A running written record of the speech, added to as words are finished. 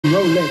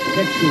Rolette,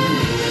 Texas.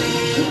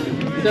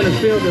 Center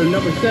fielder,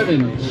 number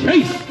 7,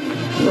 Chase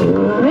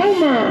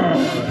Romer.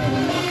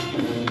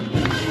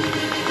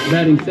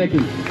 Batting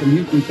second from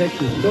Houston,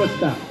 Texas.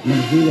 Shortstop,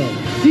 number 0,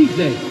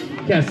 DJ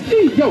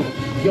Castillo.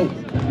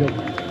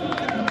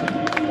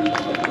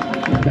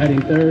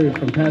 Batting third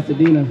from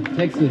Pasadena,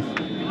 Texas.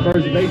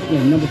 First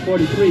baseman, number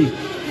 43,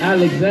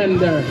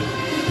 Alexander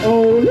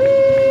Olivo.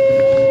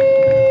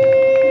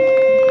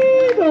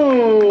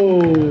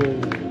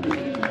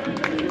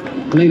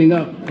 Cleaning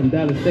up from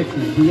Dallas,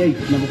 Texas,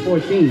 DH, number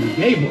 14,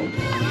 Gabriel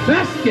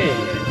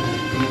Vasquez.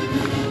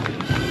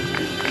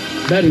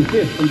 Batting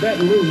fifth from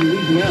Baton Rouge,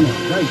 Louisiana,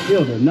 right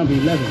fielder, number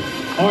 11,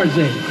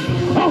 RJ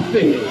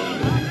Coffey.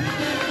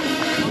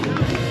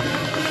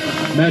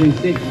 Batting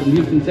sixth from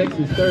Houston,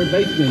 Texas, third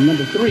baseman,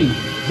 number 3,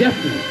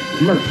 Jeffrey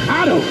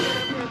Mercado.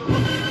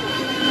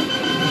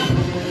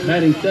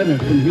 Batting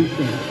seventh from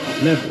Houston,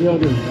 left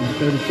fielder, number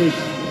 36,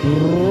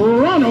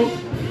 Ronald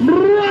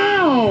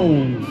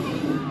Brown.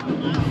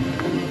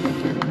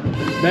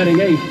 Batting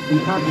eighth from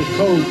Copper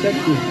Cove,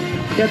 Texas,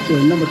 catcher,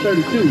 number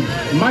 32,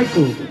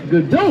 Michael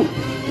Godot.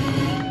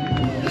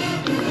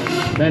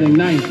 Batting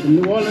ninth from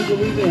New Orleans,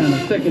 Louisiana,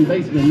 second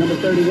baseman, number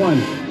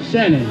 31,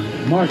 Shannon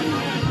Martin.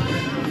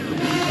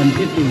 And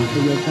pitching for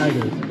your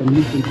Tigers from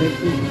Houston,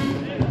 Texas,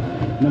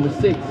 number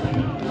 6,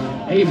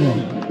 Abram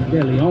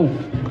De Leon.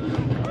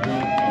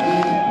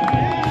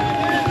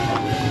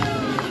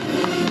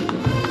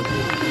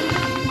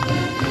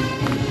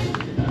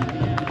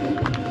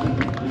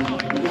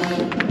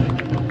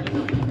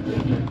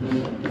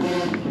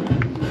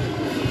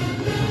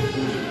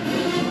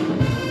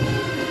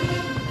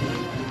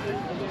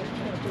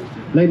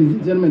 Ladies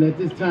and gentlemen, at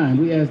this time,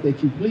 we ask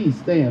that you please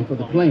stand for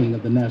the playing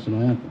of the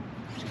national anthem.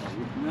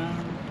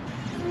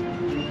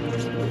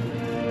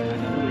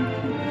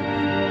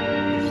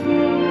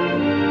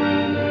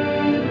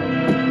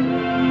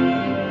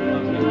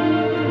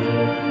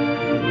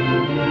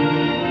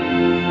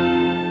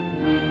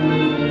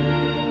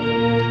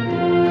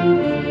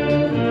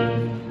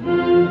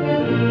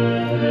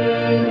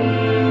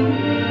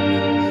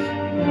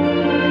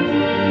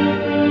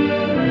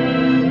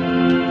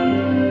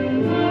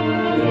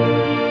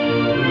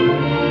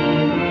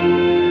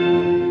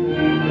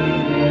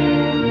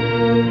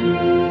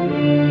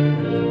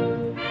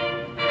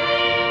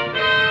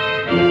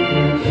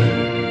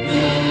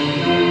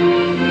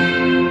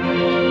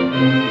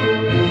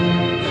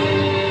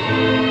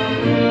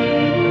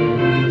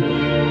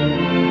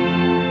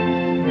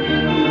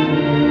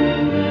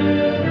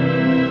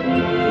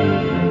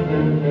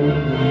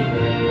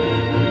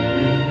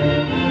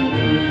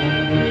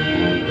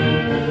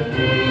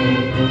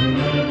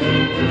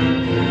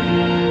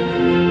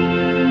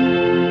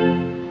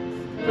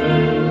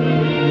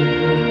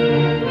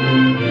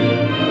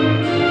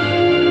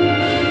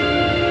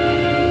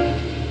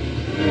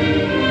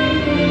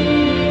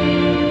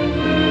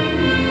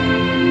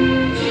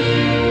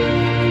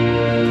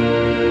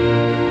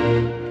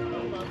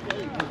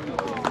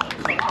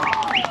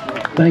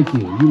 Thank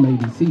you. You may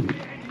be seated.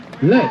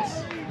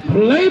 Let's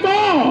play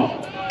ball.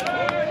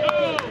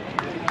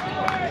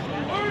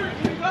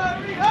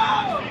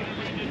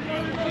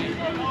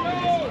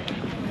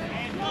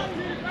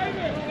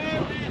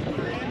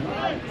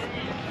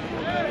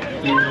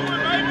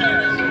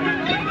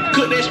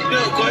 Cook that shit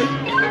up, boy.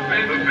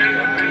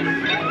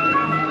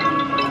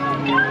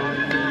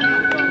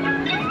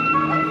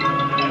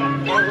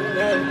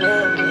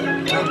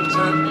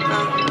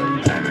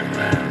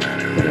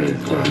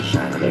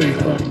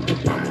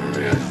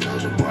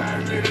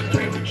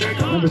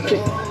 Number 6,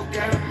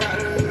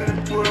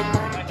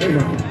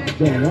 Abram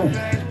De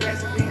Leon.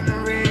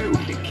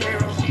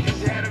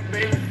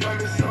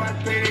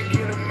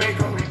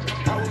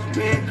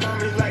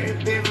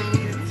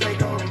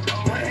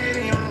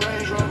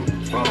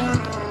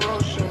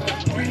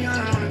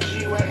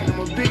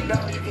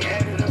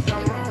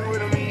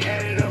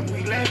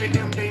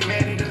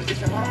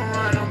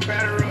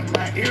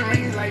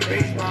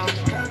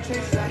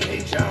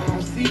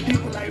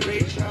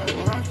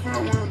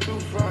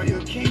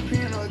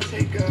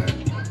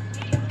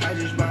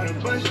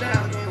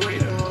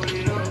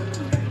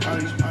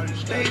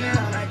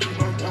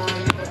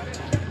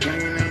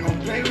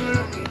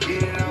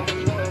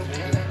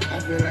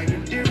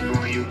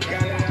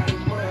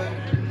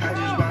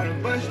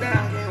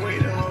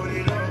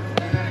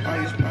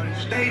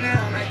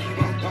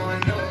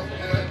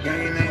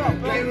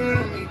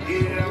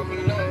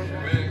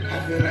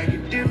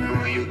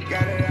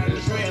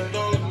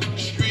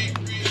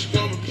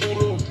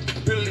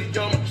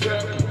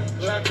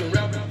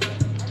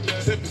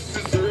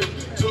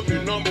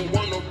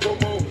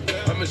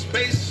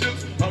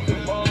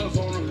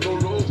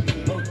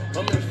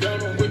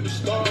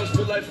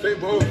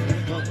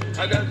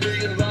 I got $1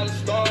 million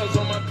stars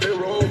on my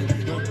payroll.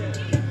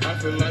 I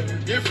feel like you're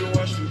different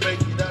once you make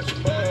it out your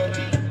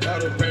mud.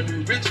 Got a brand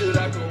new Richard,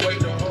 I can wait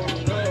to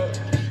hold up.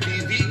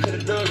 DV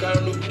could've done, got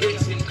a new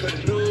Gates, he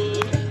could've done.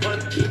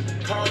 Money to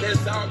call that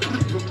sound,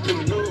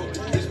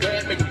 it's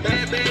bad, make it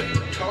bad,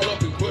 call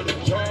up and put a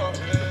jar.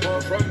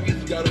 Going from you,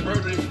 got a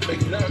murder if you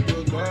make it out,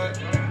 good God.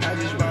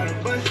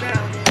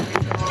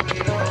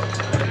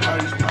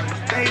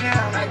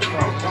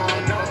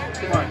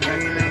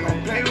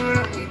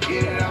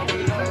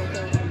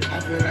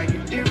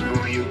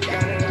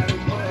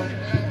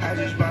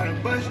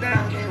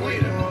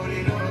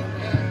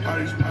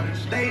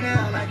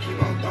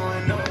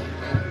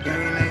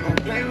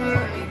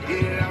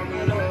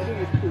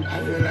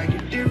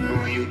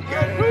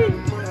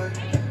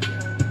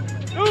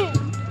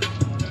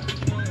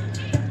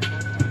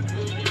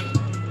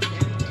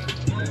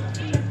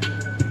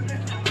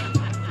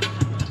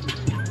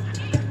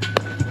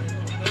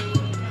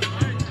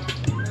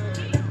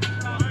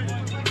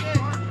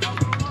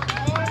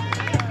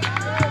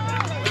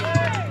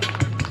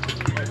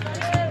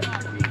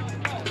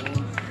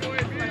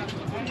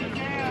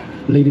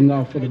 Leading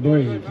off for the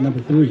Braves, number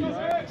 3,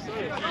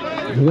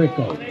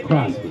 Rico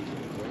Crosby.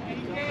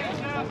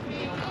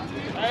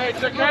 Hey,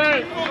 check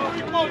hands.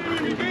 Come on,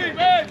 3, we big,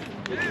 man.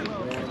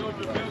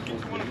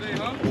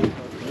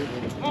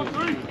 Come on,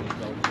 3.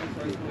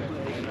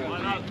 Why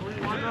not, 3?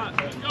 Why not?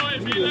 Let's go,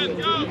 AB, let's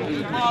go.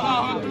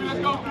 Let's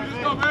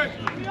go, man.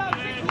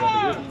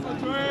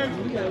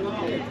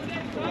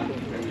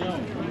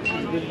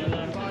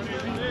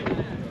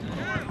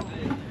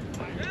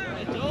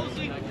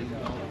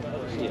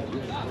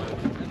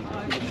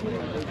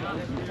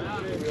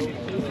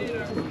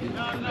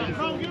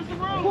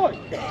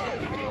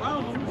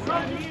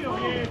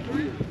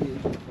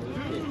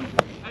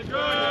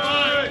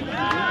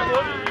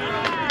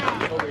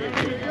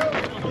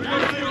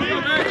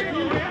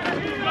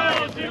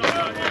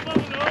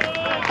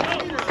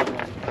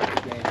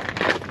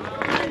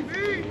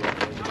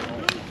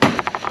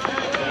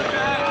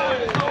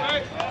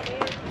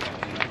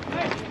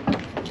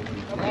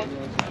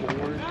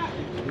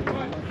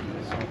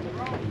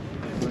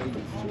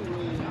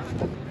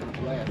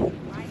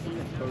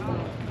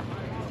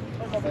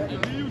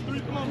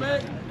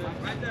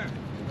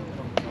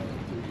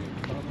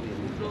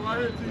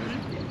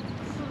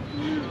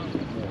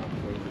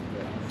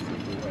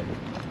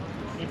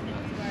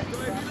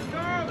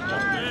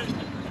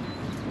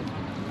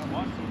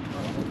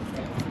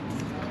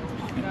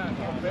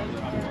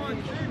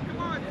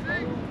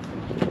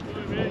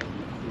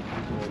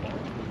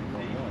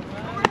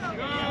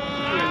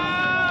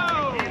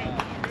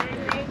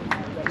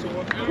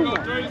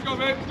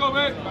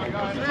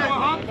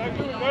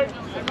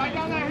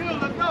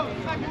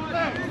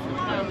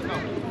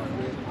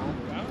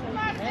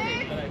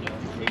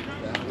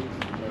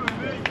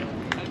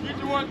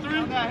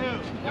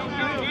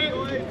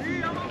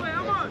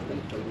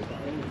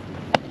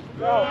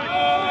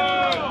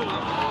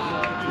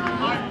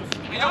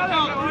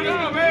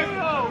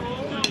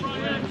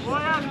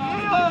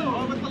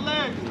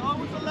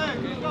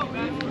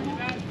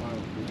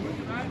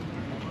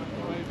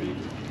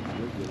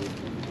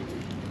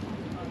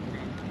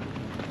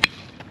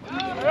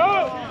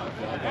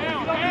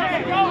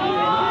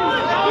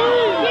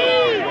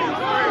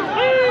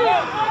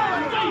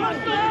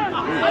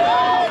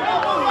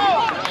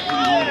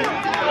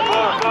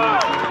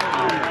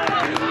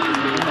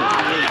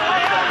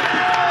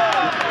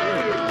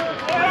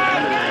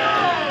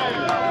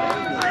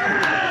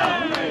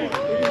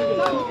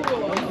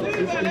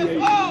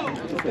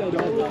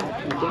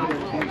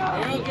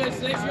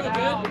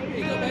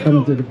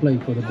 Coming to the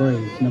plate for the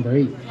Braves, number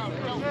 8,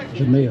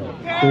 Jamel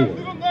Ford.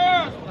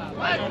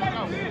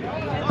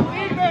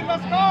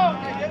 Let's go!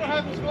 They don't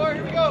have to score.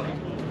 Here we go.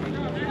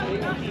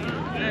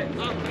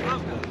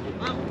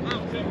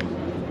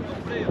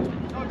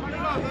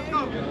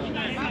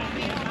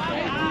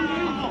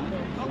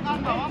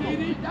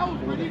 That was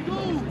pretty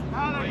cool.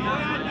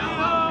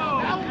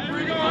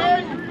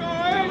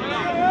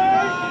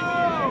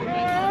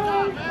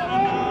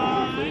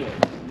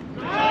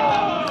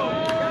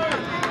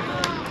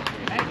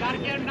 Hey, gotta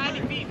get him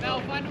 90 feet, Mel.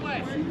 Find a way.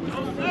 No,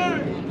 sir.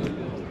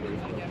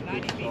 Gotta get him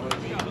 90 feet.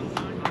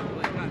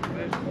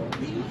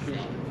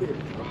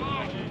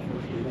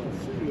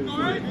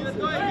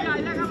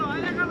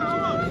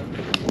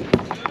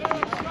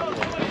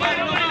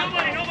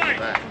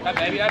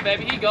 Nobody. All right,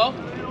 baby, here you go.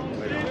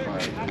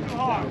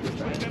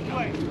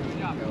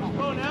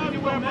 Oh, now you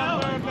wear my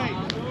third base.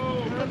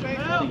 Third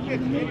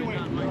base, anyway.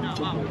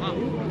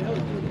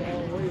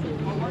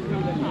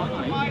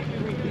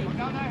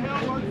 Down that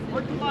hill,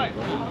 work the light.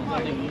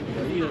 Right here,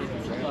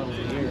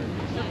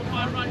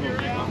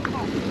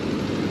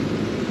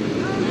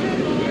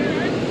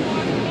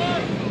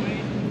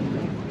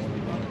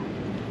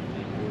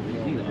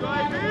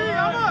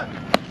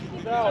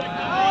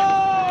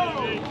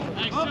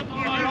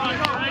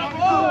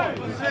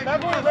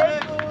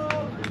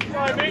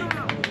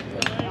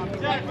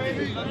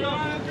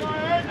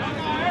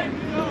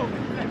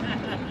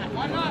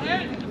 why not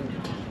hit?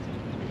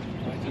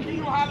 You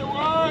know how to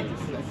work.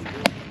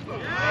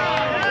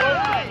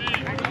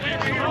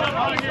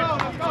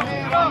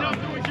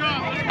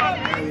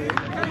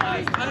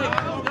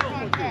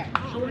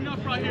 Short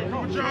enough right here.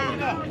 Good job.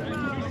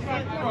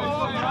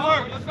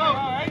 Let's go. All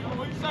right.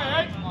 What do you say,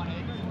 Hank?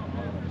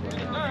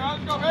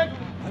 Let's go, Hank.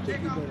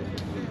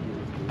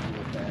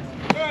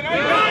 Good,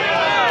 Hank.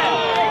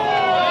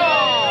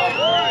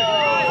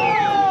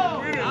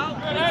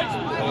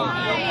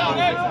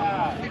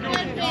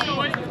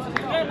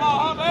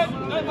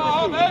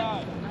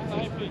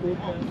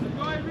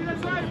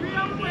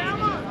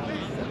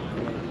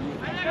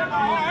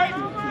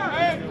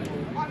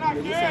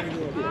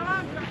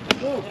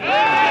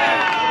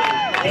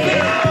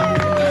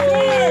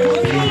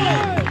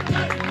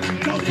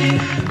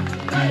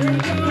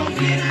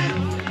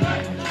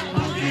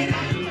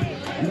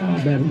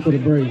 Batting for the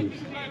Braves,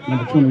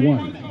 number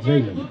 21,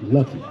 Jalen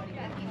Lucky.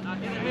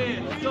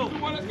 Let's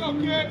go,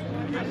 kid.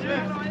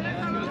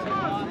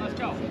 Let's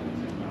go.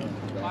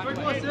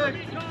 3-4-6.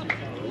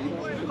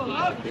 Go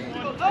up.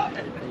 Go up.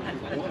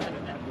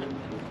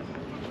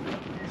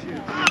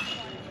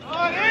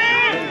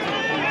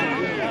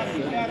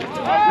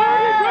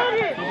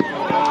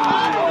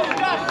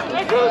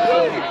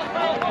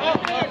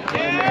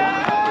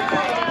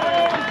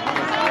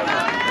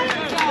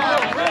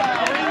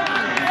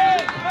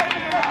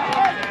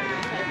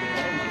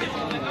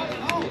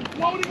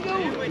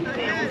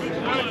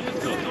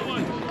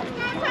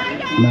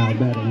 Now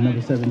batting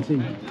number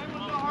 17,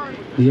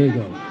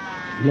 Diego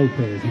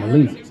Lopez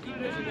Molina.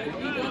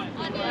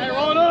 Hey,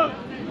 roll up.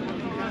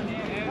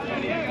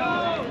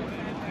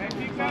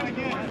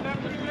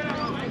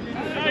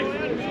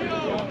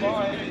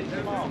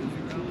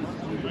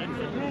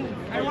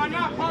 Hey, why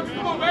not?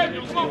 Come on,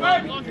 baby. Come on,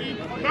 baby.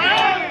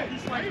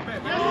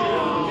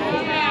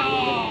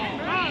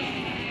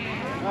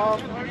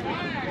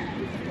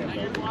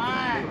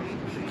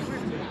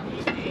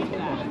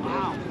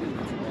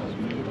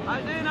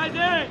 I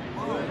did.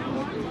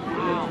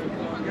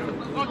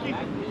 Lucky.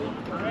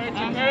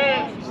 Hey,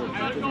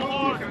 let's go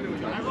hard. I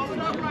rolled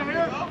up right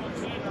here.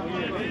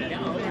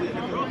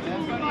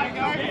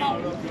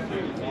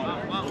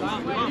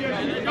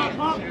 Go,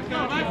 pump. Let's go,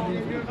 baby.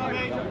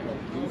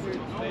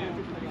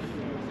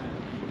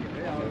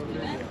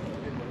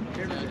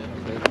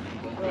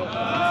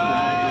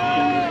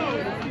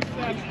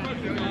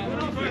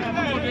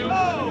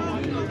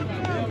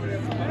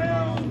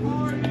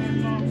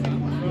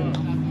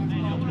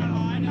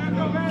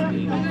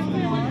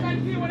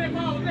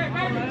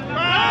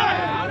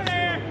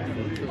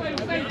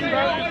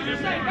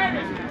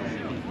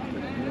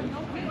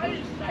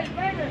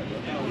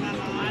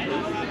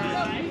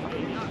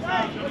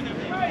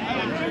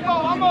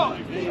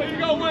 There you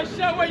go, one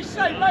shot, what you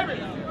say, baby?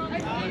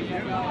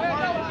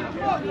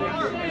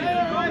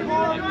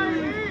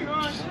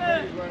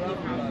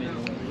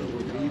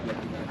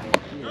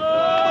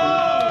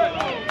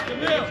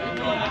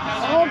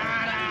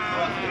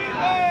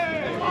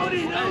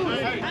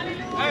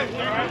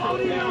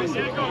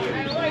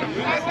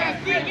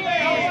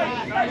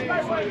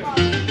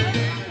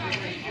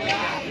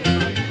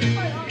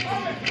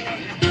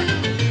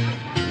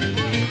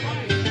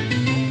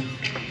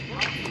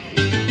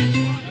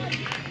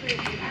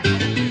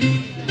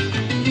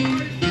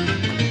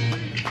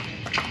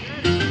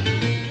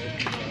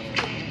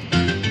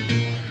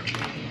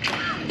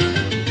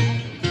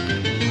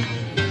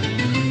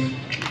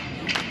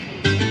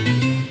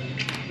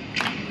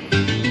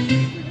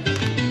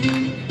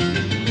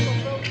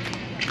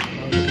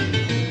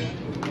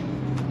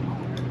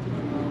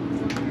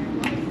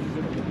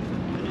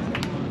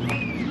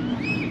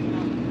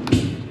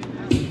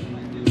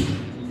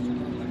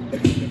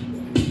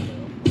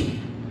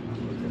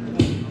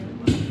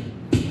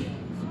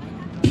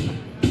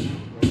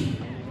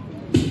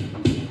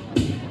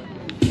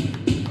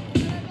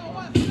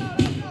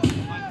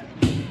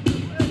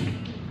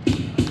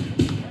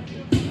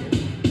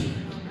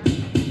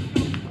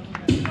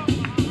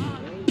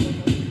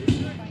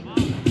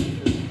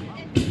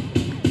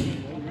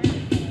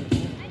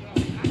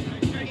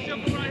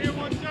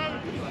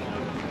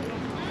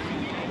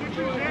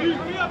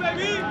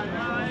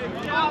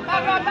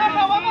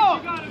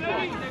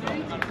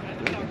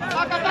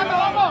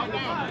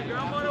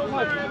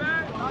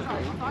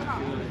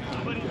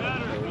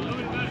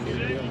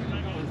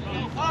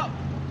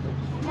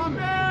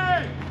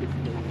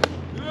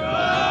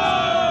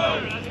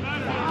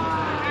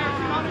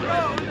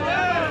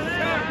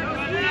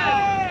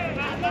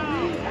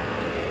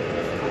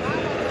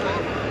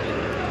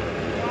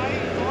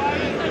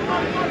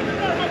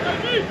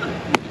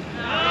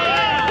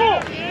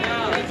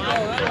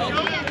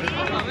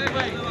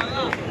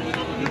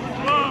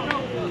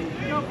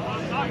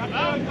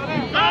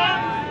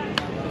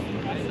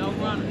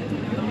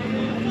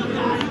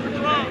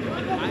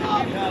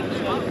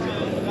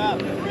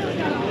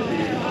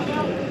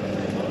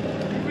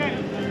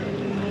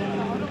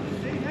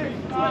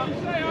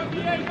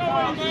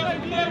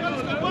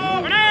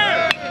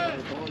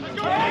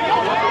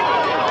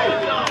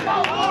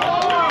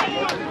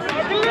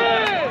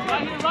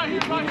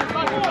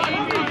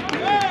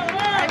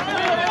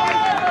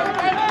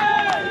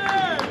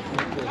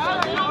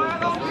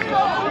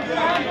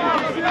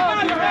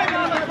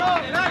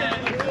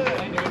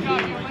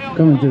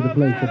 Coming to the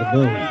plate for the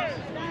Bulls,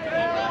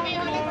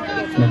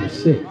 number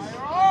 6,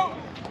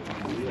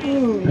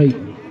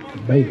 Peyton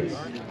Bayless.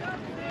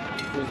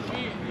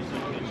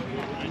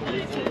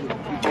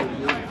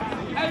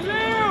 Hey,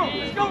 Lil!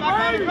 Let's go,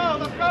 baby!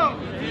 Let's go!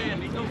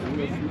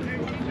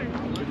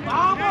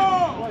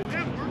 Vamos!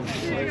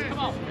 Come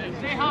on,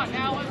 stay hot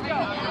now, let's go!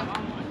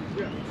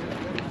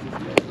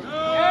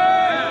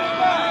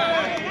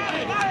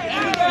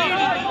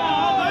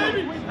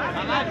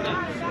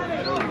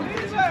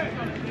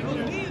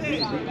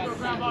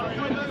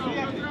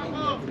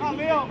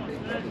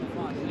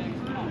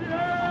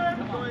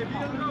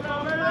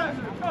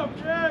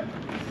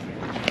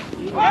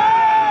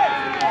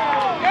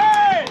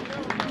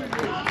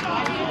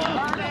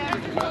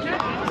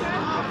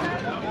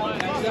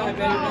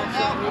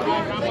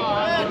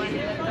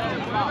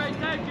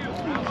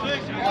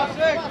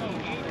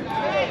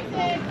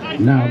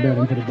 Now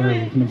batting for the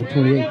Braves, number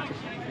 28,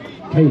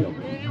 Caleb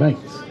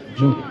Banks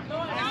Jr.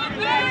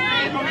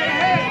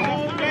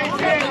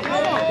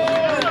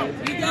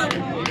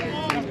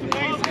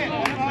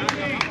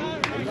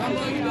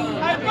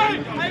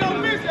 Hey,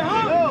 don't miss it,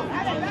 huh?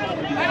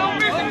 Hey, don't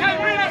miss it,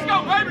 KB, let's go,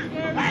 baby!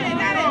 Hey,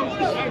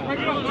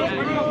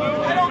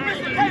 don't miss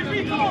it, KB,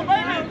 come on!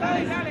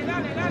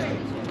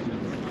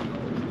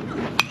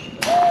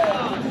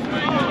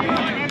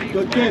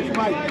 Good catch,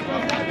 Mike.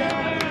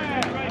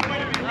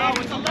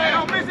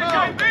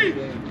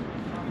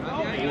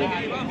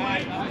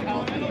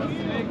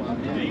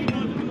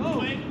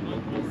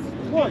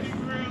 What?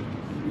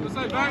 What's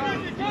that, back?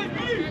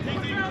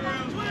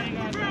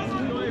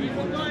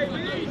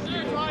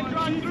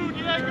 Drive through,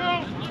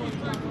 Diego.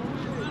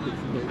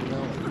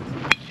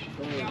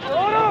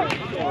 Hold on.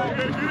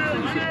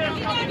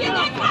 Get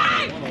that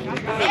fight!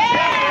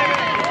 Yeah!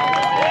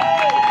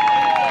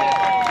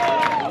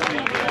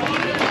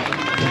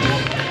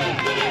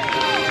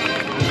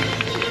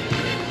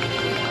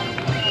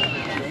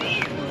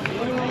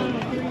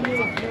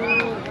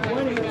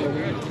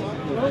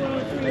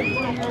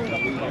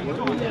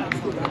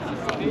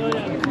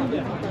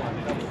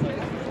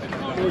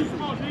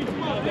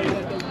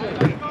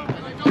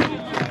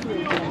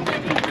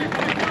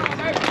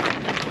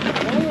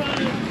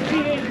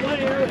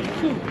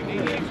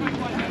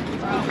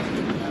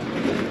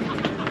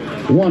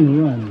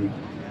 One run,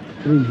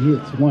 3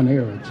 hits, 1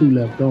 error, 2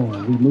 left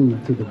on. We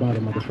move to the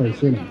bottom of the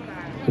first inning.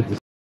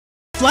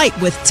 Flight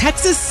with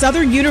Texas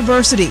Southern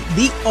University,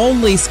 the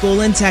only school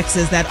in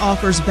Texas that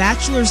offers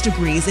bachelor's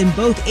degrees in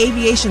both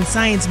aviation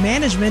science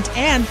management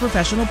and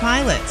professional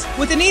pilots.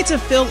 With a need to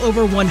fill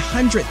over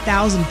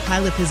 100,000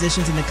 pilot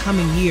positions in the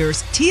coming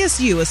years,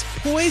 TSU is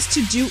poised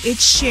to do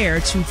its share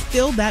to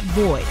fill that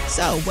void.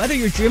 So whether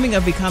you're dreaming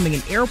of becoming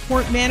an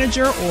airport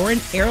manager or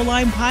an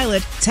airline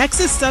pilot,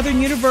 Texas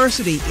Southern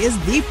University is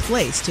the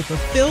place to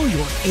fulfill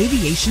your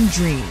aviation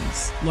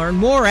dreams. Learn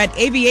more at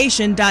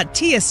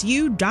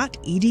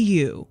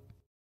aviation.tsu.edu.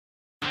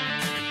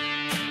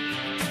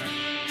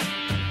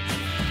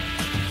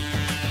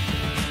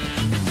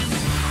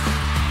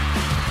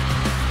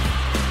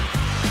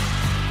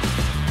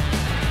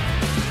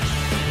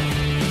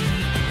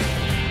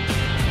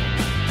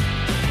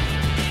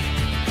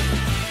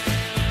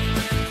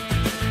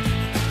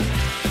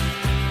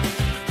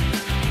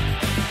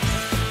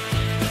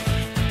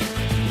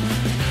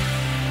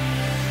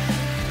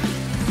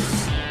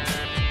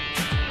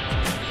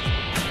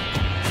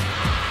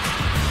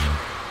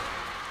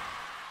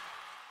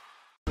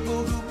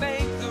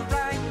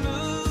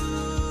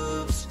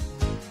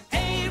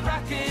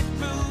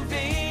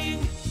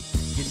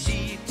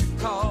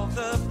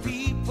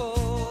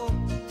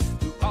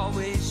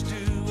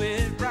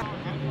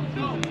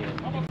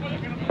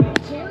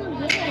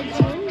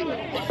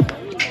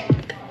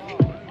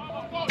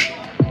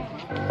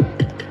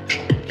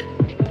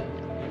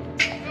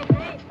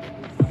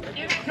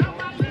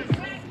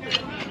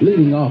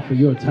 Leading off for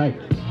your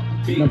Tigers,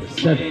 number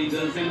 7,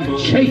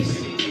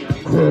 Chase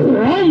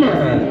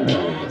Cromer.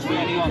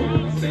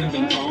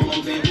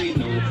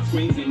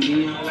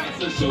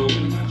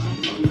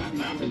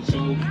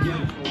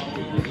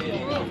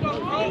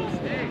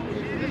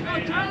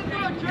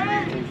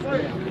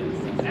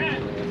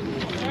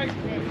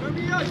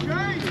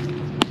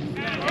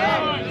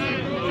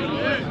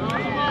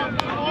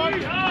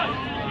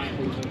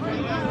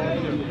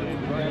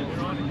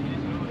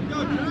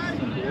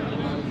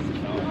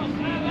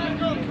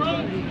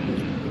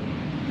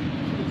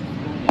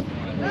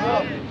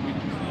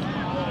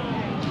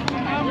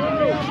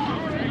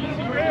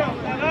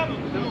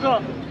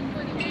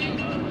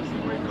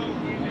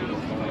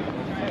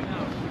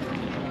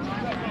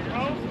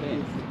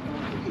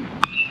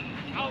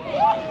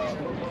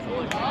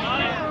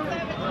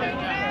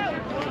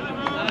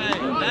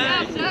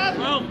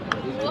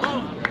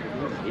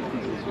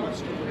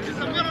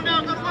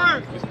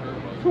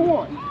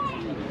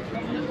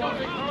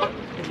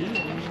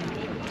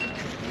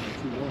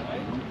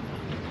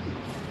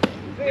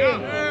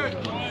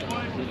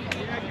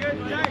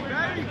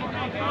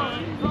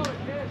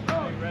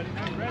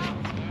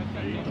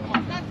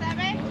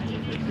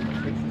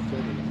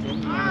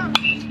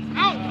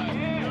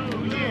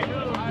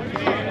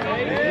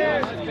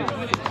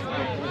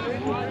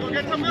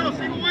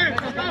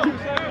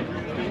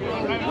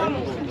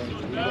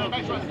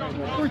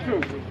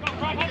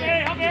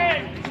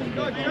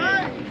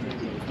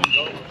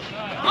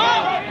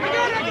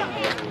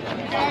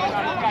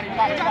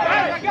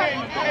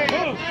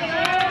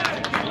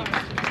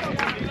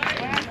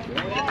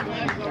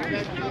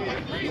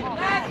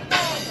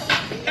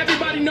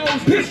 Everybody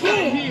knows this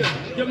right here.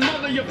 Your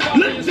mother, your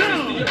father, your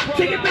sister, your brother.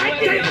 Take it back,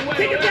 take it back,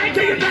 take it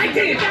back,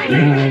 take it back.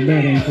 Now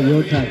batting for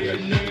your Tigers,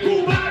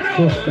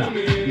 shortstop,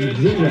 0,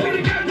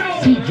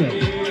 CJ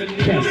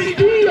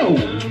Castillo.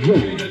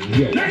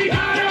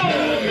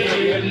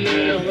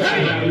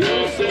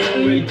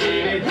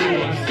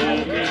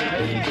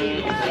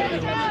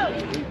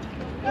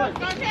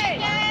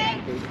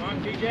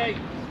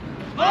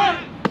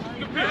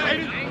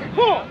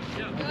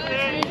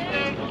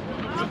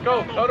 Let's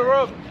go. Go to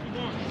rope.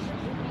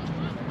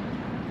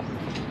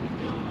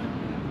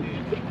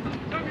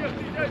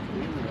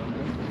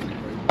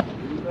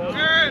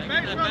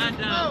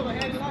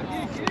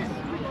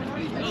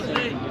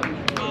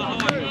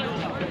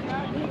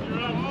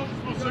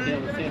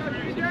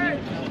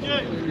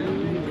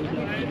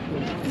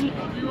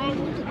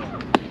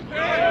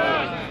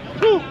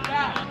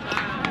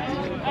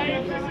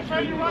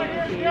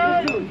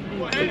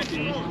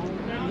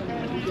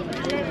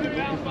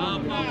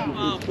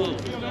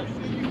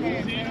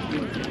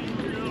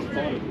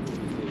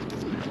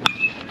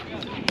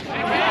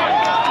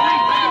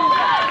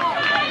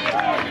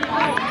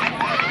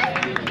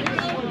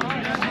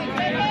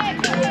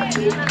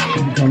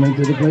 Coming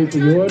to the plate for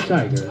your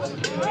Tigers.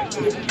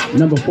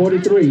 Number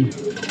 43,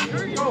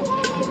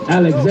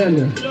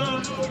 Alexander.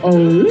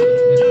 Oh.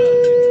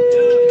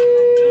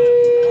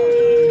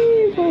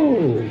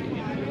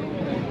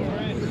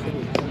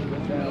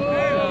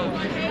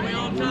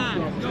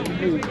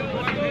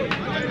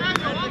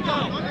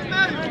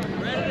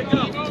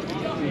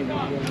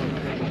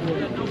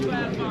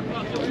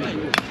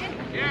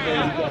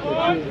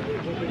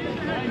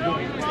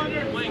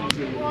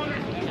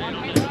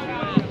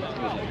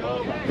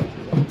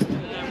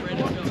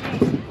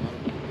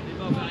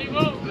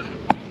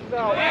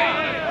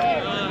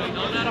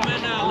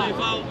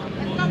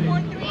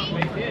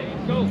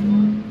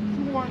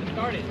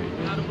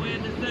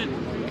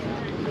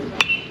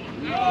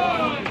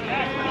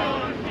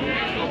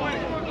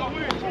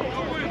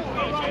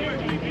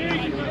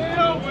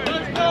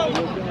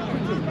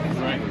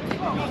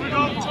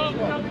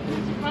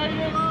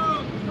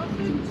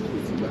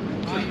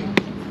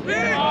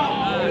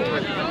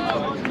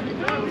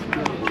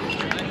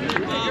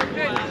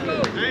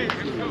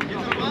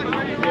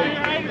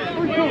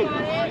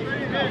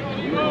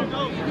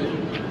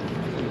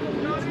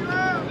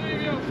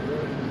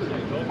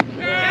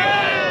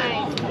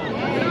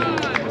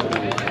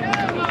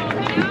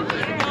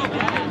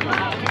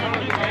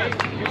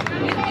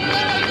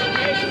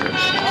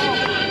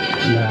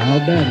 Now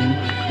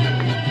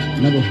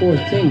batting, number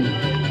 14,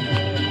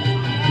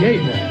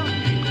 Gabriel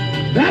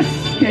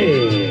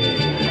Vasquez.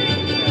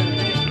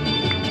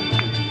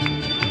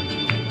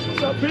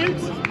 What's up,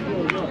 Pigs?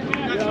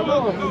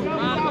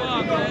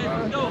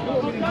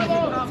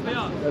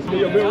 That's me,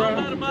 Bill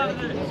Ryan.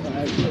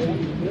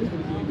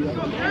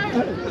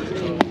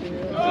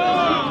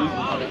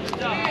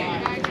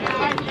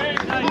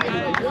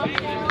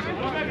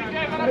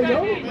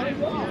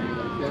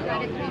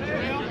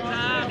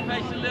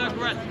 Patiently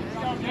aggressive.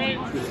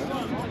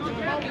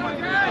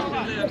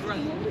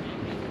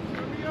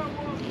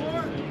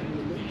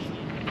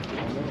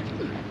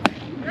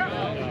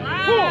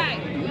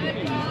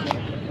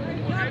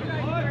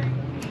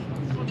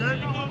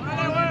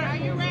 Are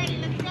you ready?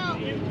 Let's go.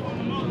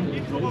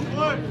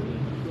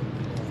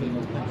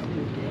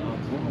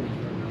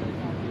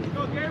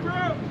 Go,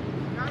 Gabriel.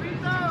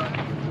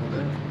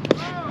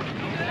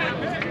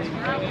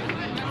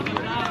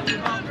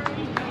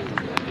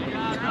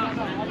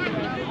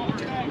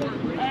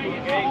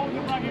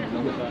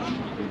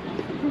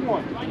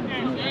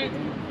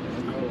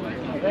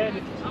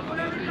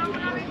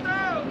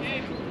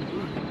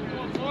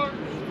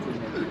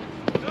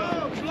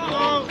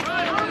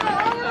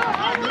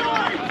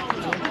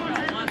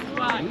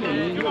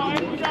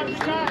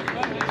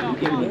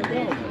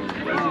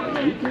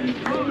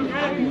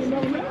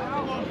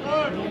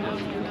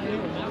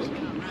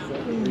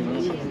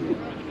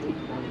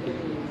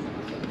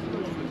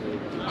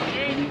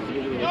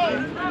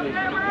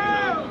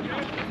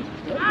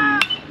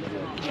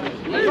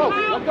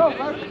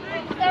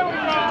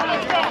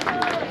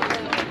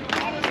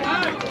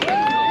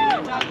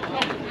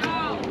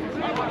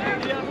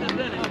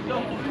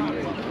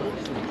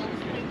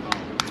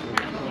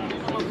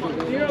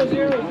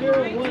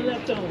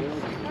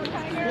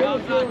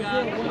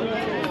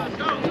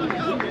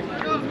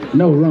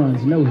 No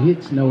runs, no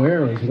hits, no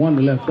errors, one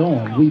left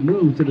on. We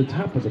move to the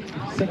top of the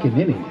second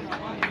inning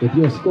with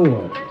your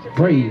score.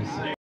 Braves.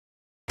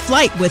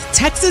 Flight with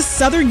Texas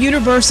Southern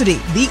University,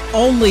 the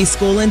only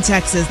school in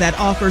Texas that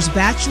offers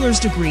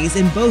bachelor's degrees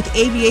in both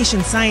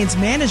aviation science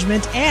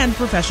management and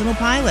professional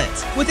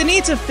pilots. With a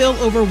need to fill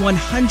over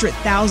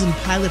 100,000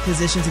 pilot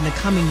positions in the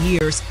coming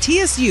years,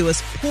 TSU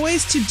is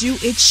poised to do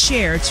its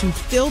share to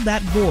fill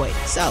that void.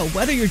 So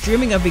whether you're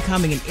dreaming of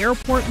becoming an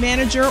airport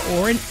manager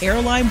or an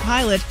airline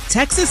pilot,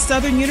 Texas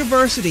Southern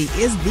University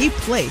is the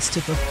place to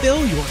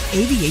fulfill your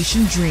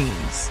aviation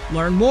dreams.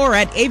 Learn more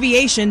at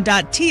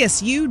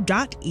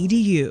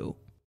aviation.tsu.edu.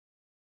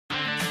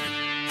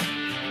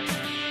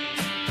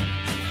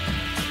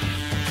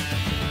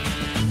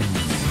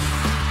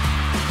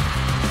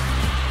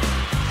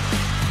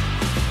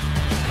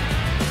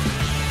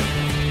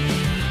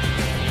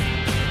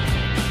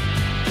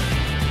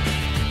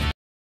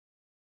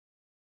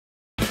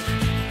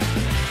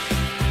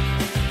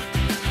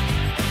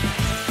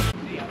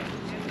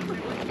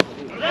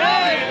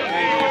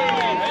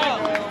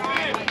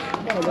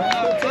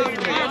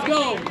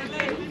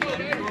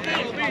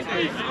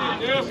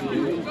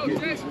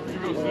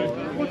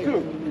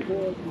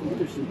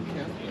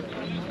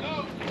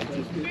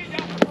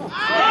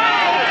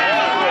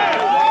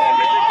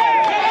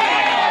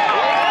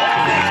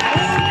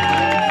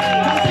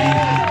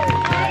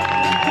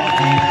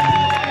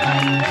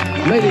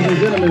 Ladies and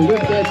gentlemen,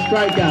 with that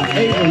strikeout,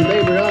 Abram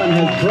Davion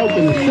has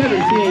broken the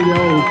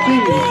 17-year-old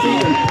senior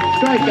season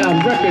strikeout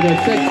record at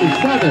Texas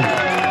Southern.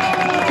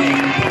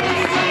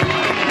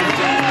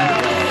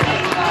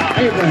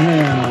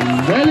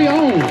 Abraham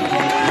Davion.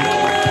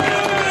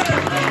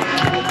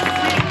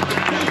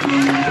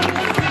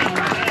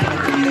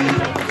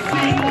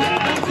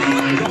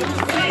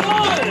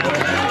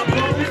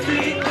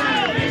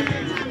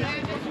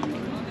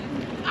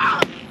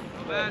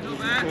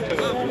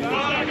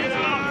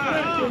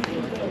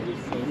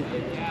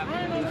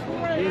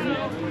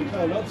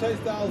 chase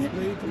style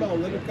speed. Come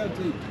on, let me cut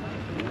to you.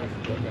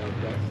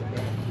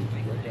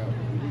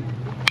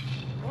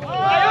 Oh,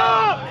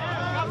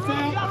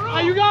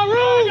 you got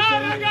room!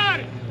 I got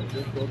it!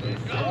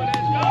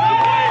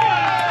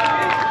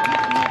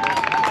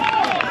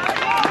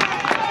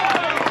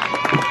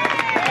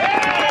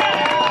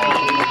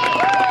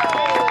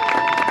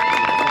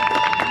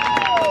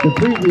 The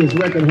previous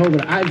record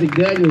holder, Isaac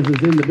Daniels,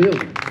 is in the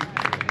building.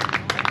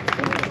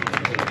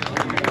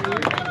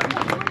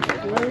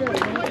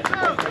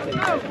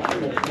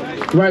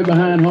 Right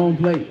behind home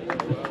plate.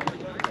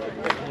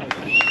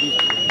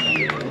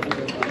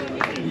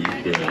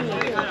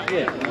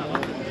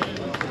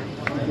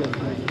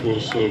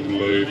 What's up,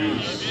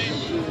 ladies?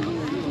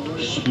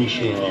 Swoosh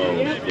your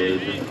house,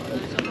 baby.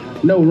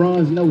 No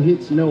runs, no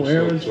hits, no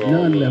errors,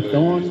 none left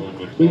on.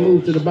 We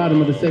move to the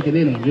bottom of the second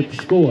inning with the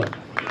score.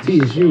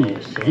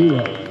 TSU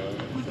 0,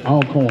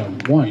 Alcorn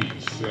 1.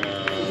 East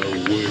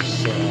side,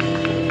 west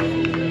side.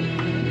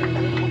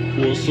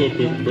 What's up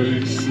in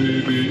Bay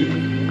City?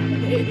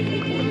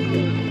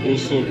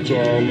 What's up to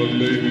all the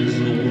ladies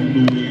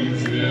in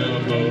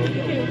Louisiana?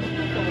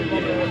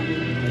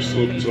 What's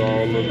up to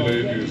all the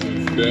ladies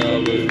in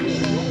Dallas,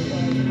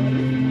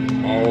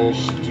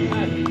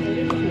 Austin,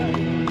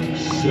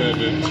 San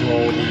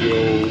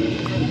Antonio,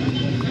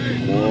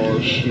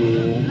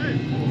 Marshall,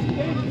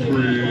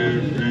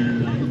 Prairie,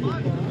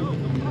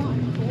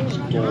 it's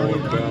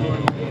going down,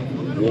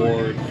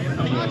 Warren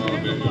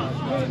County,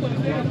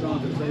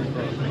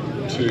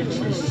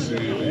 Texas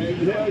City,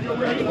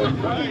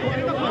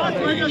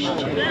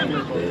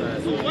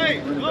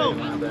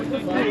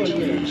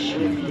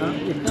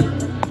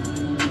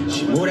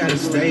 She moved out of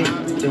state,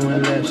 then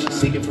went left, she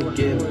seeking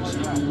forgiveness.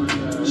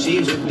 She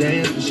used to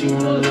dance, but she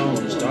went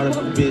alone, started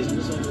a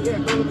business.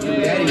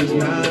 Daddy was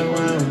not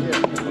around,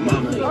 but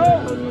mama is.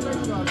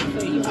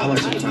 I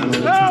watch her climb on the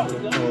top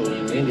of the pole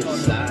and then get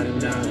sliding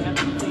down.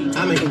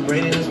 I make it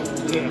brain in this,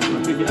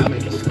 I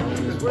make it strong.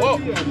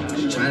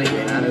 She trying to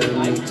get out of the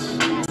mix.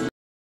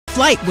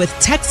 Flight with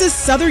Texas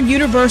Southern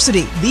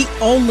University, the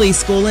only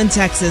school in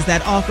Texas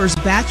that offers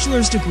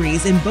bachelor's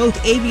degrees in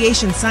both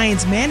aviation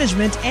science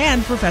management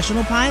and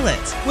professional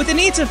pilots. With the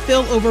need to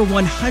fill over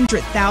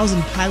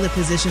 100,000 pilot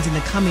positions in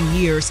the coming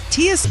years,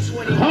 TSU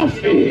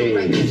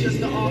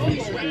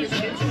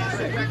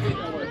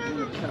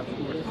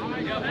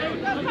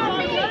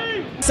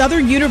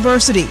Southern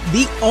University,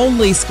 the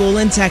only school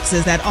in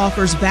Texas that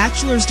offers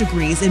bachelor's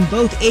degrees in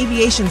both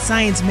aviation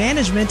science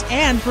management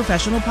and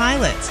professional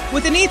pilots.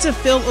 With the need to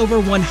fill over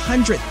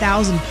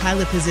 100,000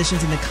 pilot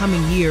positions in the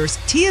coming years,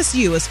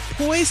 TSU is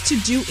poised to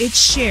do its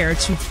share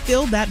to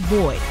fill that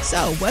void.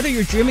 So, whether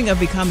you're dreaming of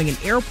becoming an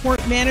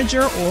airport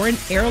manager or an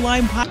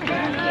airline pilot,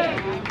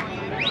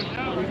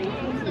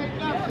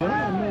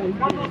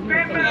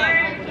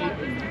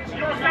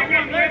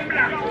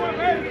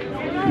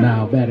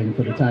 now batting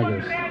for the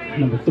Tigers,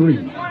 number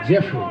 3,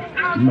 Jeffrey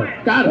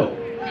Mercado.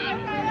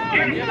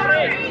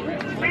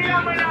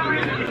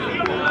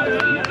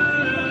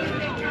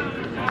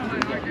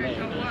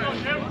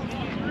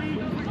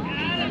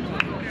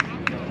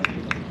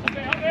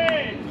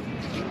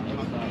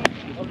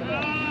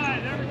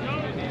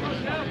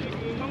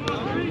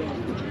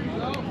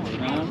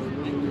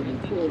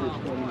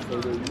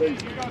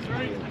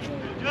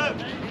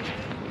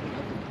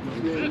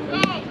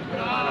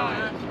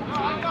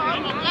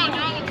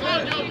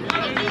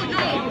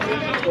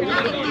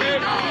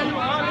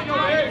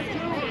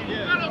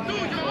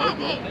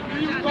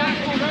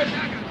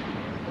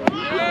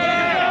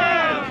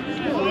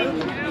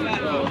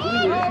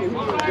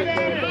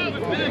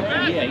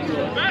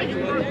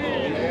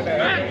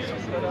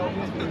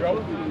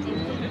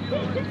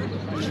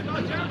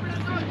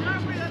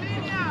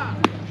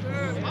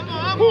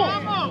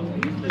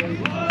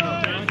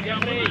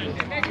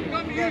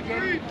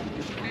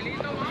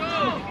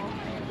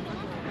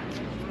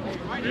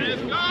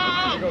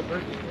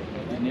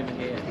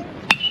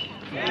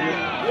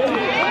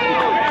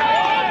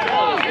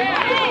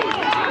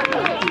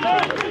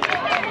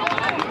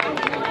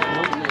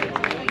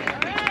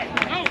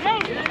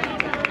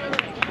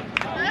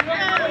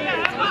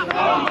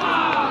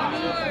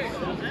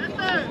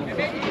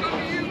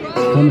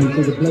 Coming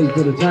to the plate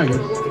for the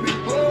Tigers,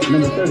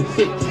 number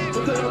 36,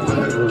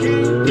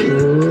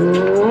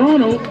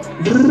 Ronald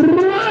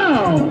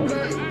Brown.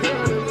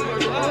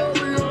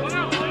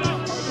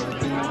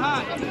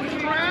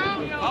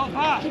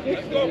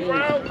 Let's go,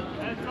 Brown.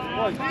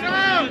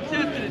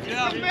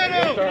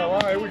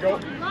 Here we go.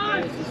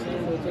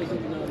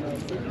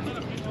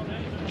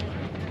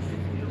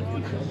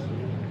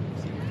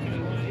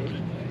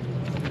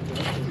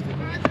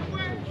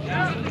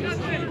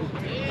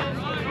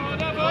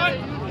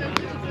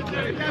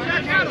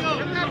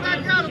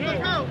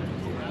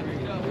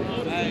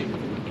 Hey,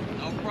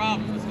 no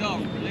problem. Let's go.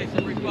 Relax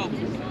and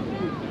refocus.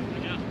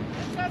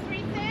 Go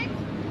 3-6.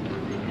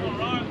 Run.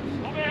 Run.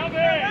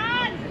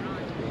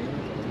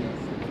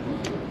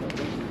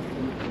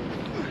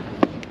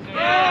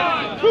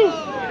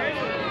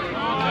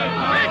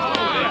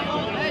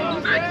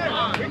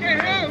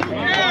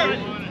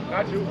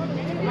 Got you.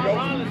 Here we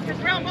go.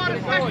 Ground ball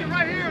is question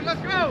right here.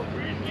 Let's go.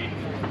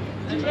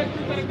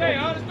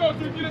 Let's go,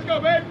 Suki. Let's go,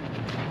 baby.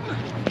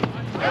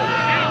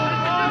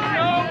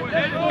 You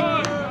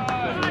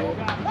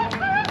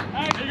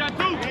got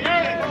two.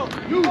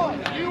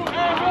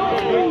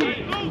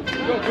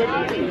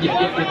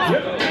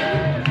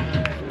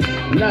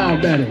 Now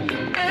batting,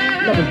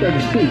 number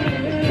 32,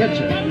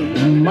 catcher,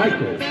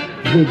 Michael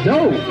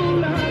Godot.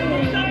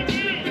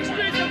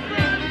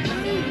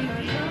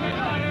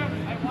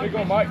 There you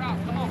go, Mike.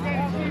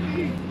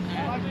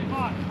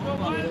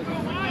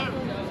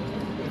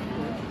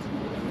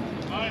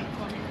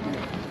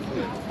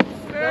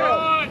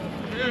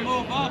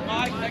 Move up,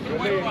 Mike. Take it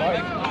away from him. Make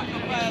it not so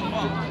fast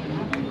ball.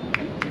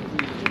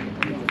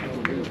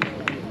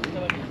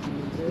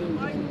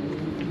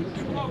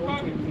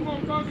 Come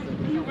on,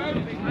 Coggins. You ready?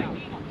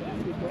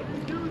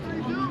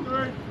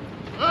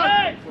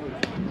 Hey!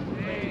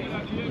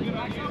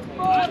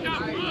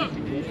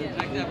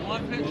 Take that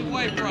one pitch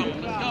away from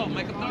him. Let's go.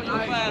 Make him throw you a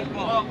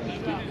fastball.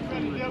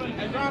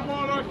 Hey, ground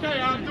ball RK,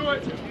 I'll do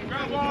it.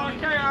 Ground ball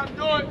RK, I'll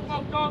do it. Come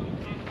on,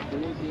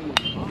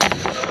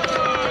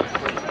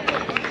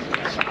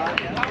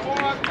 Ground ball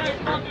RK,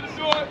 Coggins to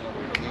do it.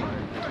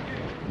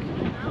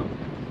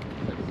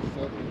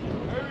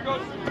 There we go,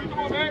 Suki. Come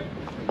on, man.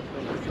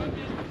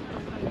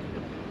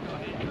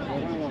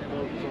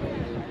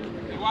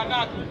 Hey, why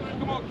not?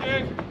 Come on,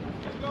 kid.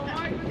 Let's go,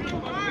 Mike. Let's go,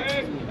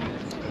 Mike.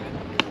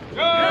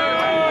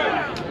 Good!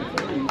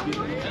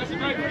 That's a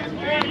great pitch,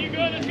 man. You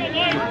good? Let's go,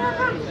 Mike.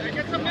 Hey,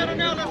 get some middle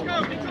now. Let's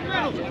go. Get some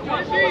middle.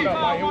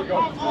 Here we go.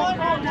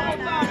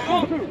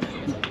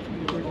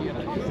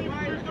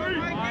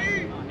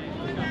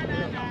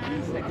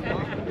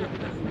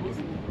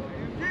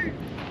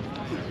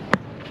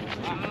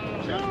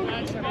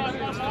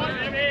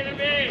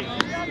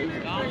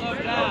 Don't look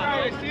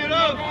down. See it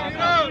up.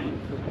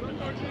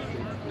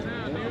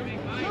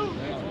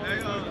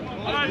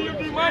 All right, you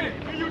D-money.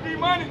 You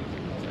D-money.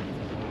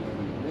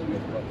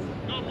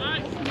 Go,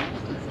 Mike.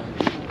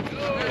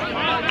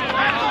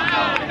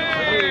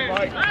 Hey,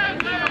 Mike.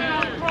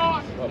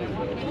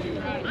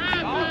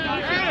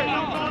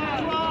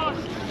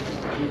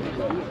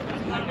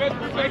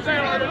 Let's say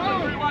right here,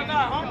 3-1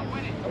 now, huh?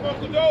 Come on,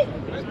 Godot.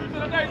 Let's do to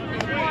the day,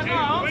 3-1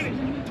 now, huh?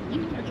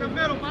 Get your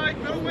middle, Mike.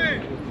 Middle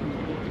win.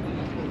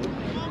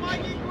 Come on,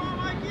 Mikey. Come on,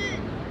 Mikey.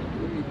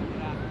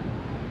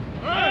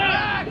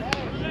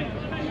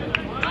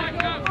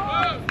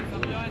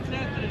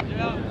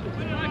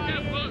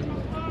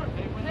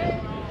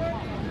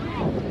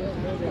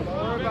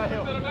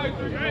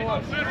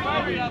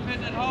 Hurry up,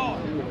 hit that hole.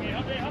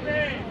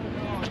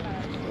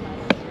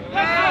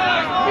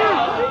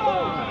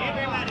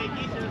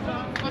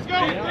 Let's go.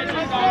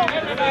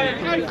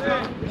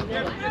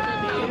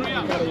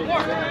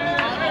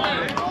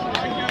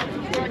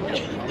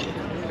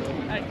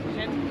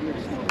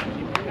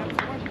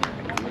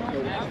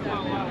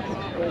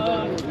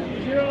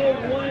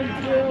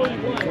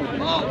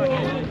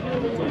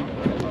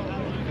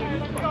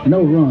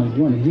 No runs,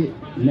 one hit,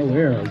 no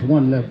errors,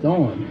 one left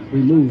on.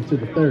 We move to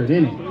the third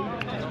inning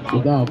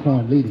with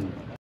Alcorn leading.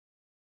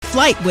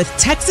 Flight with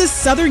Texas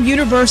Southern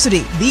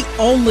University, the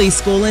only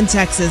school in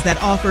Texas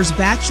that offers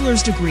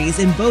bachelor's degrees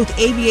in both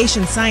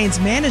aviation science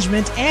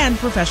management and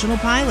professional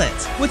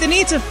pilots. With a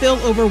need to fill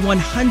over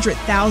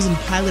 100,000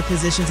 pilot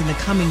positions in the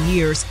coming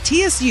years,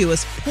 TSU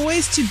is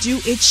poised to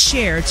do its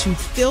share to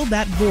fill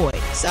that void.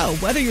 So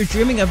whether you're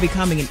dreaming of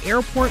becoming an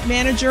airport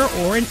manager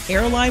or an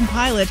airline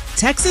pilot,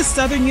 Texas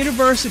Southern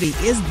University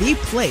is the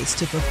place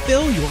to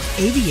fulfill your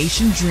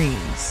aviation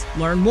dreams.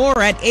 Learn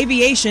more at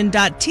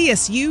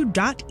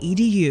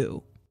aviation.tsu.edu.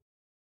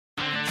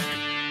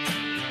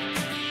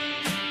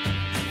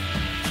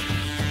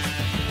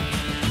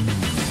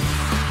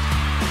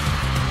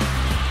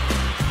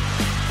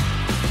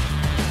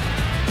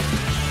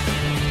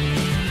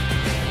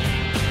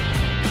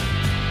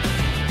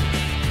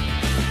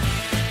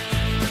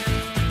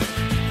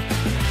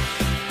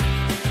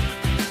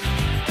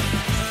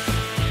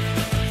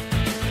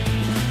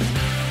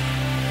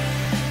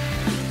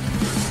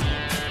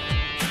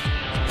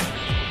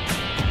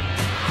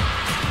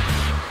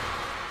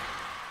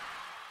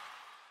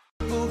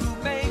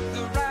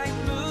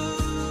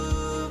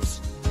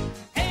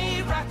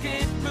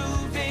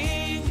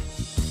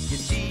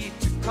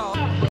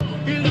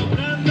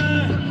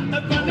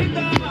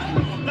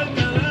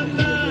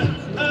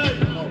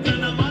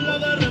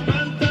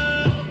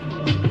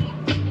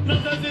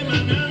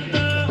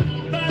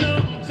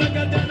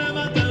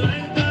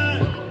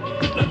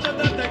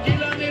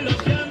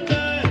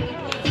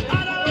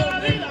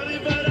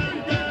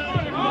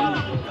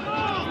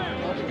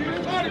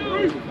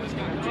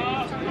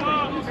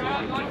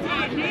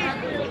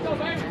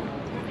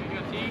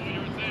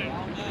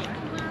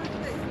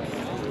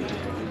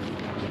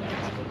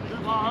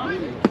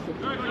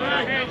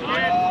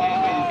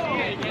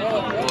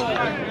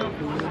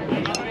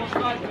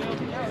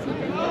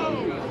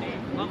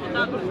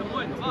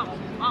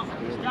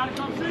 Gotta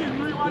come see you.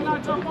 3-1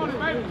 not jump on it,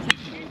 baby.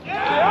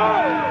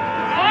 Yeah!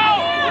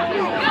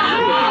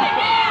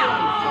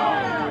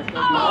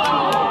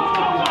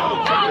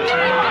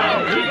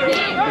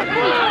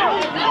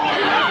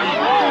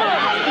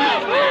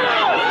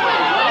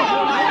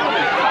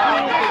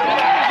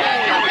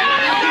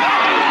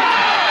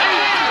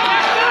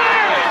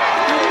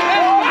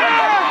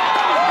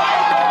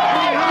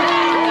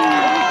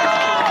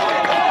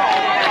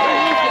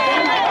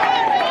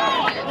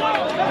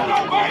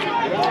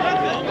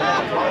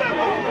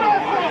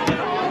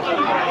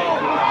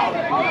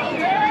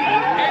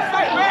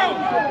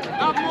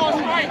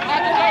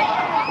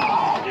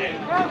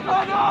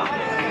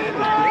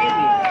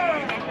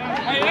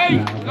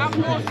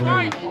 into the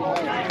Braves.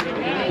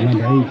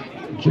 Number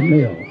 8,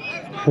 Jamel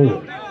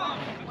Ford.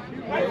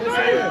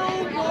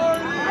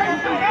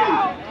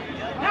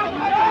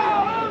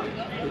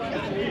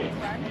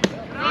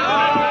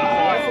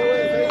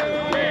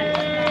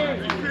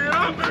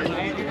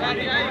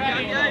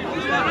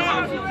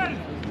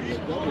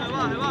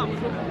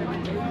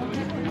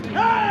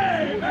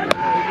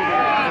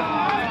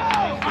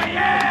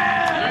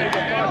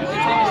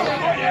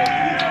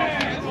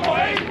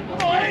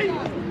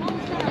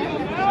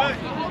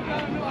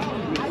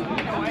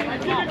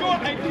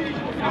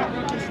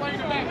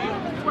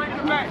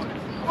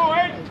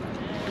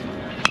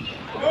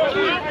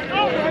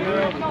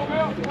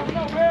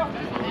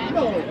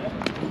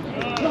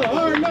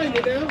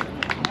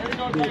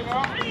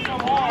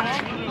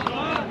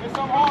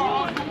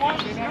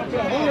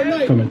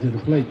 Coming to the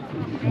plate,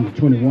 number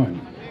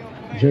 21,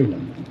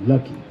 Jalen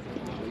Lucky.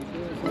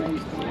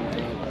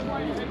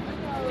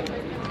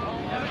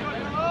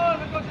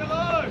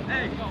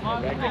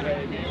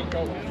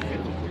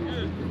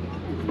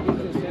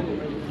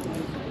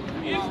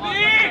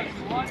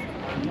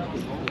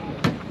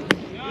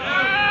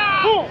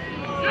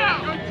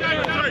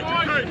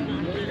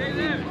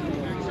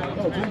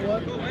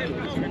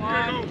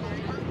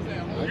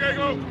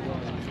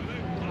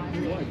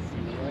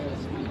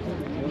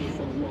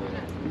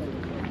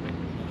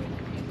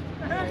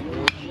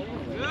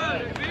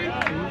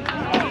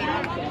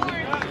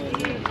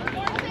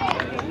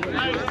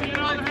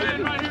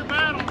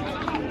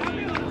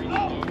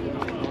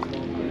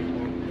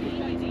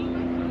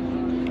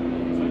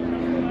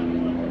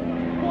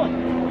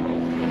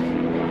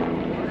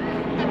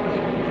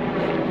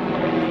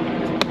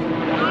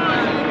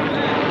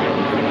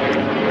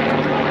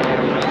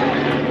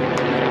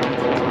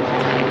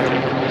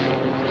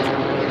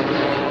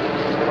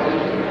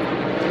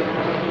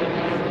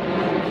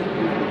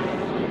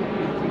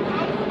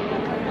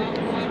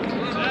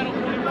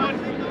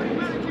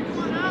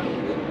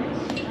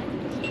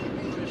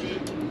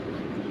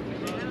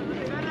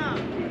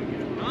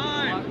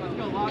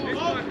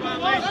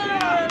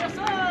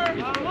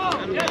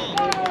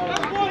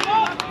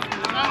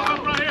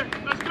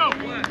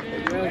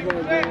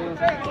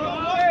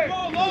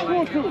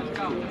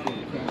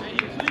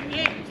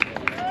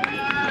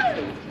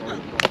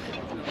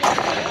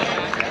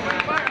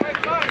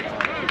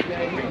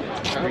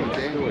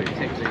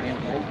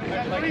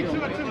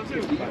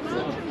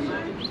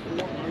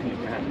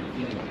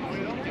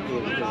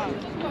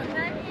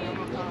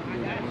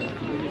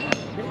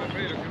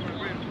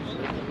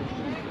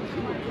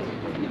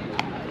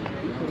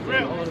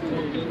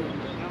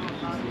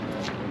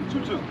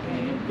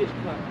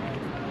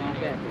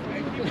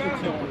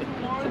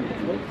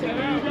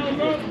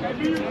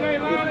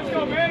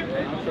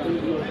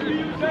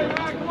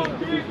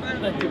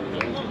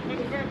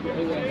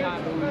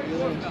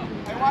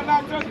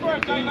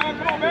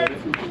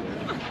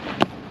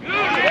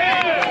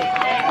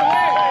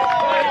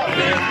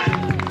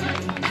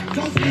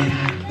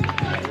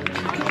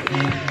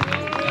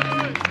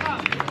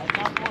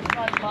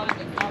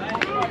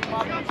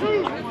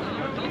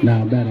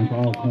 Now batting for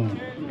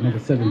Alcorn, number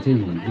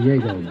 17,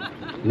 Diego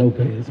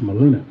Lopez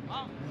Molina.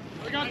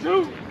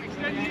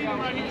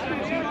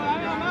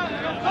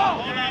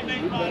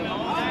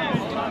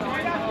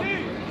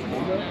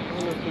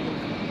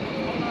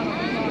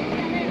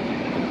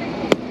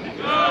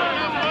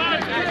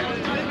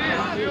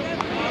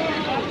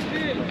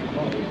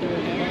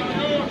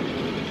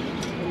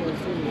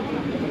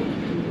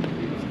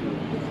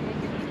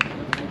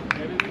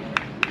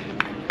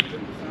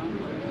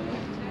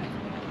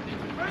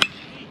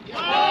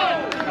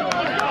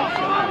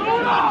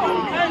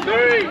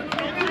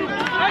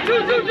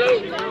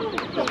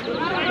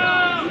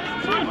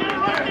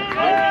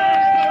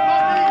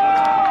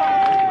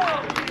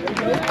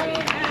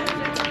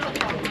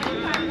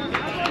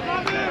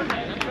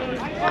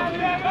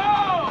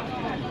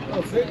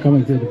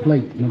 Coming to the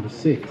plate, number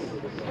 6,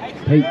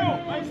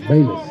 Peyton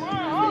Bayless.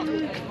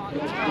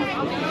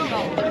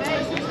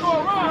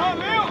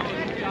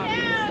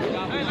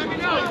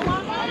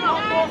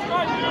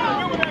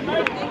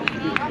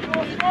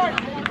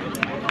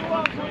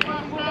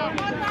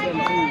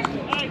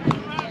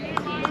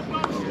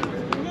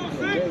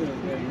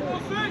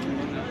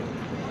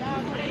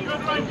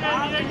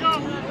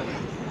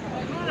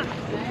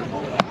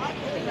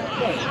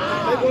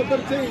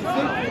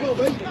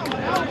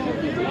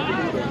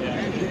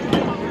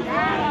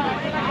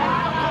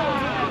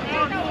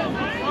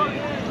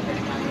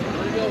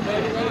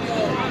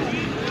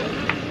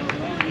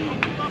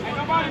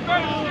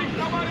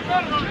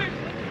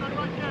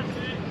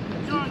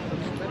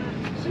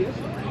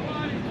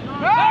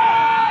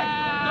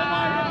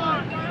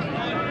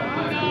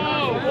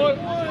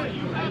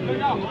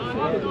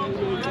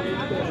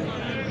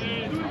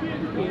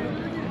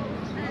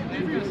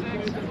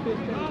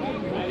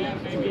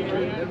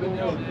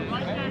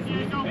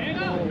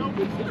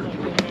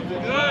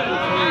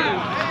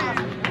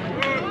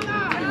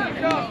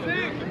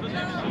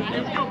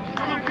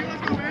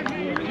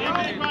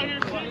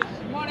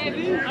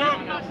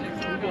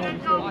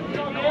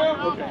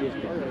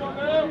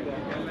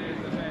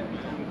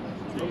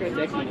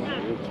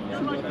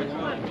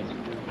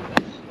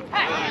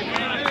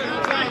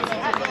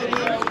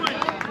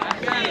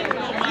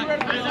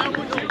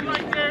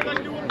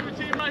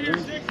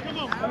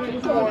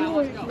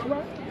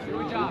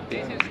 Good job.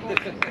 Decent score.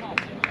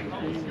 Come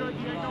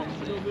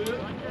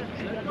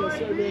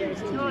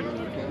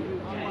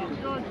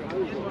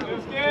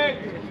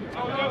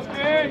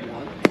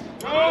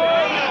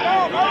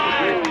on.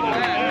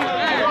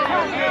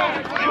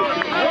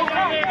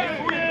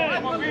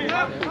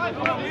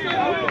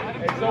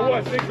 So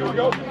what? 6 we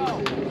go.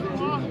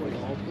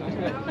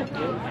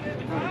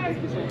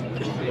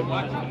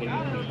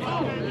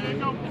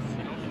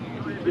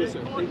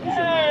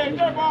 Hey,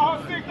 third ball,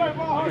 6, let's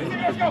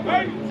go,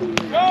 baby.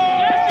 Go!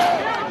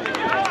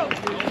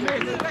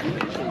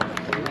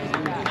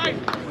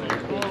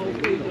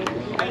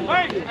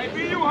 Hey,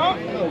 be you, huh?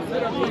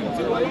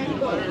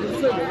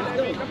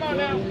 Come on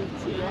now.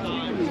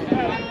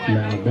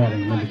 Now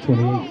batting number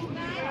 28,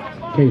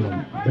 Caleb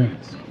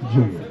Banks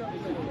Jr.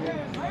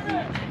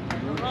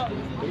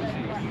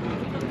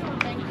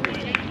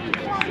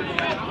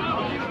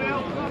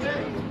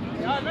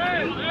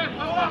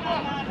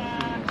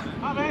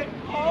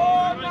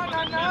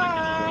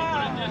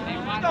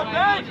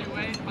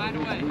 Find a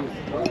way.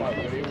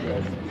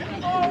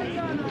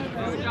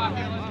 Good job,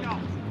 here. Let's go.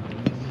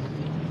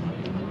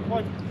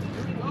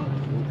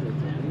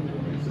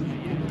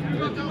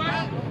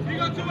 You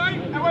got 2-8?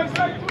 Hey, wait,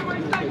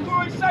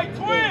 say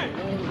twin.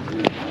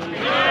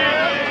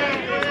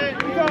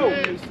 Go.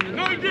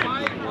 No, he didn't.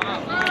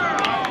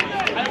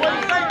 Hey, wait,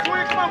 say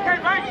twin. Come on,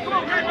 K-Bank.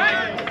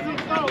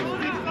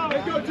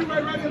 Let's go, 2-8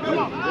 right in the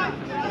middle.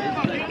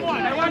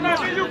 Hey, why not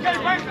be you,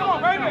 K-Bank? Come on,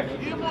 baby.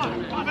 Come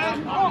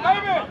on,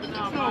 baby.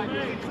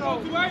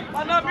 2-8.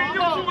 Why not be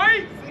you,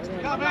 2-8?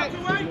 Come on,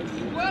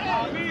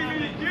 2-8.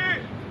 Me, kid.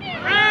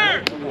 Here.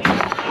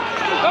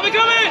 Come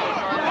in.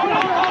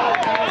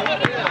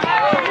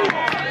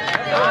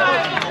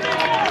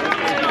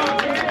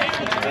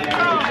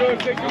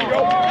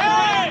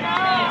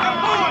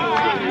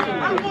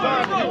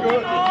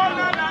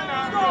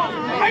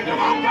 Hey, come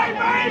on,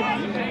 baby!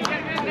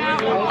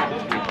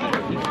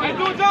 Hey,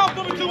 do a job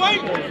for me, 2-8.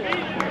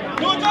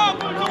 Do a job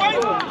for me, 2-8.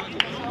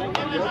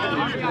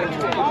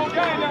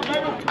 Okay, now,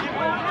 baby.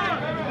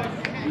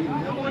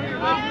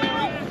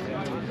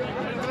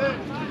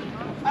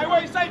 Hey, what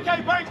you say,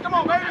 K-Banks? Come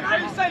on, baby. What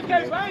you say,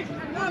 K-Banks?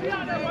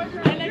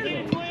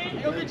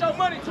 Go get your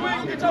money,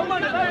 twin. Get your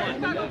money, baby.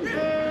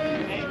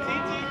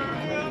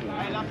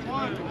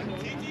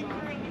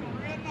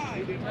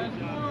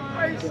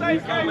 Hey, say,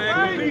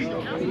 K-Banks.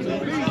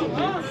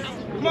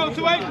 Come on,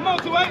 2-8. Come on,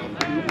 2-8.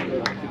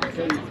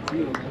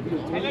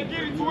 Hey, let's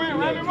get it, twin.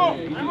 Ram him up.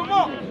 Come on,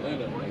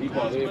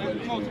 2-8.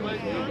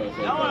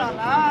 That's what I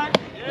like.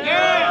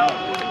 Yeah.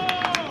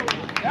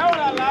 That's what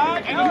I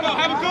like. Hey, let's go.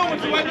 Have a good one,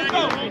 2-8. Let's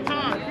go.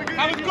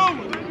 Have a good one.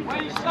 Why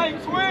you say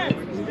twin?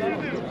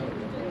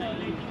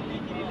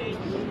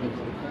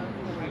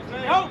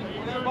 Say hope.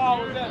 Where that ball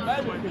was at,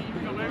 baby.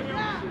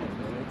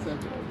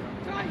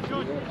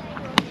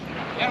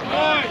 That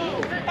boy.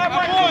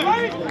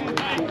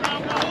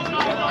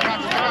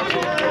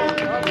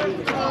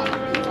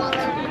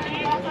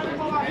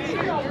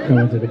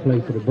 Coming to the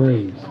plate for the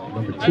Braves,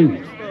 number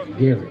 2,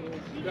 Gary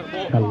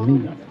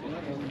Kalina.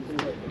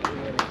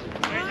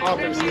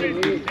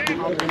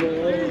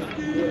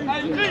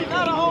 Hey, G,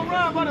 not a home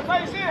run, but a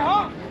base hit,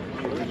 huh?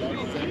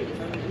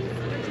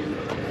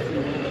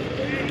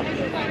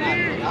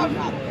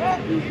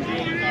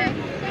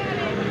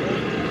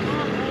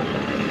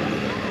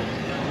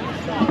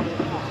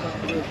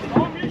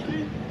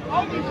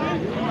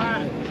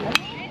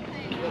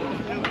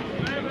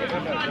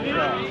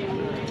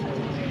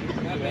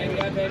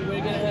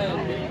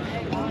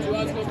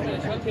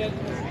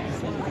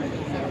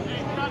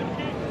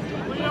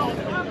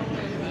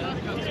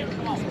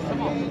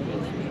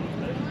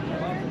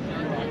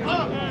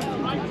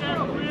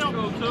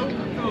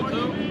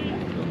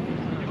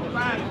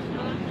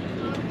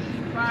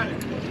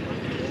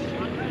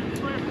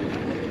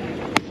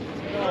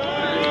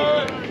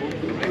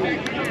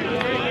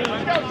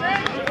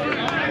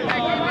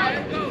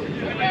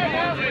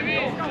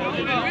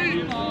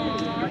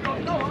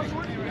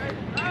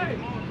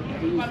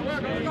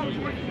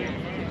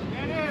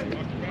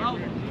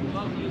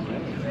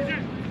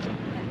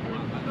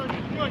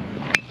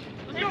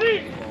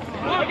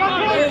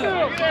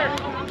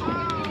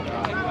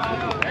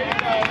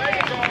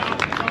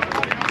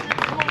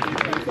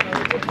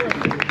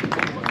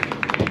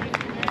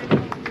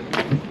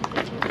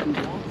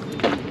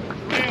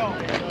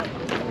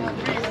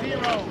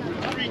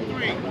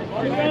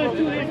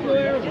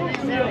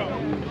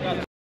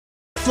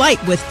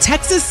 flight with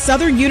Texas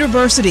Southern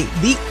University,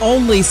 the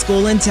only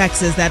school in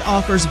Texas that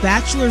offers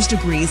bachelor's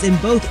degrees in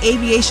both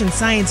aviation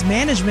science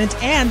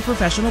management and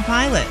professional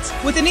pilots.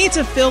 With a need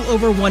to fill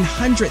over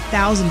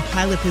 100,000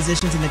 pilot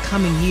positions in the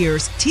coming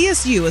years,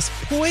 TSU is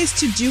poised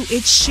to do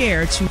its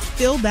share to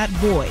fill that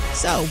void.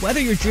 So whether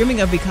you're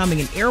dreaming of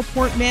becoming an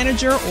airport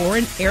manager or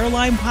an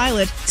airline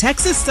pilot,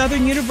 Texas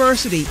Southern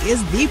University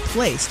is the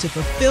place to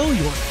fulfill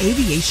your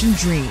aviation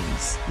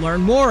dreams.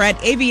 Learn more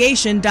at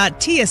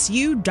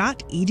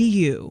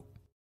aviation.tsu.edu.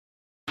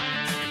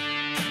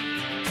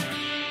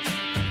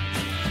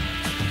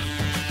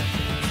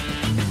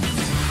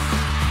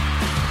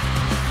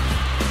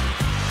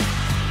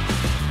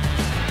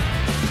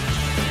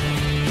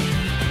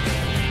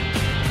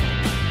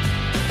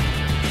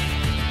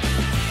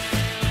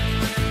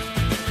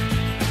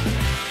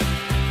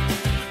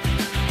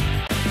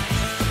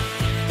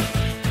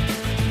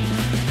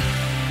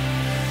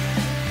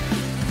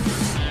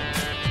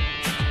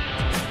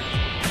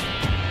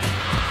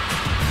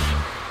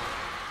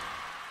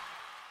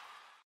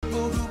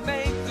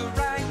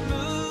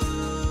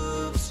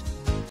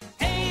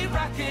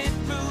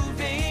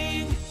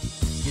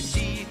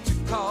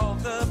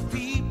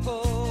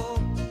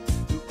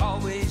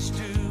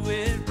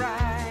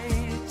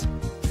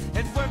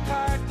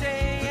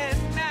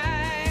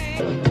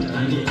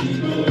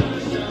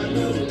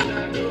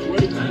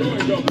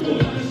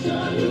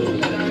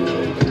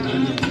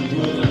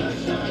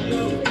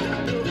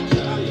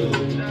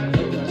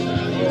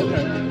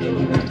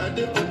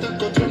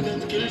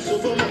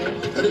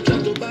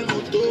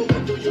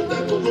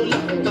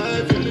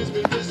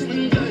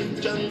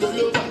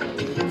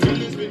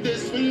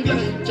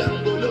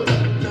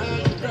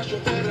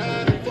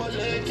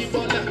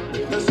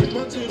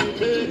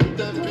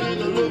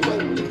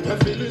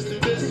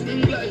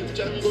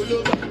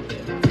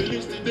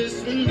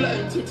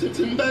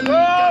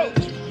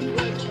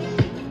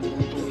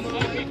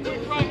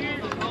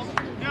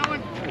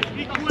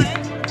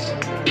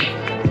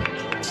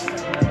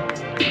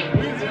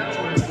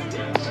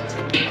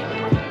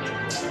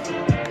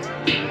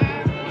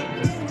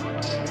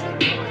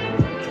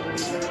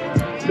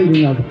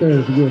 Leading off the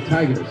third for your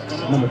Tigers,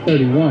 number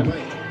 31,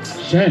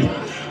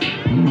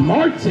 Shannon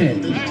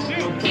Martin.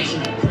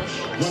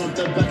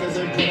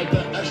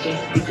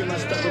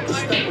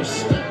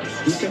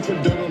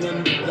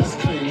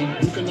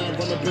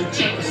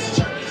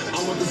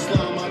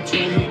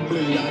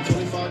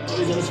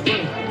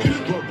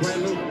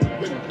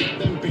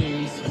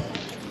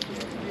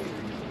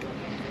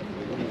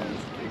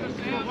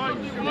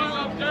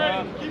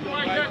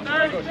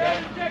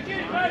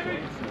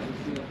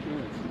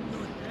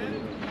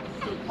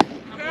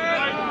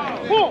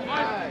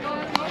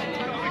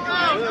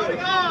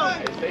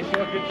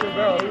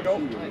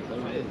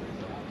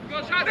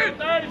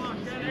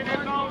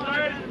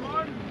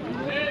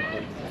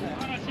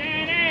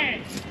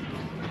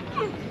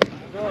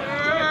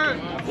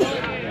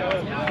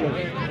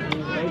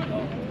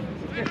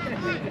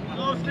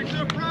 Stick to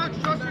your approach,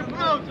 trust your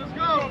approach, let's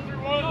go!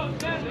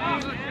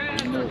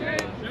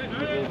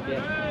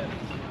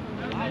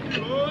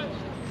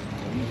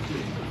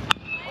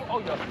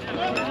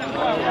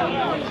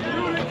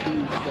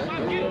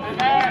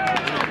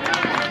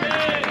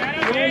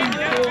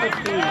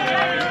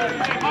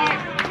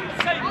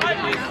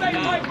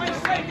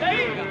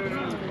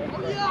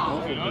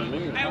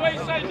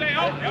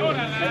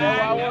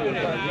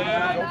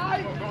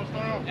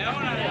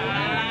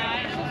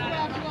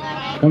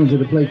 Coming to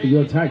the plate for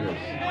your Tigers,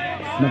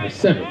 number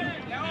 7,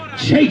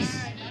 Chase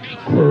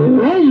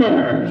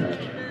Cromer.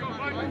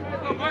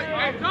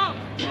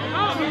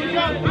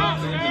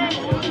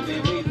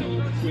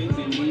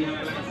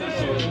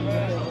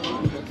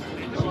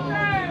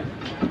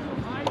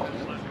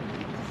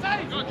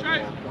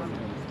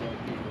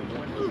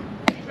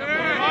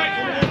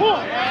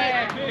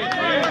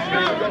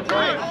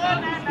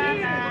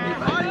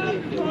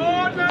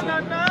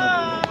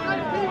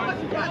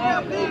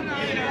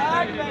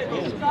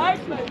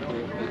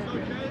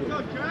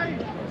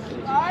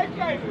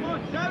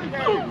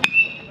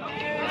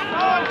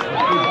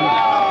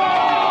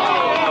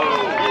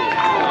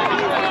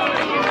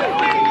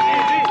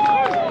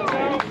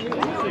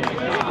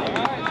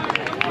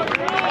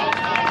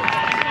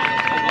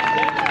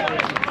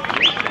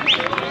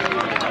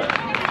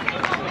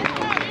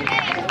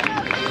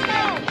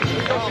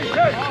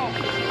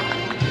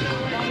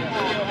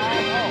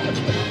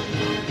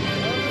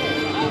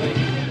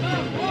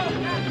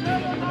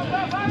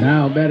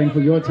 Now batting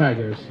for your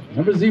Tigers,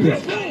 number 0,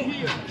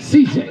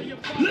 CJ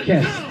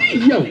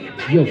Castillo.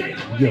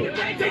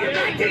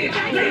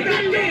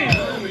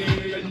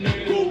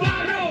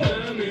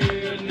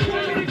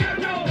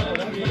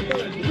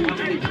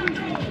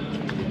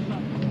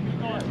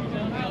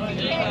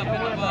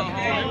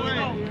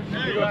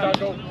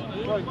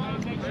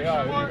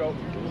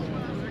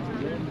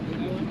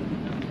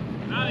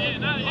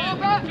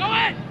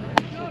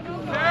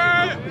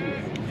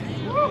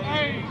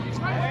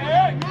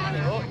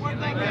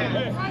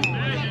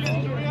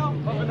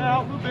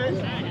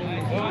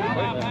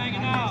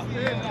 Hanging out.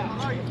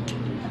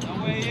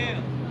 No way in.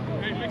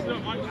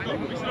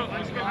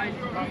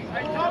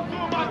 Talk to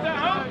him about that,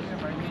 huh?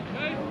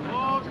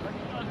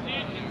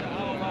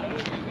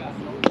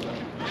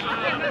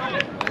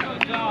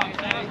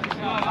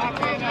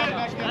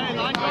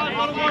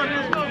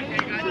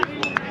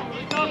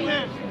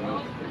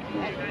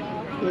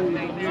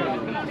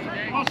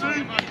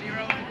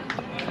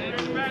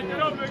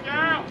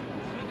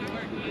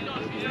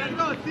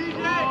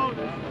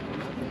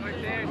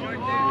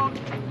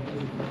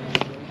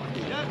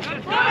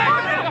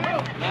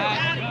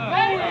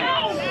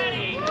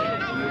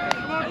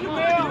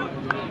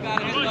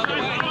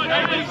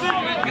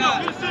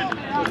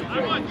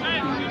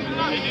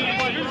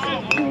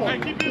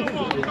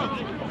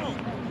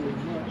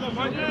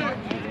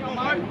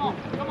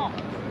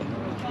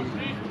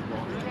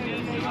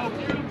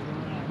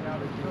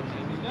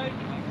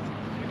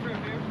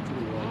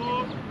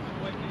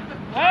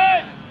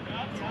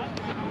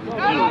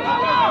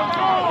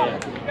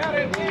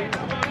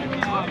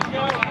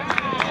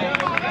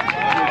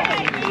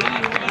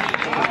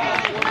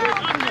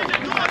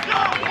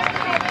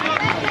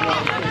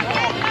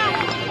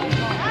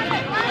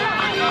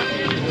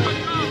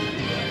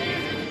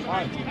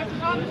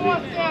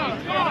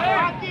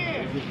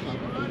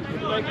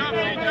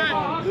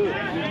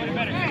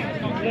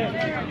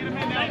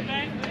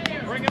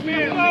 Bring him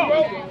in,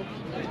 bro.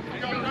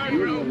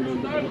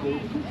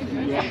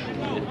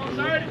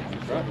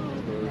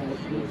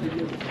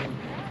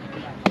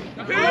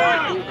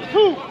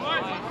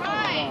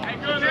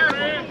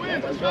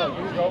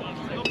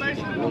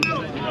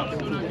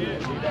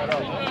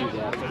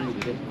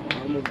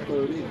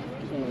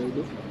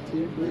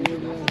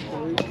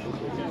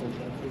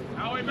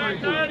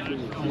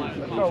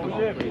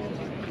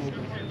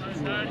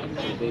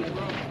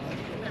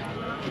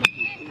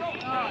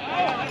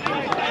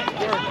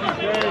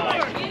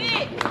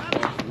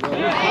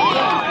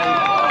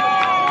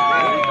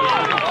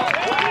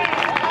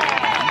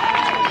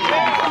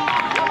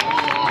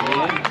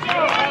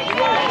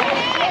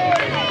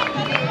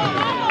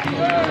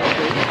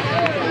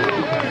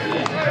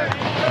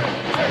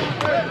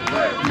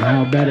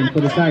 Now batting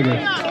for the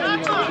Tigers,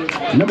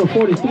 number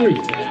 43,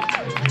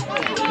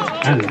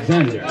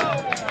 Alexander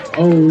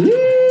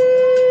Olivo.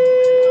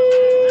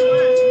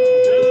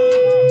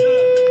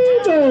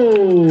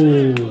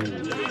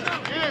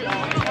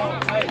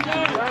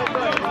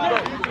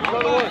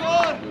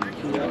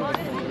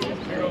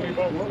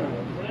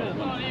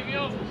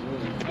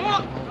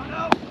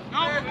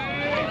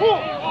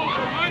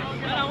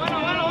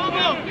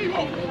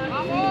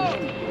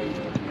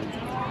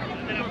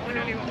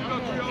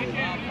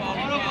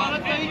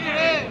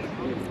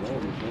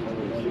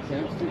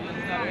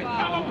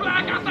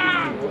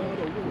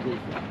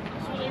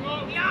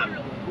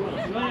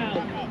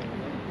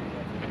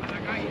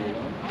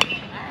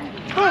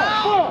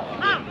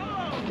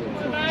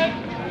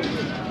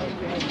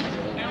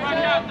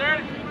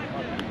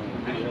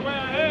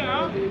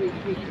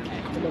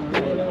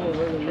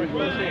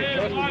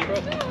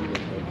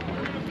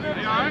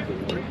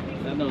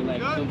 I know,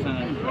 like,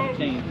 sometimes I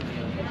change.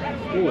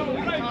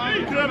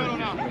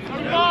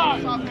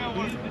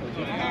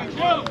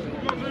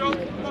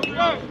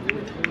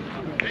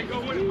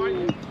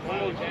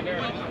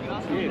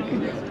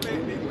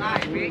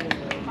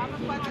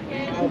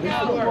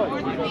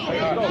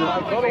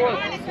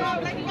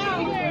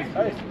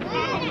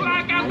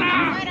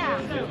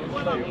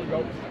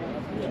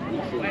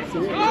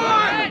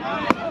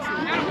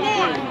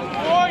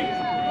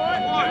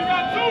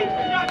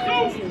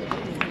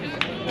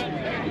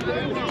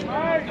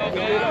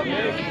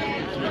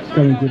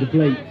 Coming to the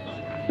plate,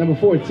 number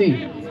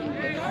 14,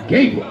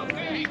 Gabriel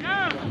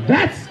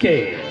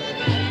Vasquez.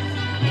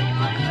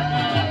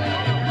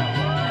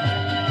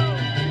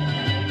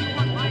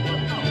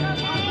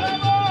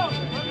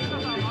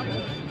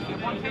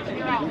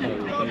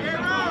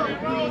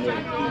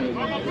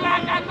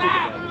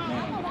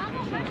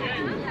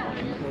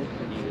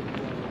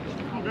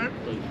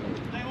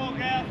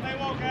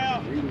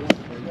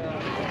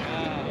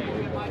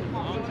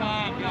 On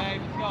time,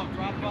 Gabe. Let's go.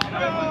 Drop the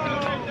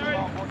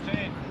ball.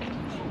 14.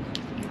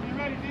 You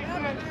ready,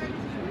 defense?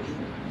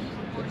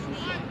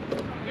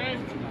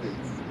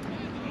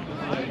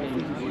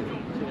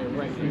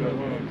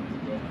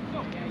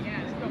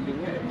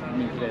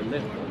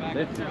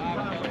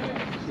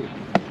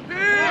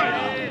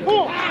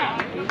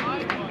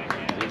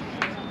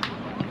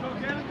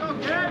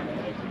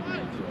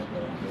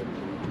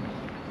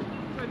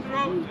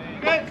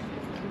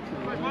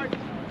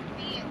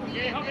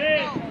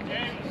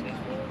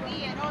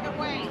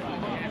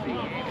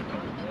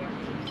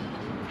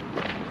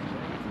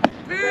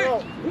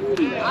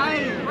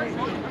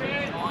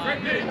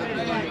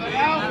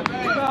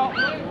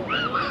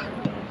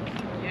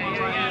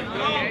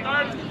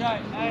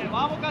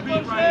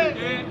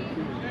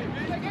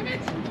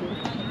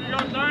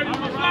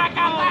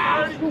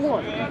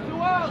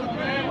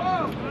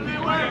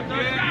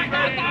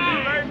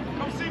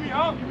 Come see me,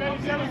 huh? You ready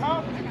to tell me,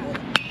 huh?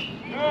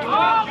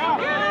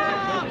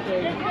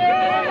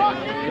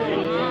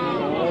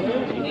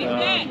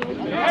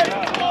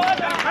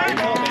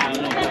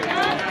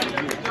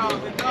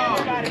 Good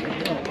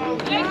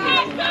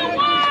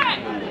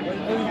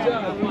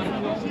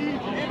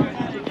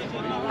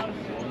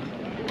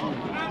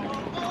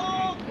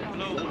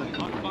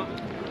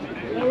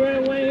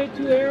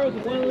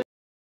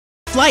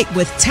flight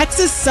with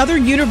Texas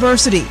Southern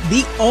University,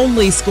 the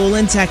only school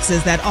in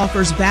Texas that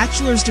offers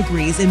bachelor's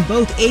degrees in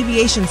both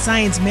aviation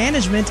science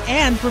management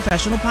and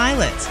professional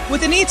pilots.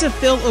 With a need to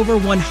fill over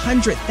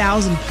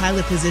 100,000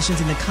 pilot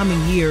positions in the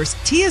coming years,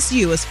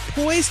 TSU is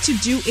poised to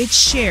do its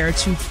share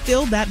to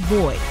fill that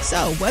void.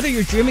 So whether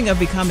you're dreaming of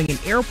becoming an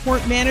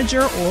airport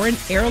manager or an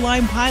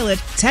airline pilot,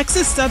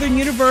 Texas Southern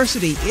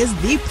University is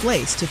the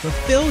place to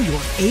fulfill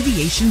your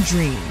aviation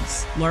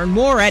dreams. Learn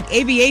more at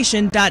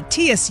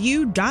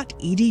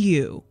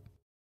aviation.tsu.edu.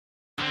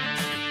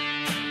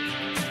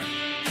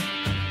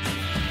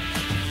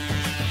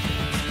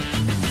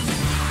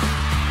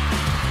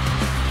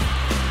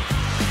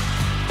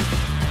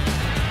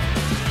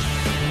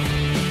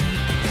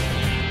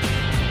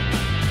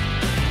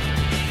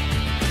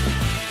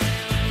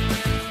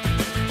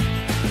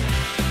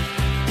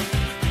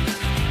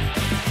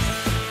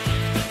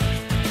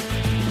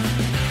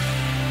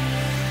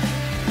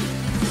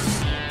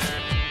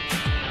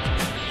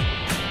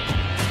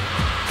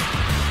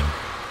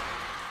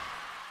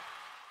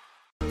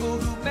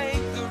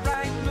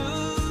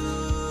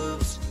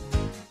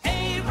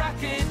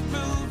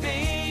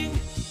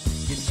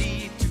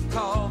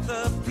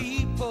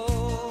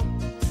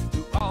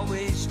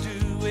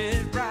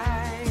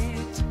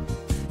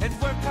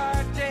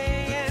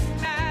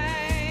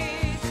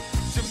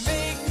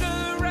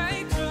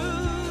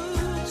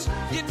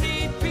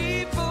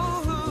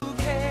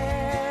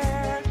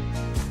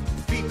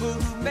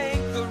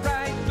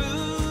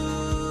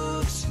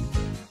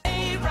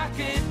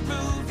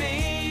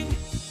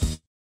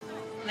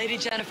 Lady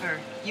Jennifer,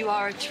 you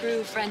are a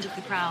true friend of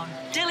the crown.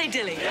 Dilly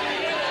dilly.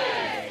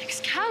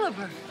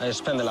 Excalibur. I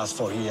spent the last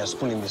 4 years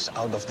pulling this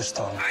out of the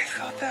stone. I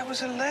thought that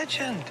was a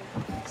legend.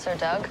 Sir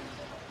Doug.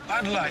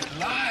 Bud Light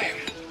Lime.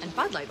 And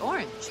Bud Light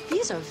Orange.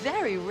 These are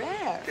very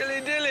rare.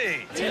 Dilly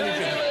dilly. Dilly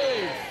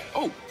dilly.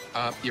 Oh,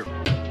 you're...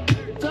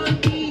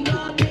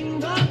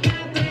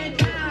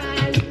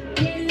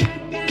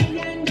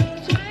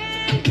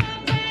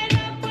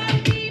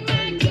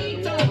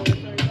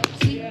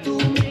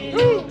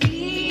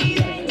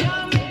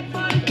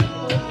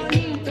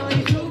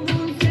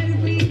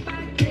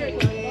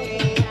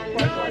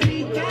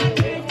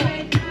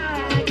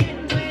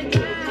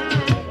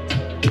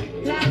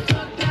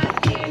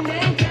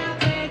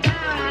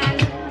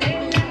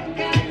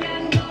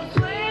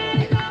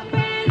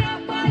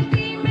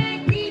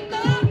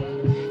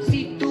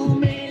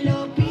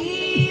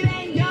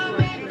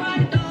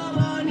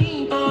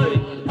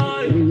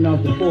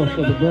 Off the fourth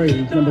for the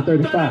Braves, number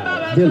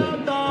 35,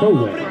 Dylan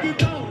Crowell.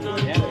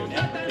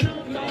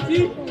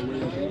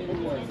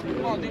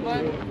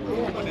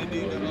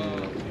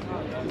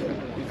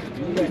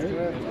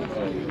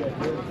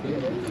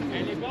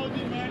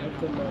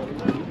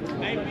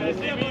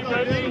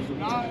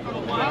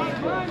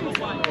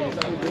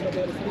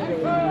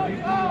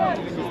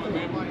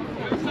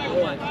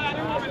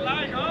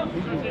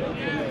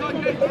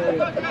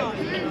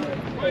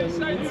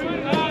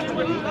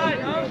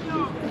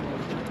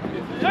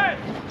 Hey!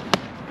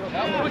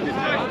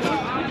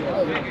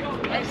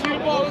 Let's see the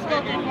ball. Let's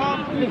go, Big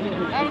Mom.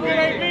 Have a good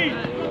AB.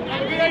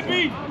 Have a good AB.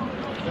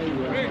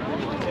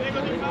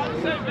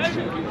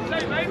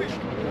 Say, baby.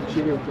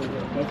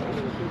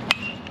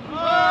 Oh,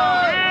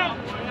 yeah.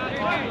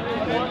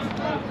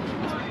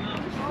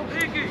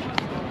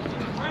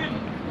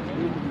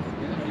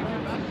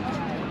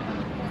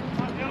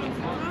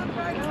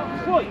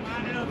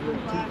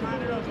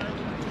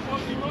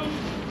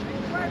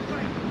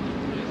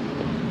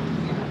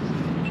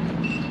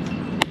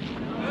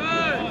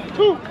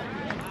 Two.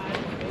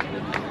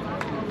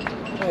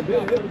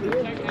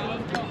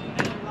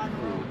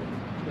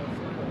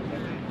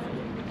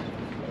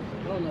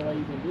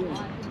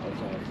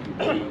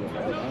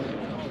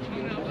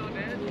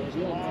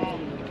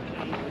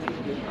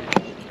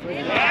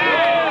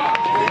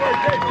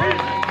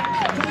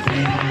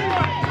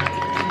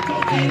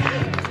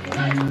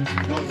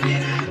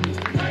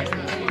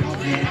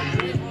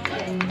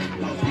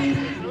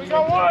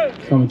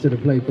 Coming to the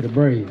plate for the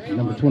Braves,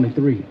 number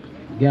 23,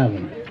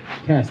 Gavin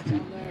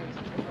Caston.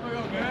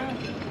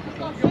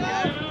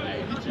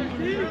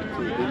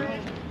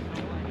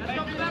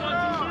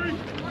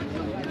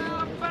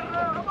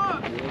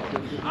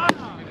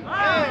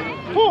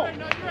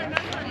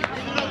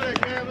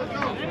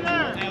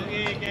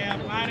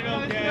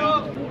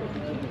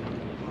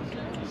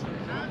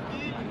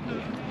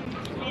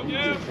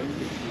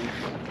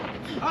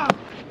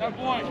 That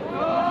boy,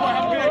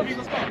 have a good AB.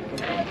 Let's go.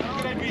 Have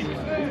a good AB.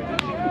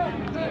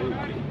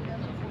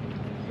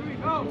 Here we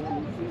go.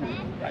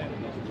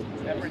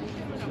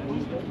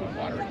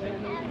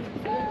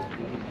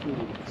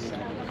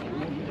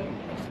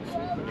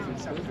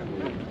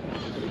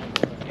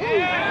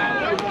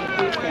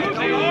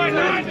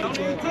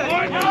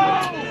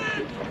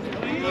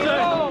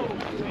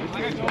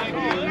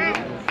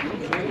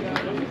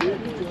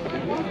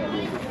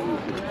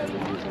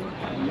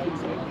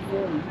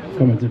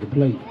 Coming to the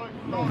plate,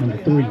 number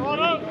 3,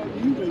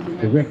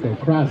 Director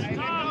Crosby.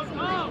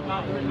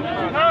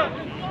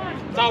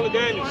 Tyler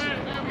Daniels.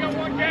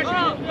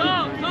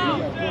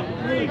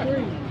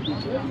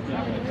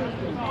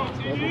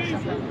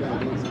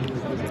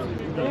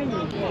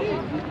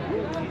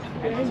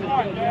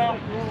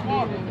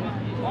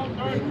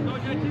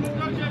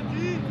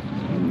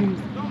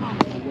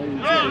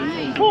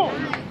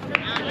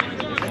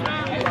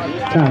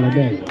 Tyler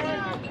Davis.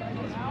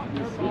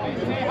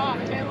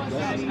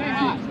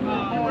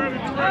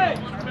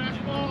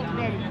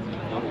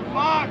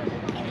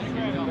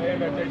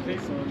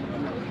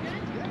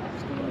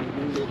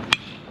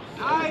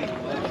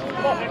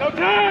 No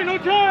time, no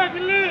time,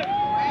 get lit.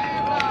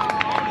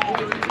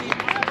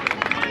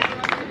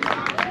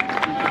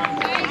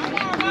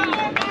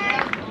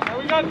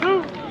 We got two.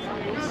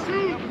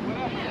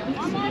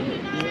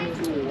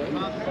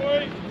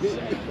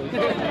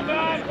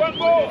 One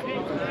more.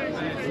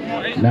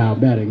 Now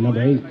batting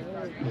number 8,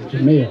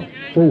 Jamel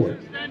Ford.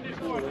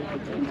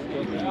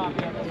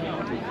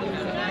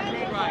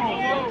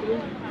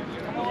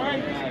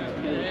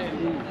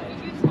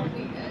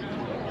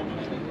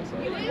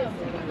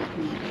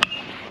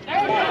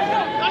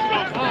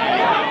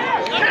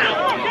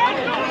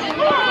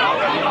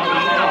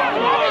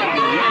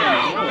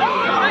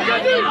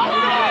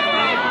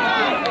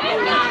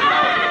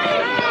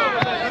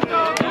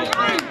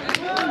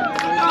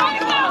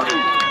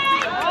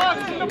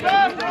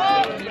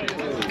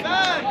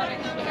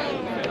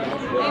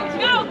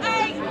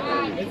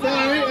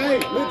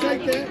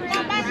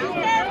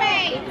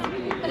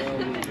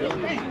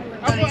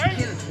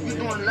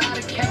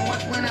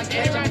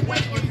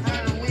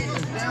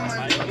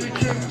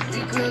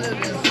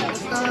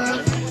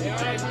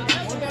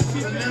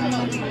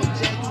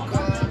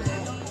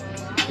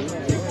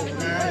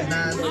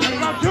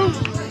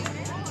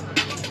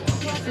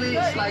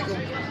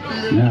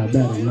 Now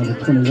batting number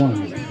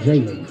 21,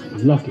 Jalen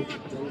Luckett.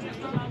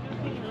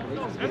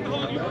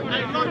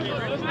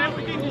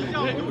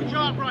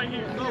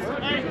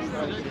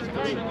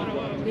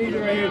 These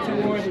are right here, two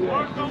more. Let's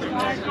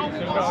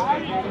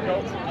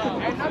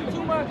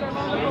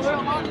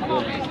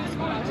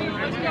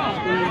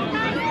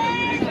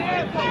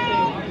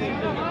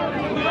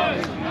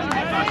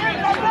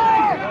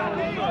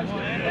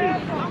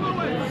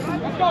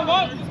go,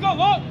 Luck. Let's go,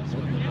 Luck.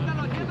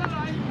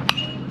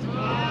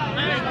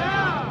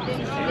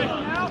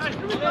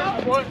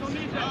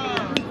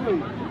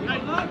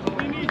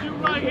 We need you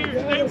right here.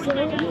 Stay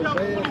within yourself.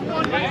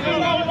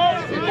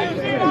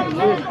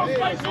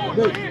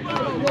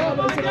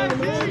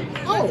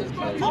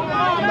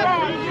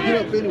 Get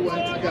up anyway. I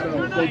got to go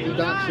to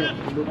Doc shop.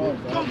 Good work,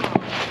 Mike.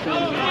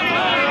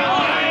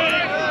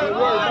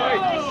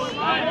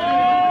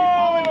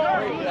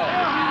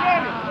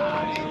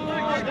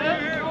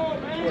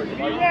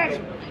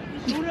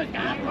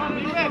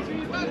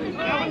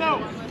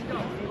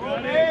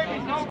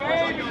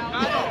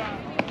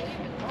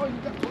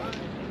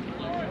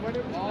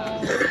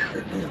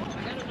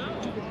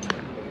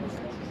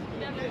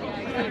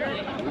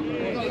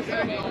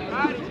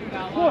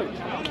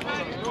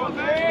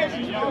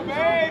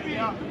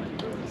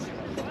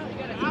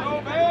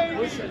 No baby.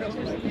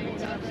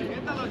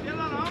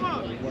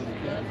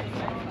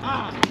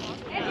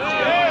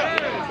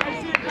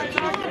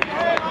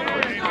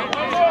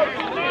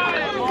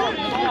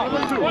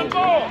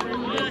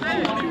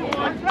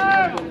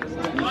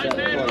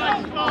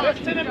 Let's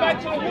send it back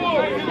to the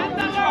wall.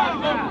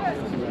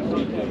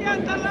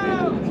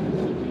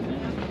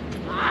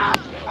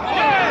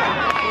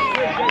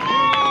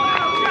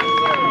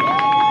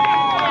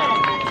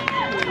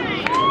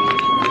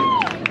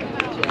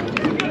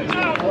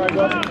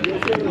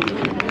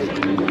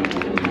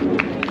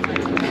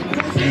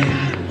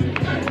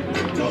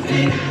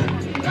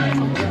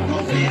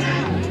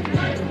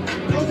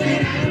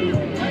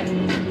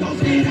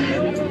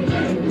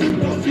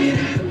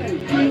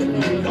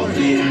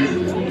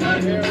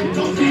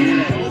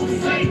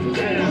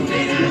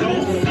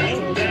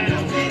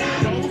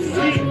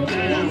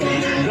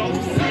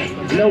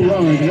 No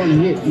runs, 1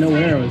 hit, no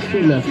errors,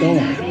 2 left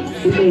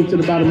on. We move to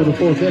the bottom of the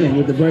 4th inning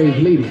with the Braves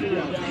leading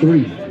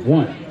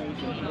 3-1.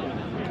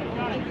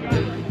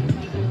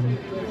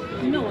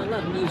 You know I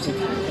love music.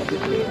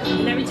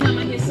 And every time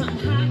I hear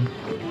something hot,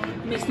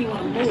 it makes me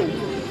want to move.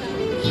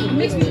 It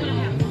makes me want to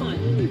have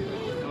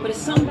fun. But it's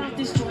something about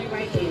this joint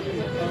right here.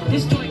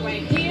 This joint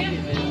right here,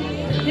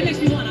 it makes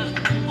me want to...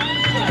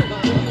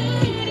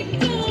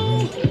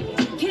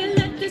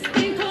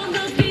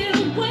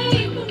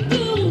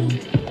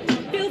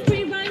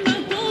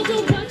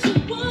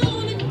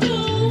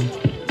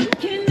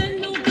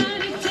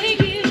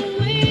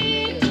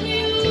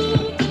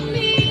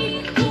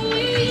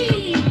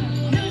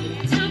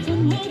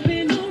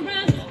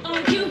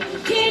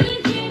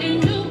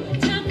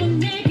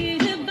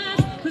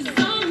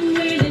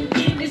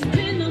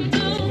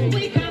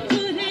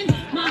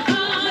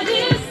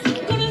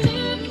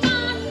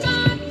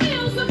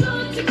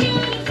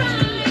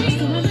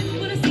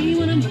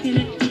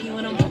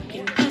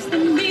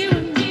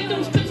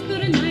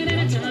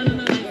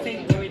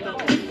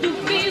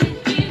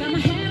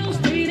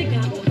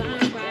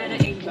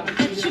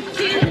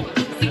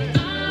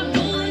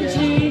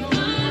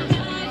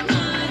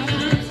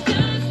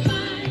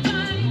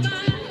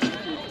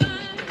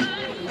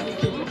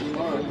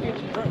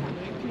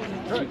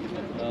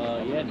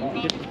 Yeah, no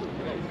picture.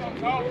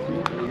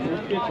 No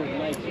picture,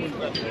 19.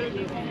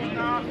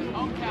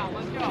 Hometown,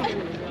 let's go.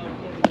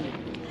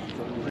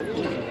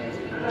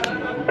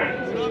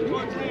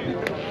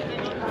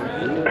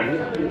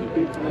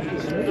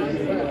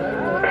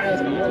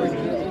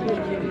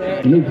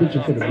 New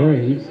pitcher for the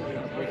Braves,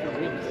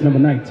 number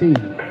 19,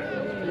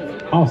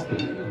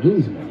 Austin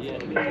Guzman.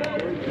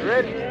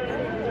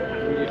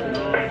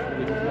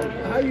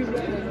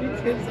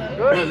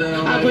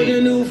 I put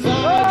the new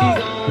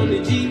 4Gs on the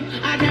G.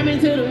 I came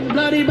into the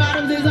bloody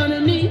bottoms is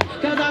underneath.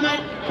 Cause I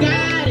might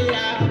got it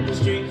out the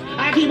street.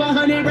 I keep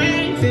 100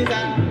 racks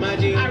inside my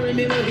jeans. I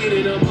remember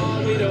hitting them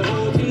all with the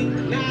whole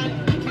team. Now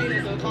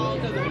it's a call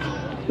cause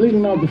I'm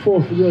Leading off the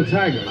fourth for your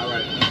Tigers,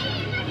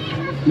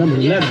 number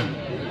 11,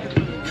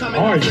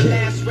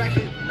 RJ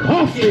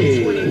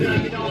Coffee. 20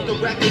 million off the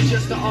record,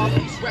 just the off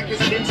these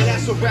records, and into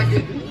that's a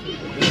record.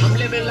 I'm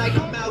living like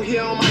I'm out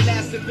here on my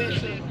last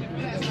adventure.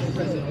 Past and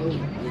present.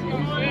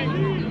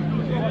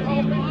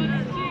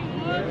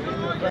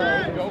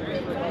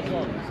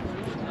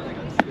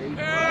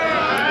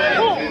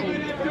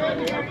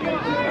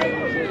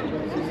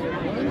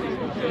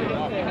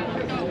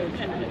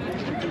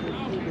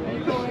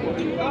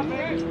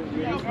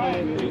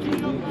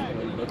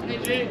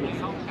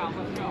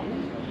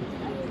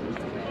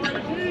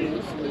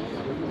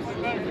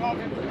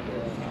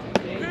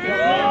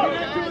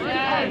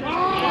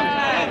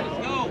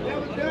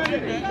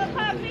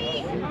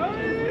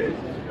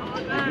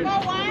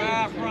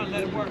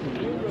 Let it work.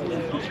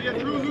 Don't forget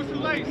Drew, loose the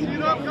legs. See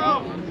it up,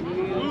 go.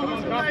 Drew,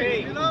 loose the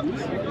legs. See it up.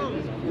 There you go.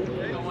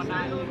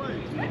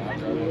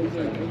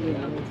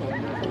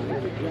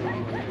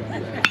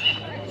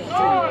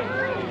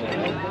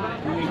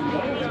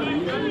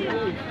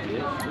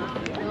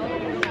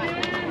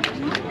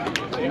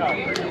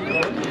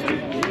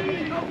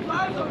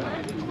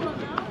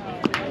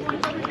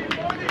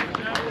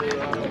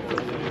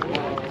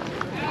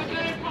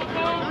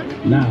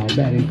 Now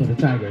batting for the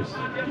Tigers,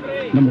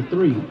 number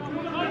 3,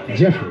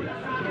 Jeffrey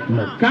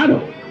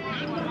Mercado.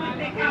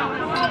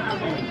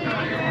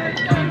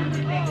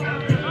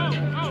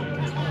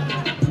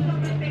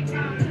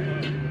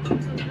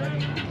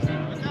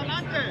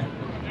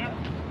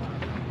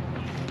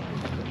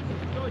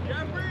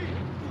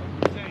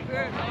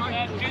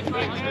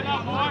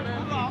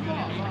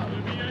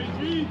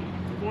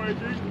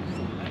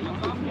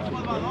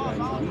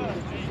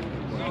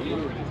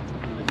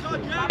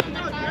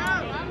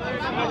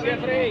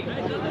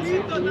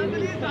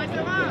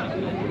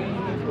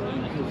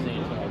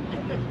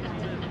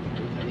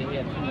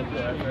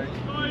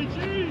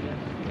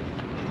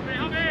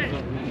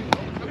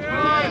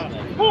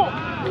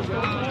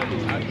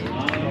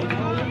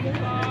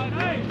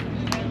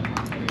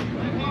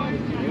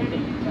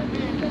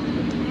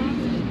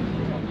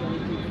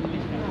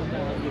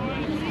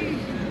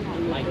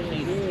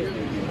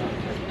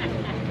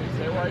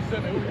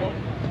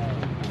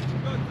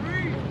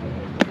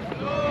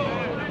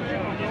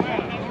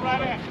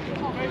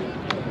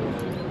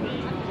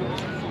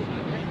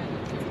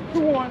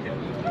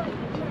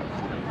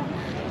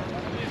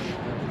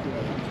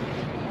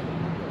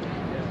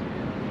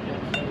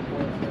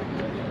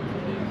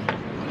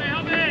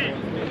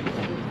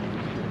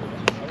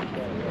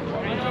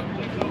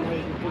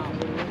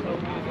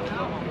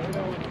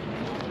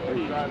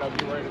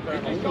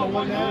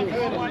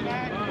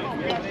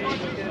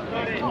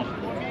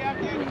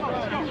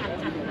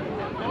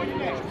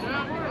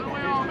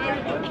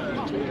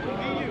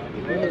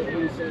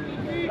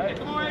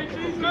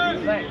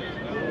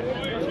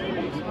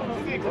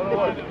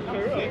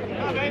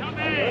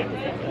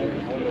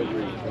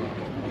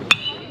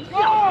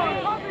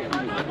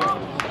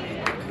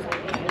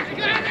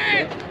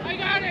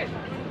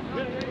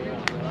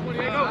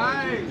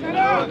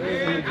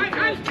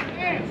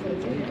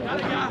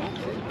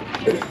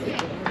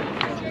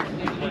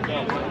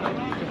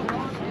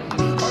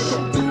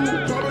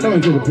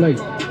 Coming to the plate,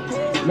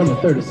 number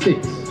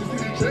 36,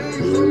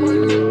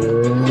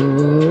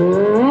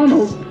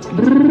 Ronald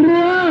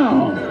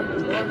Brown.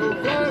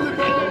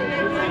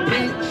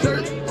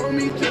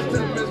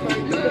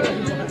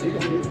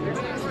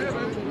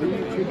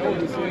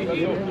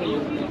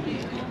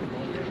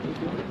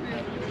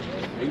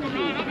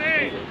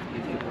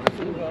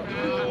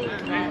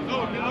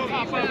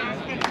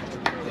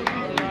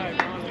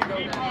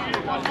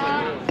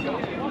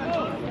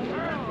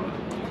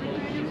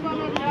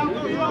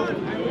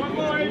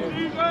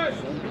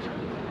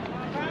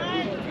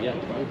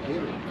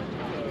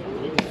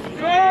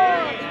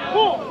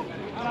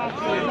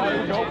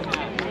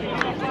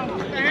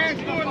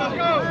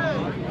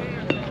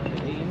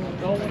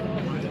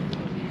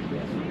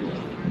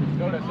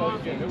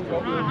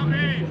 Come on,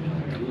 AG.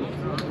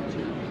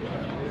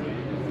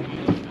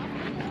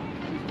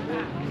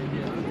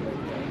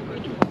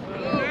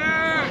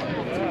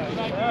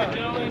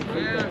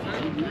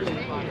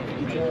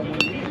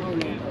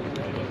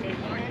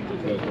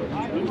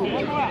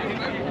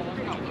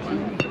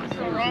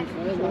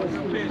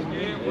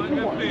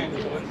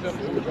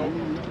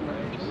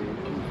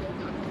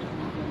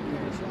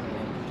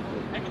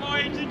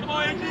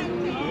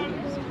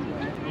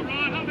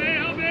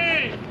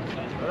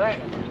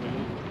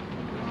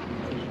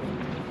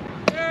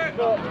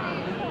 Put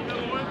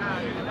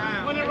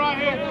it right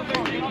here.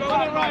 Put it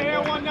right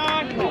here,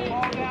 1-9.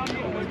 Ball down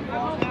here.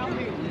 Ball down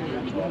here.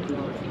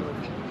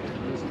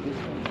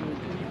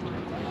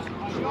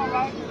 You all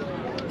right?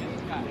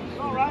 You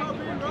all right?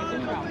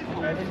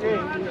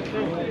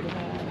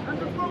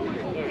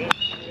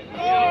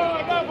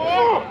 Oh, that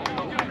ball.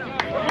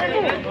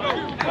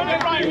 Put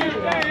it right here.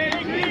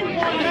 Keep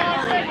one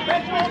down.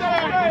 Let's go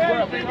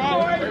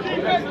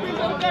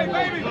there.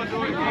 Baby.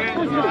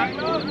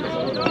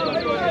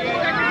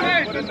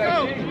 Let's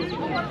go.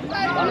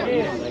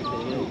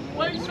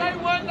 What you say,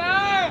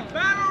 1-9?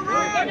 Battle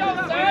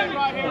run.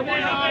 Right here,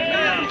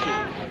 1-9.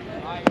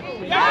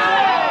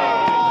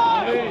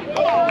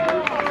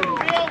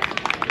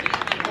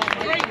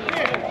 Great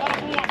kick.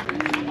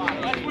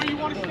 That's where you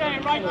want to stay,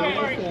 right there.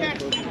 Where he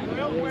catches it,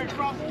 where it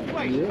crosses the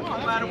plate. Come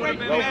on, that's a great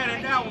play. Mad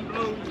at that one,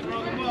 Blue.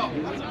 Throw him up.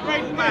 That's a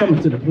great play.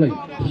 Coming to the plate,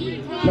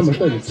 number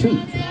 32,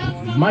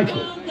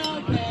 Michael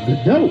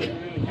Godot.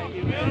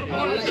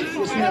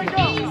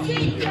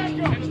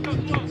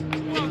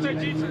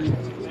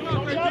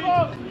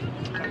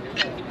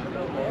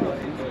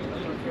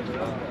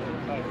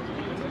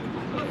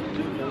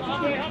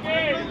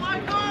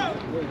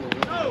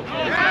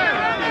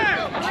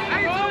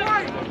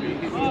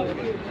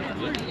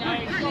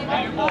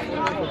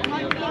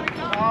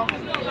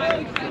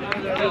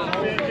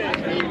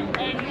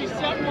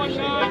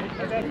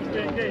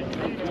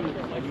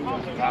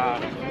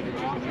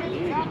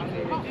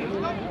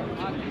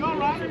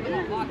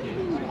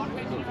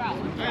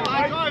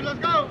 Let's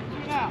go.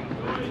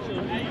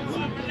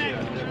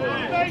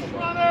 Base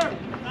runner.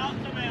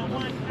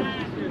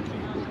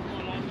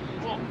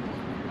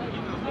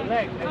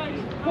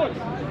 Push.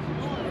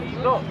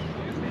 Look.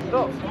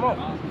 Look. Come on.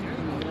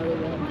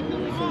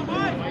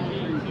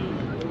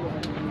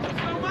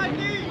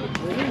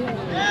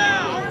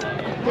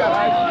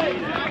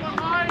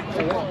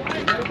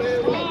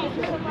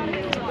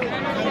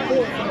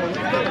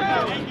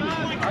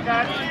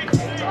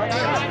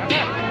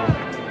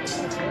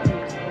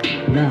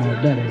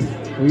 Now betting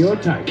for your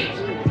Tigers,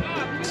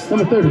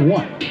 number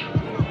 31,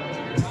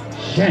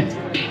 Shannon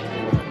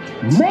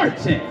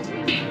Martin.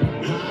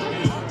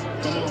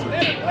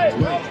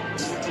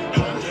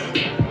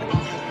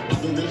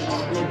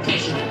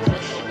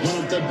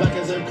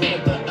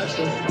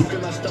 You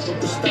cannot step up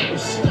the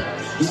steppers.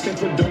 You can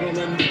put dirt on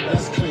them,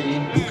 that's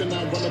clean. You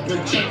cannot run up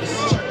and checkers. I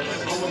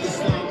want the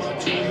slime out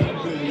to you.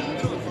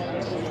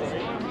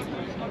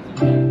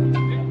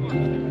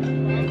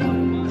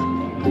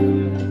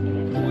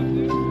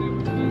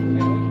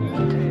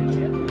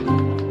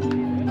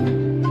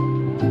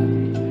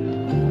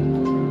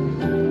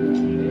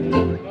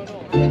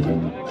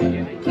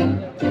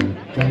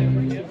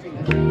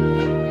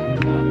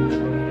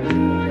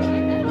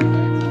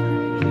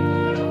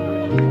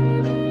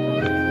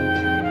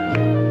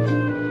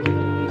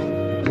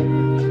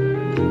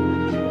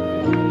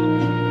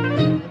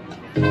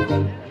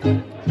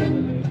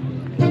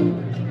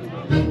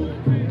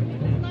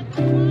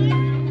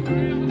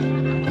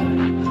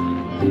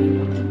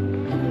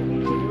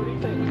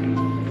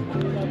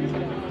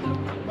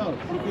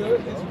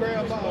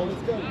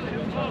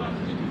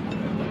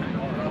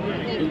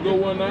 Let's go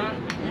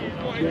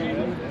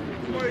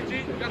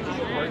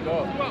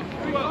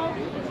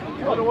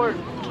 1-9. Go to work.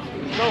 Go.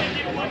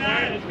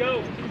 1-9. Let's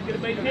go. Get a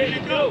base hit.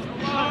 Let's go.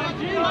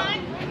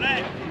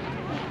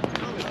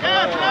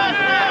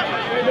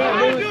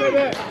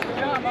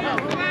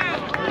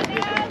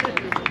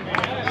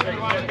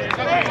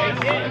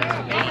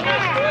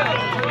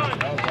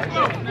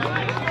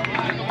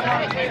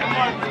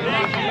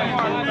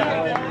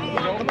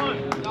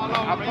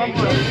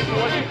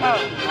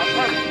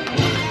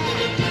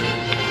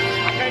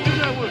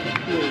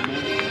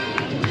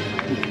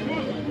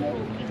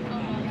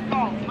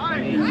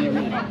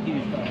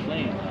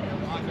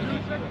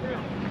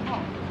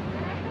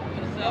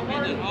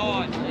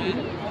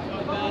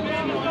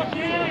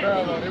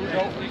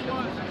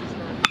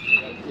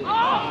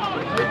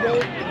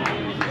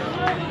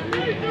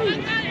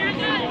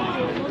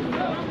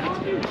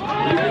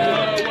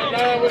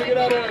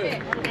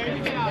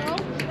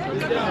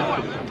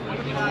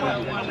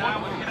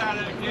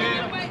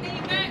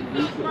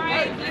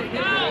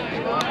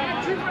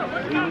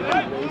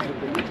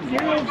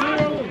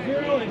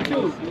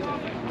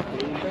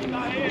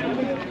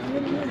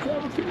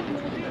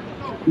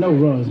 No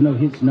runs, no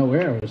hits, no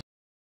errors.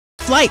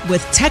 Flight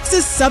with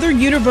Texas Southern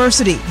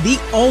University, the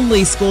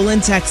only school in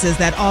Texas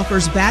that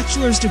offers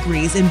bachelor's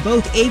degrees in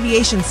both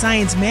aviation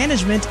science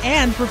management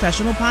and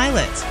professional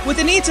pilots. With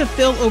the need to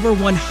fill over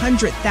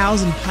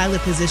 100,000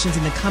 pilot positions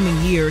in the coming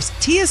years,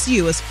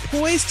 TSU is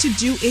poised to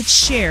do its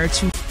share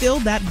to fill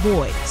that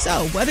void.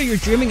 So whether you're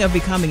dreaming of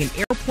becoming an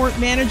airport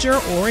manager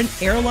or an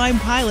airline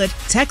pilot,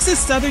 Texas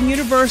Southern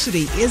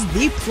University is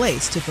the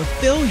place to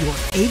fulfill your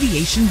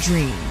aviation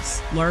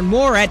dreams. Learn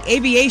more at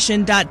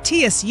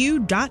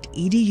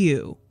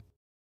aviation.tsu.edu.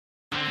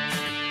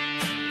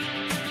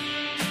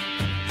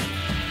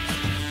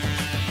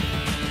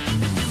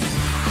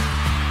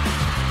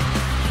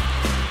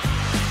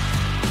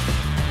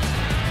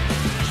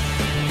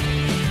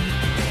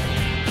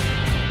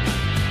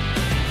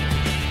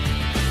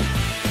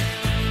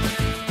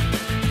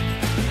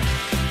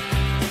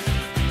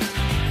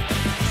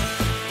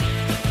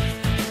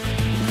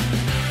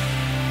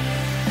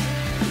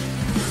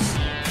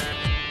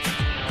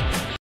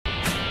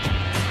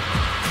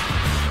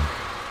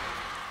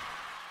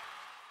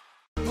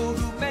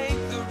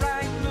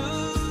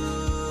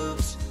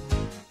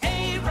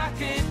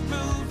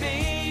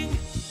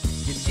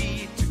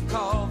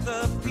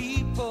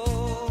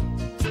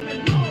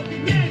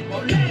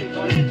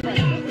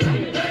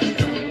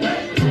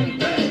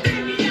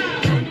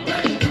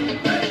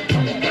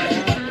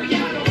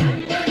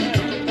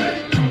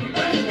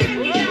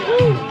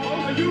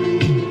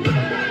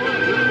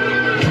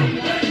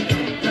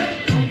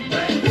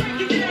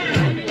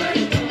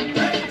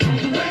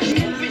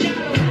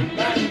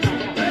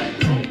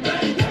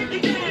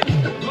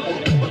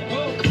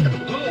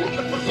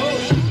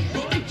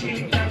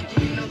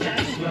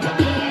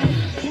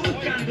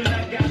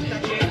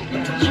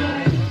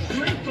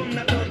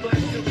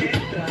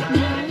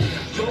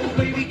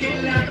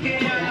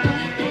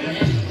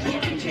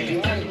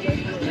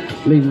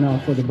 Leading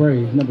off for the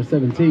Braves, number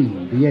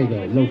 17,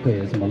 Diego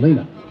Lopez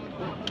Molina.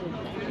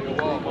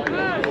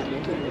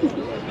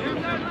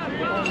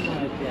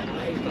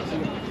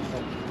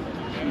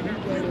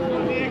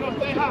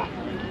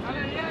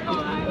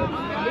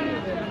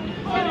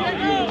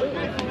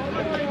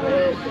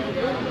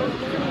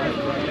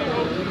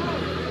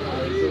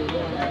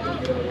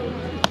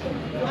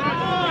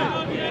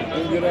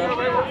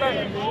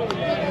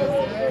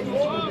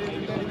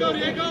 Go,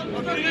 Diego.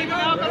 Go, Diego.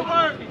 Go,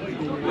 work.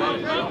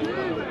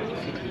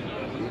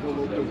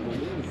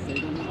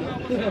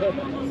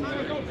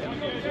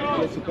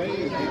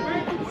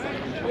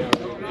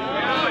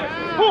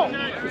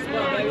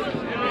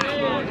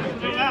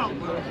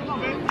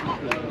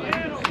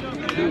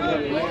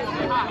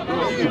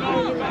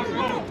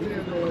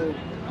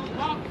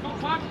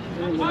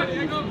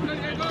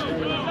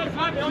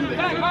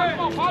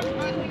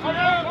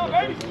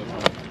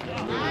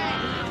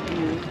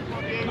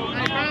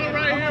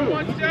 Right here,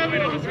 170.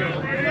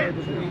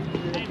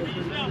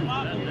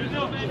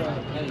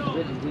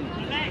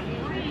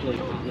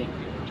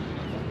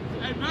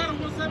 Hey, battle,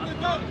 170,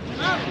 go.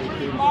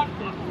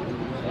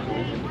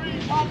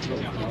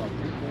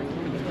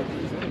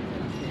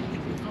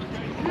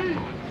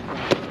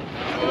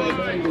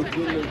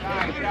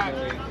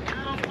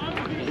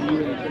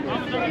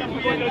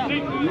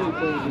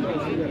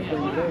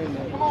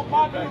 Come on,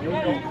 Bobby.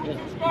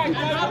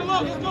 Battle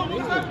up, let's go.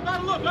 170,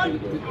 battle up, baby.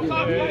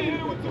 Bobby, hit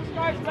it with 2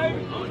 strikes, baby.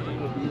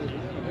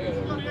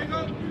 Go, Diego.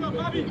 Go,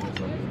 Bobby.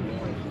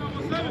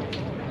 170.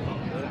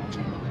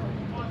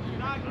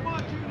 Come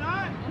on,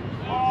 2-9.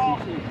 Oh.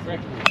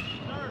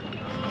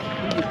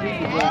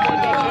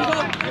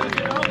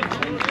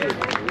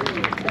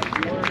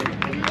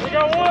 We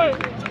got one.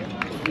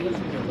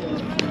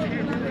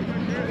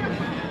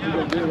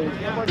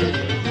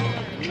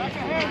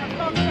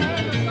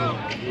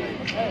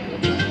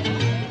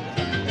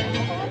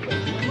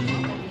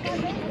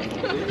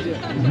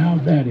 Now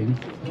batting,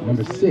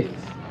 number 6,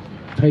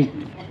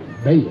 Peyton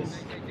Bayless.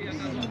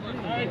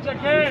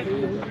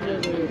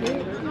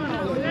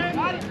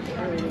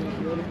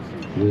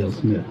 Will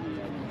Smith.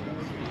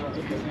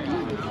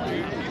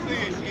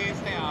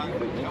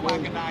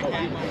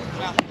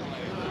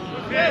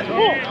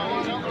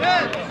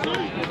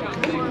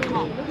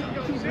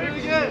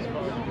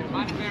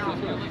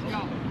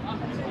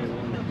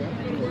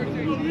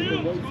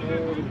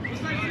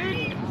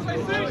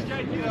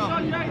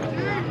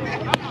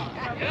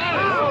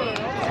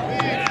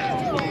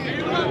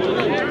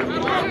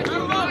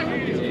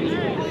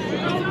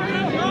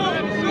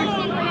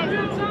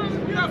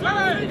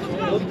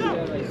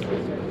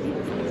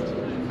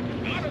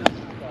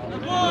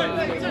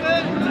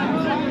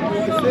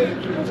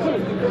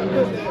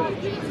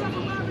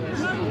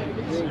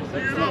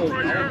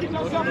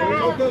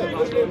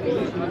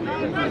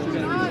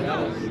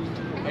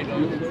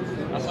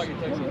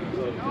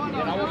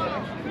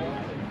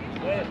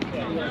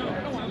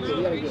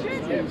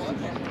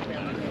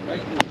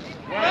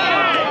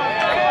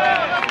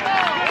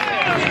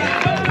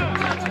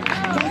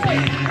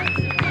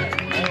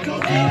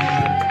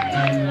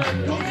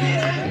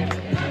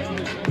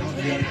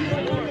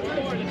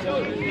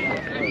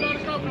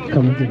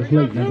 Coming to the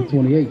plate, number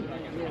 28,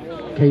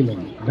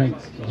 Kalen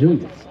Banks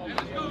Jr.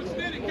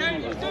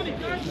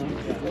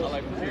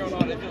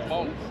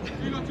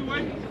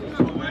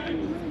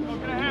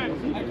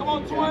 Come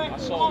on, Twin.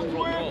 Come on,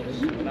 Twin.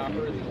 And I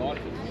heard the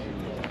audience.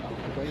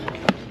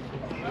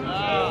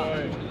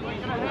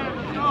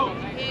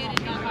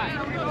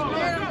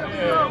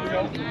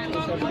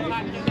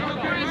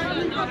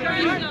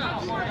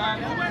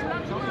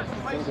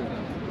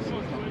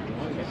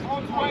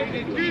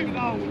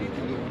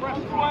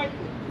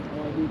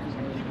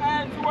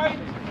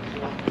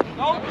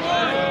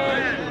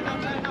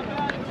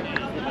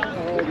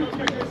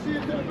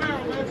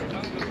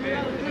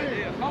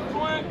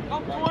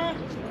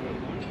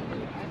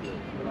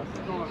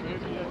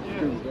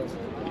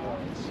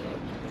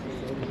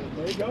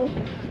 There you go.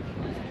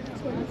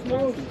 You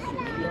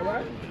all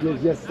right?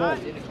 Yes, sir.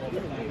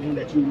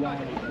 Let you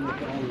lie.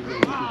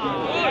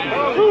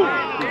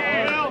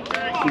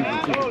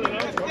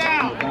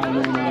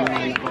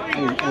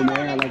 On the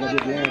air like I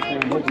did last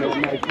time. Hopefully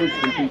it's nice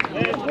pushing people.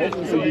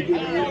 So you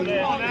get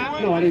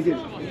it. No, I didn't get it.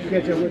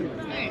 Catch up with it.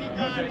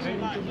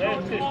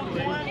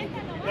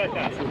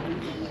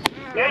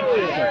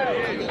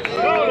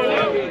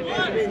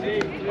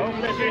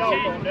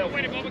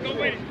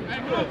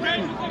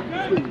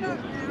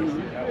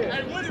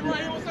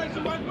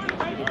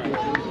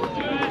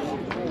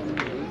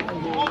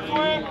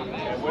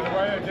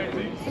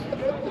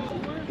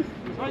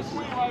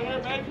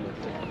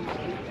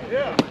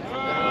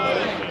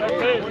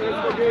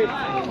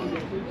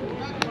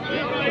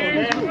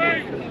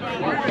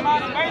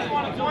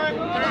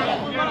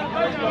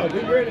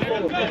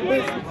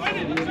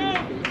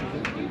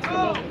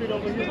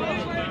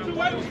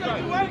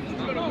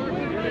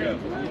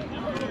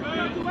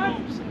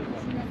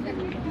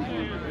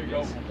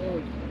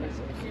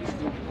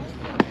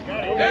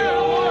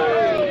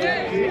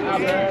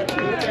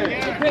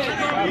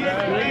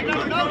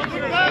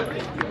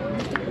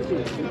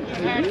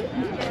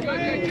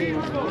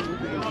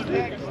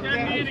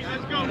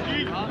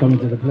 Coming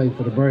to the plate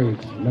for the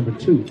Braves, number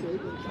 2,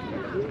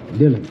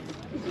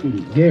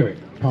 Garrett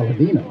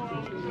Palladino.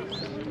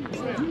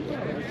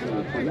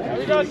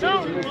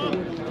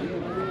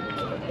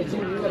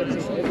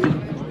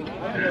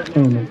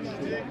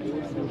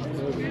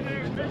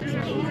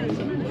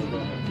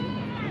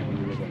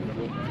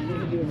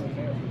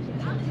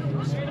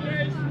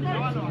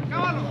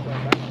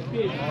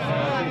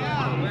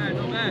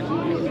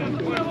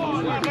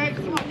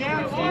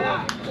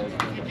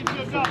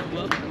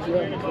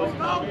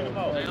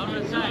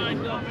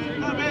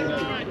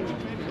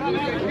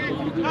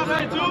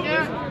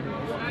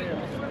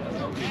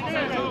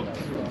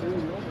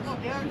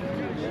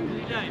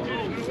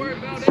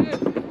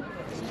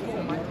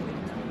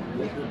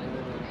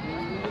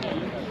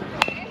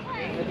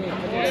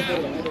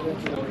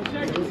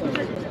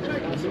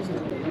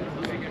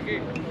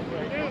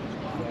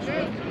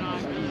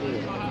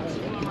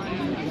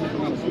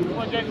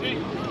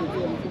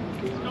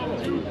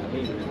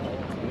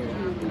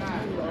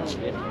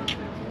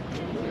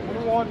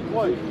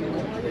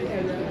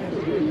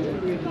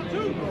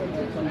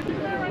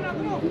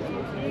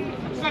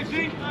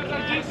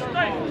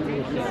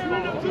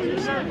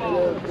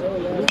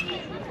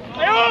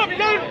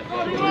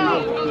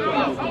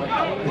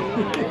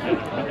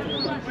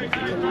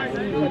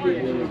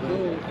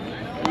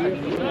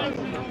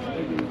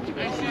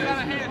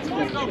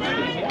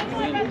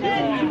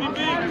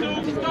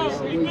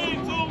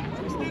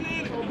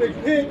 Big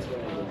pitch.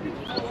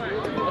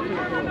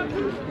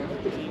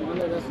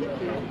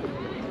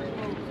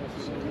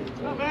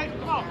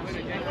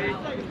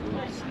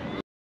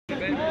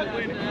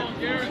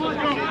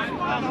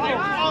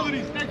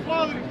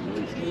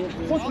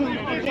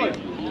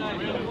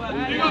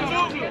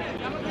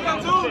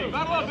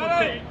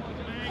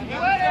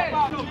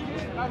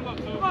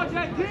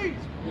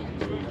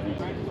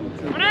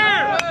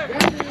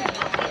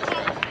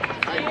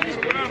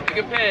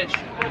 Good pitch.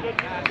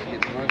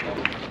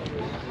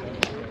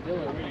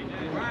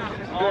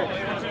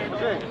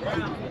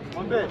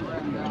 One bit.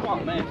 Come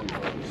on, man.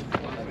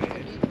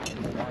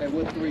 Okay,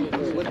 what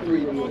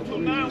three?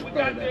 Now we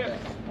got this.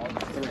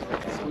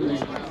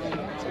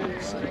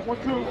 1,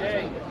 2.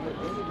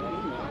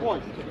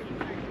 Point.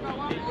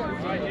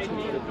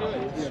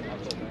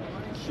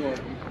 Short.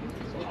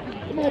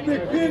 Come on,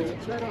 big pitch.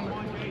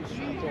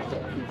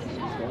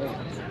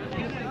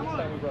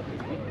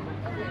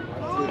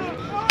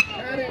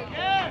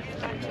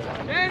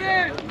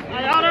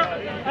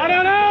 I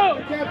don't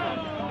know.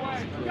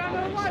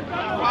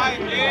 Right,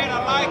 kid. I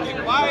like it.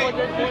 White.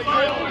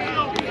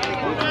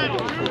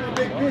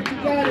 Big pitch, you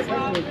got it.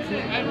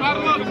 And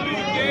battle up to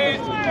you, kid.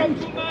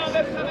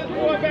 Let's send this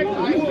boy back to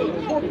the school.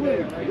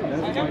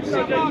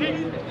 Step out,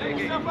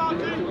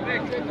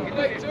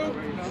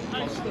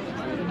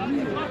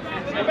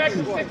 Get back to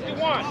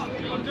 61.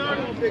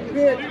 Big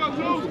pitch. You got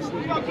 2.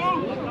 You got 2.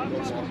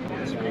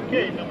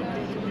 Okay, number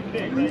 2.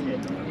 Big, right here.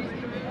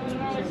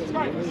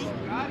 Right.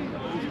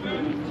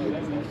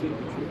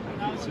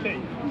 Stay.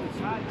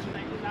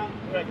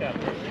 Back out.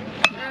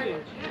 Hey,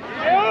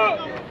 up!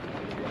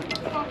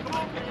 Come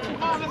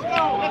on, let's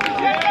go. Let's go.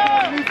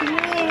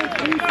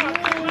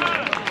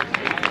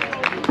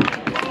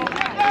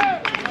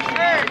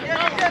 Hey,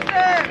 get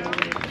there.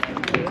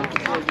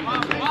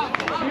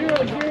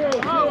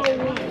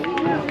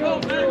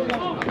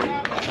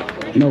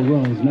 No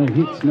runs, no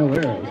hits, no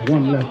errors.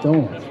 1 left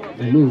on.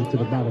 We move to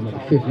the bottom of the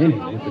 5th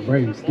inning with the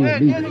Braves still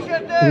leading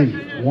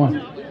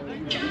 3-1.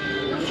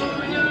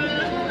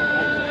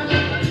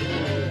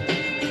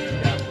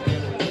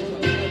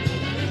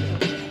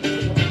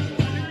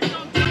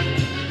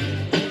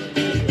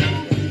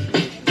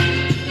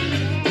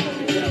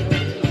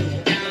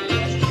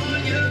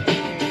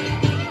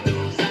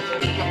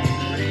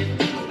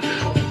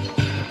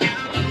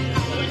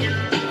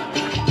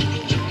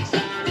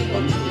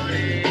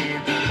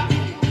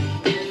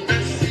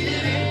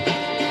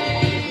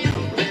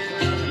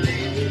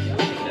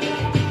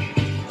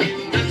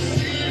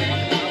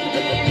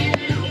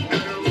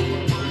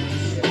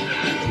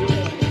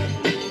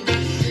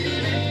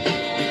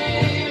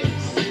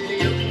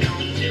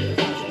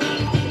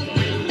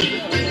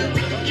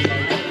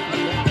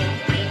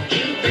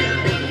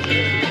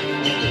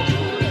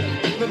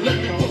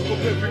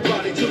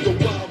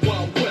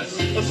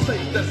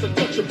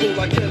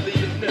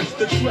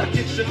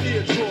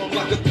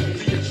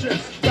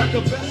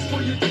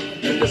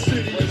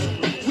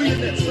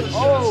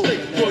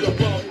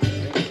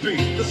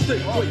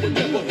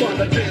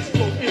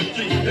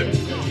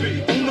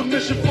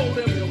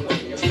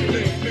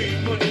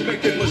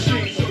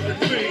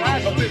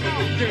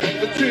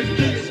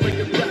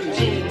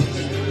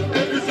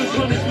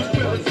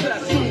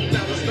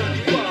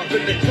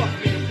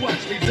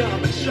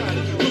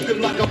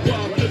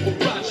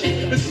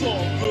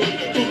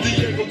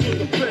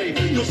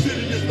 Your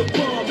city is the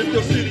bomb if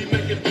your city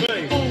making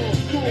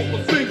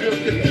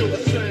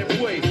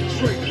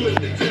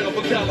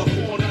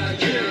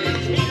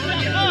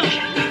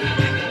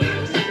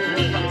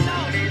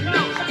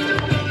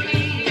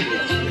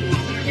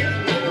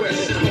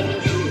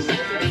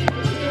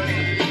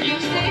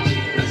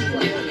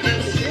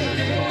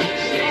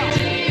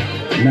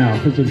Now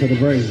pitching for the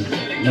Braves,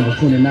 number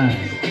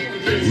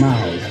 29,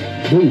 Miles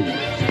Boone.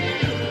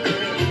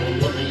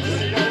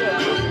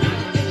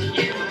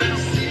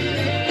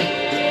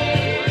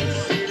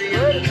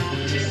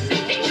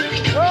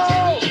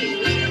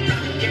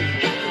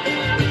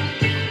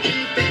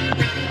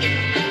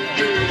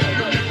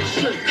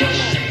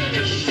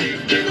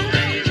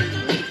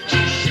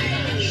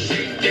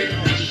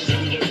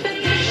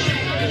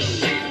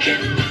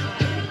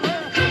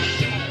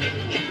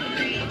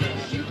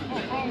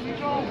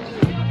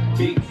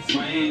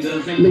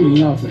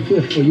 Leading off the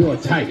fifth for your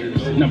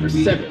Tigers, number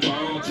 7,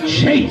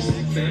 Chase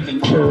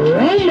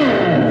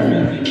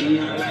Cromer.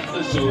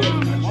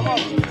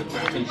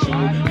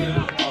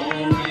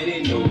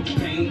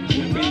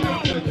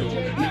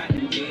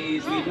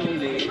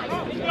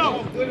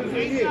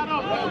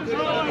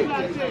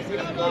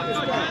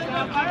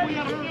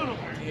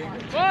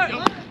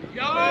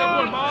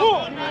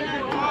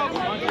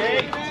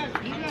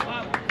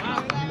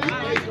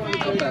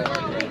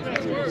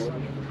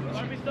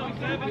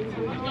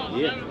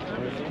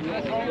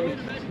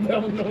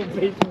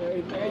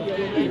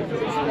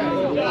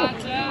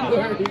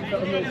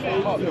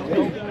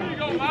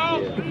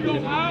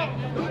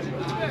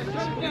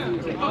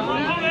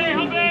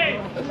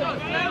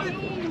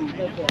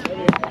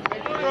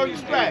 Throw your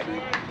strap.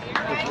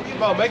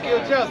 Come on, make your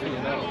adjustment.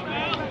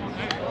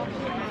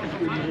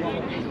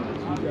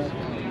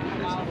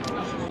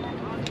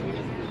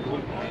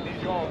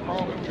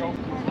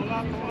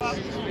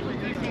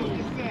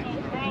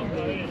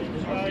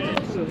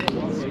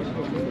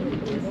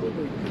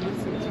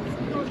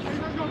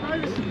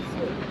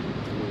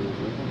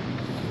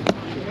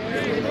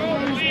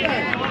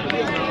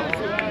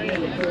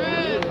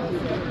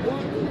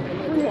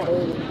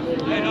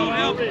 Hey, don't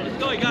help. Let's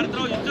go. You got to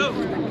throw your two.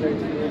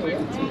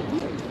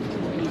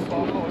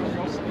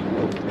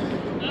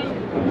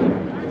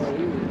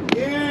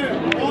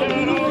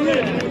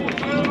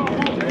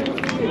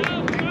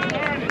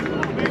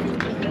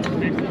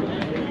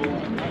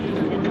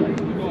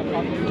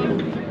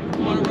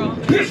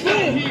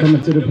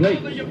 Coming to the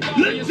plate,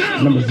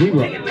 number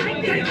 0,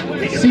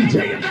 CJ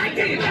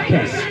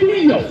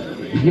Castillo.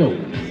 Yo.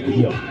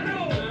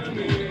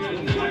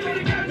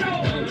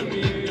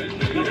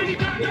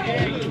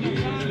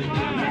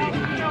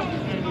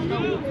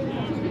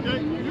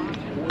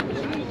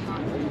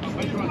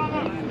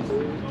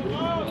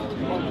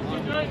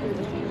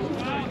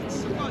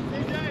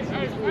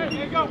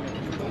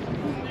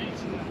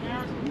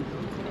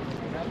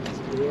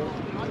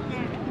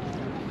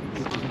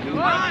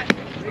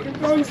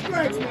 Throw your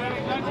strikes, man.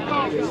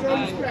 Throw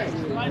your strikes.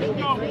 Let's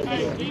go.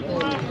 Hey, keep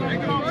running. Make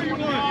them throw you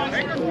one.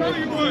 Make them throw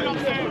you one.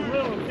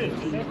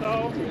 That's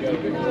all.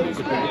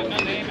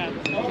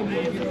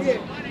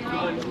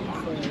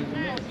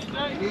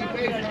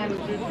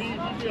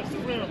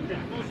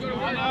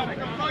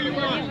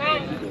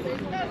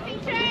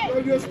 Throw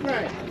your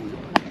strike.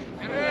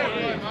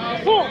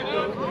 What was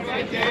that one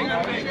right there?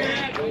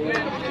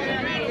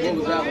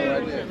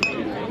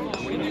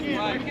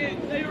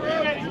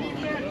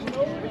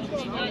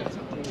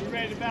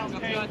 Ready to bounce,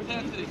 Kate?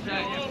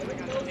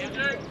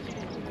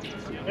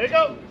 There you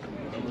go.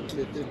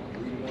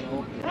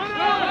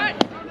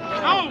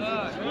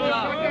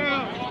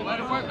 Way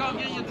to work on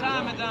getting your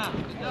timing down.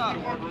 Good job.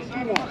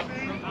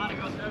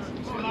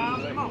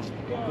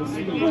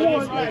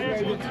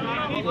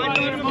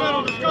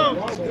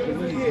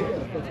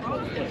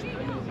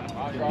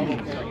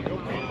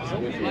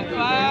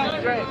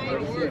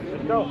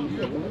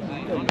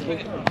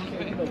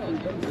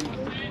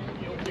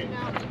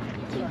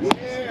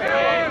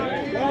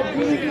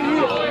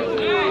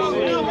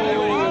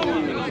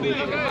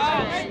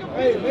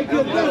 Hey, make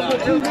your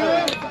adjustment too,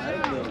 man.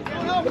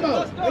 Come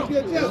on, make your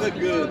adjustment. Look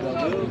good, though.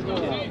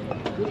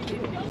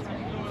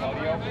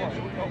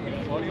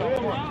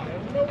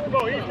 Go,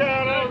 he's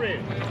down already.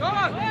 Go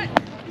on.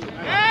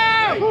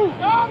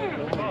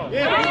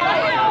 Yeah.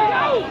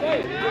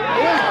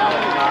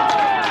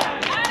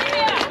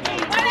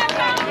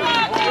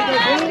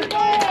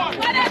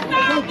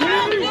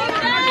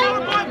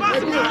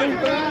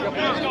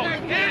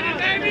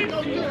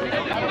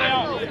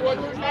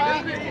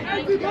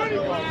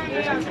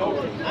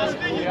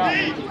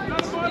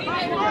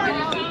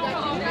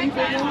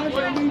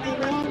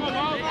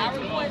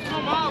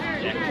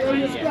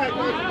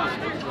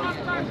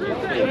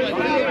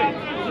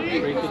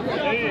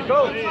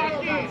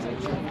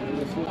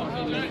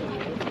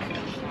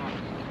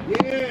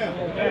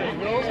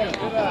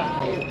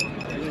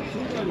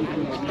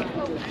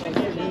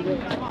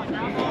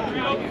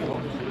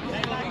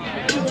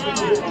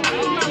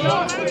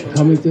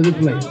 Coming to the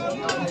plate,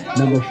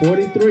 number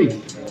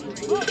 43,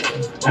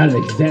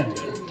 Alexander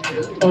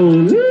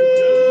Olimo.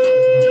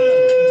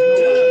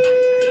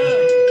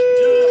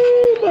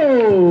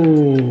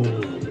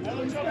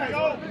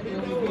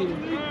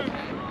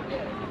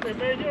 Hey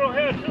man, you don't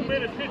have too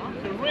many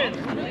pitches to rinse.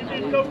 You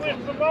need to go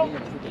rinse some more.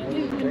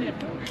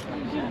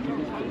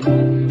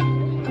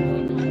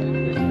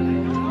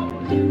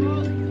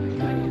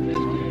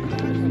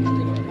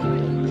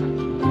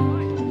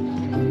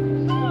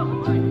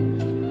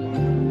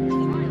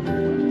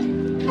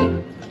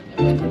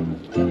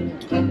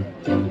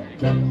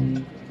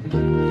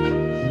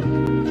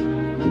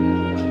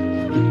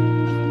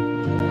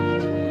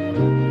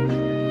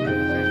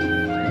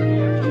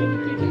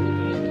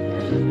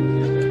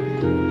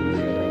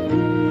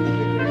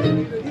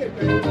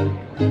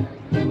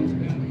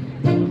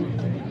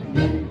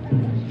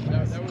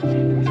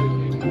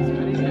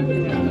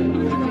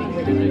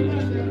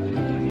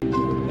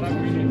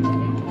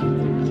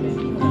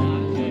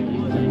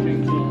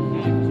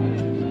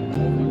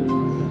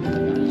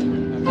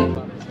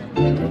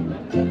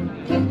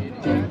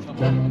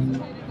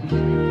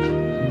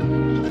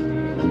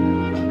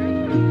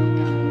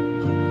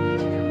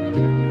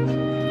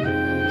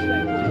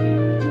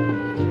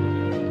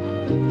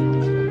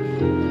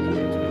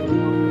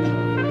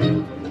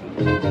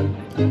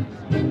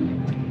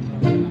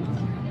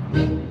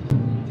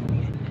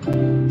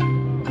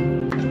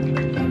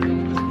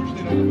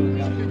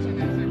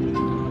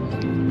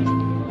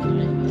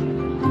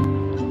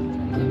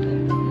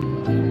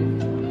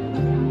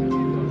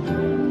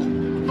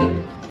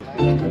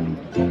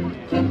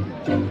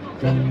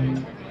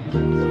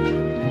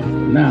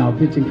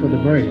 pitching for the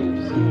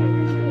Braves.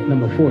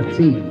 Number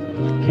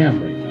 14,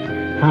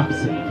 Cameron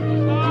Hobson.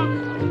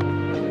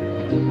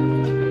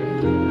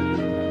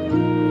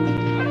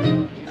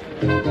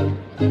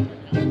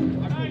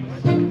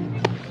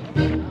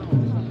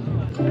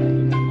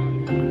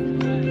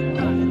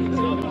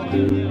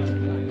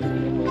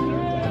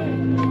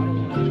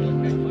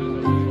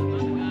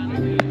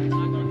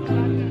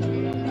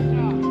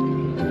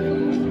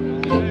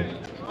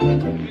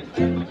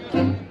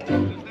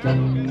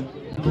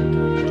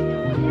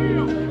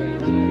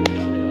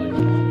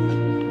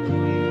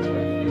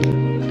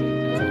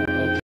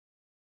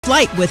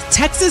 Flight with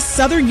Texas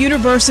Southern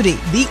University,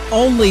 the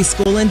only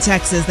school in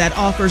Texas that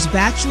offers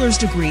bachelor's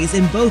degrees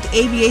in both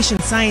aviation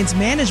science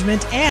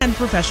management and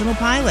professional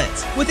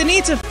pilots. With a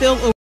need to fill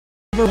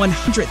over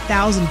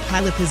 100,000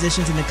 pilot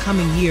positions in the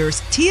coming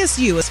years,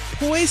 TSU is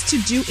poised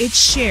to do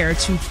its share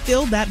to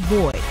fill that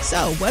void.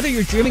 So whether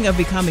you're dreaming of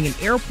becoming an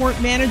airport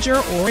manager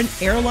or an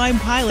airline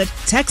pilot,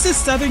 Texas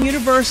Southern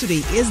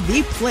University is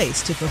the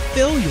place to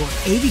fulfill your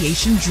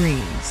aviation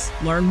dreams.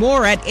 Learn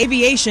more at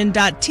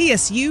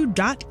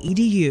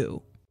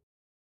aviation.tsu.edu.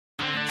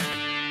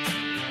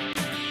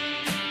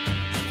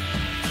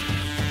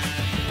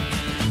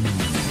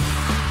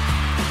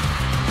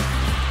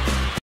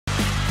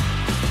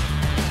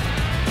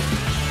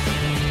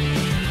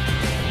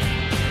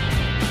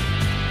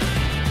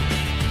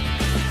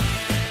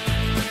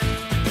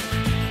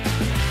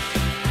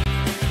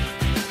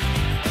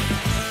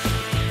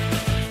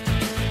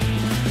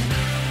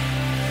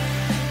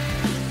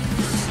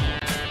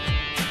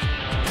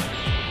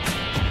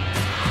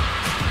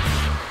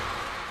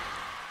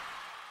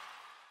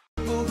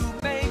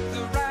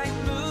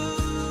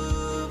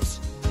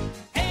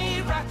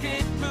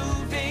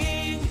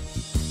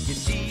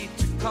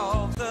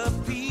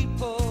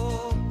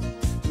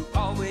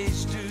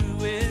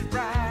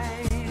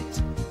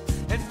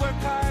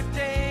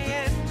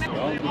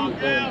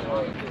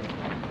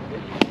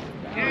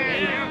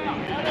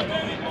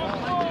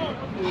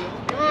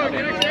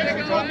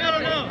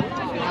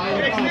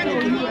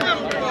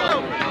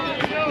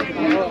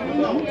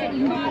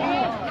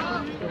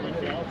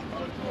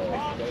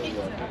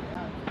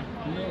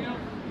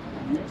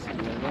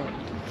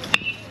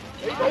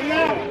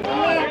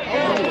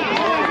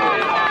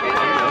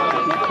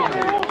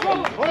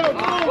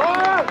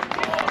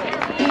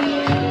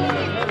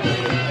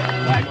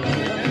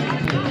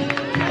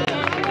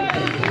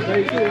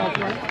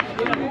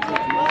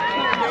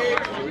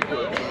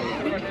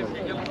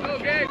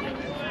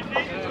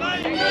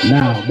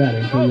 Now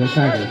batting for your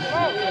Tigers.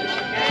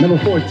 Number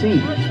 14,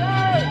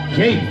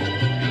 Gabe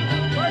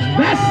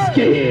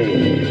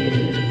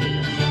Vasquez.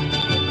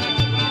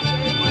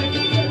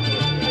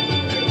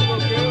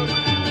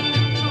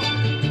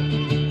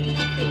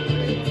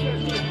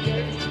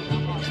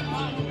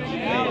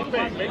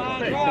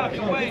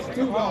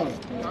 Two balls.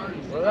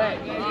 There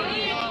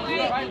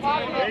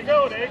you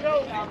go, there you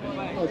go.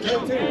 Oh,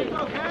 10.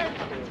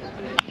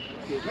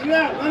 Run it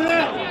out, run it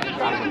out.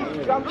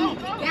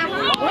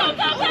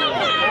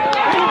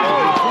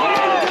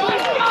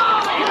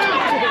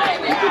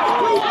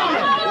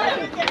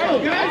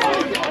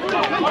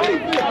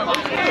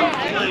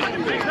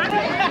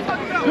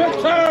 Good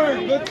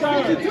turn, good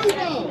turn. Two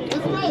balls.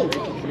 Let's go.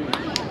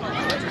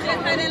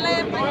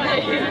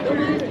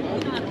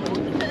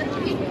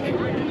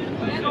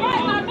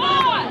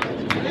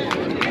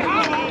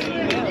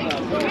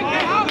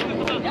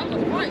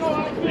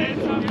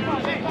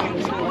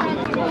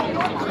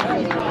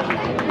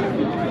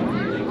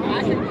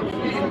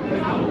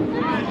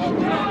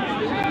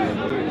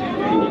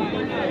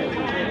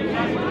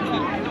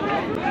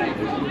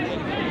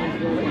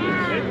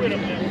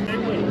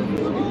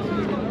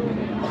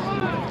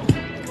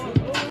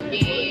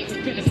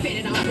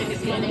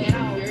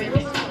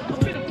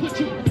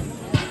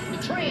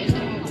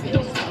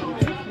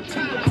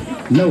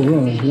 No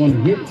runs,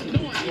 one hit,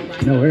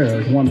 no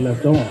errors, one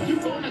left on.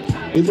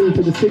 We move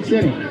to the 6th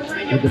inning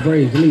with the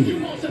Braves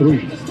leading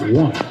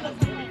 3-1.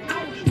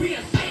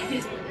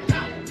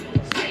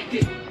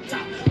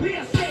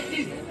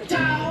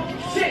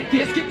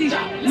 Let's get these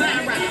line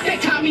right. They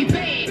call me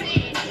bad,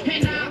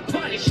 and I'll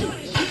punish you.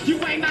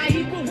 You ain't my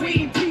equal, we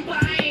ain't people,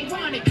 I ain't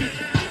wanna get you.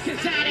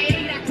 Since I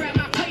ate, I grabbed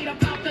my plate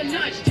up off the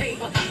lunch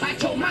table. I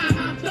told mama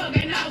I'm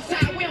thugging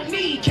outside, we don't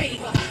need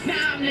cable.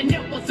 Now I'm the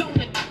nipples on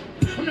the,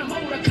 I'm the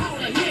motor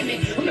caller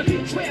limit. I'm the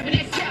B12 and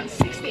that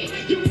 760.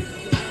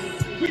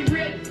 We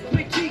real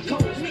with G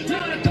codes.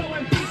 None to go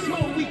and be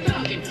smoke, we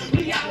thugging.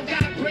 We all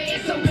got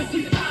bread, so if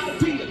we all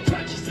be the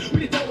crutches.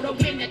 We the dodo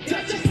in the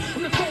Dutchess.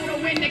 I'm the photo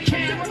in the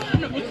camera.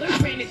 I'm the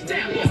blueprint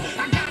down here.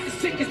 I got the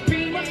sickest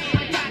beamer.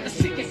 I got the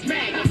sickest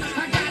magnum.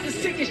 I got the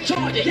sickest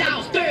charger.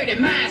 Y'all's 30,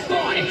 mine's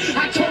 40.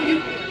 I told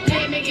you,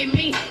 damn it, get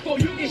me. Before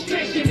you get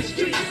stretched in the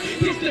streets.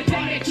 This the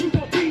day that you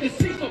gon' be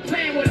deceased for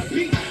playing with a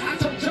beat. I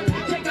told you,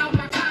 take off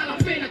my collar, I'm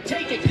finna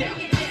take it down.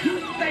 You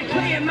think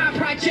playing my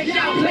project,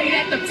 y'all played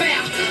at the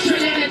foul.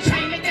 Trill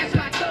entertainment, that's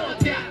my thug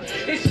down.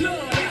 It's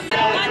love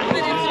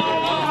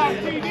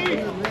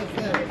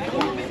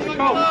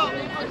out.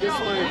 This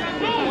way.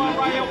 One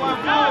right here, one.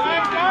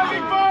 Hey,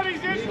 buddy.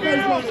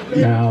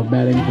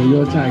 Batting for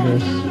your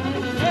Tigers,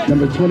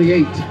 number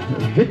 28,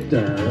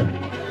 Victor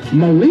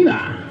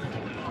Molina.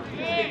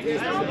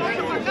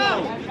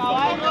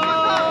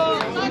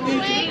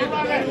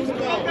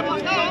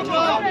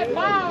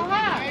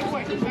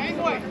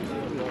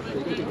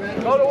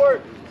 Go to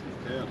work.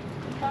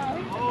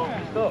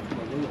 Go.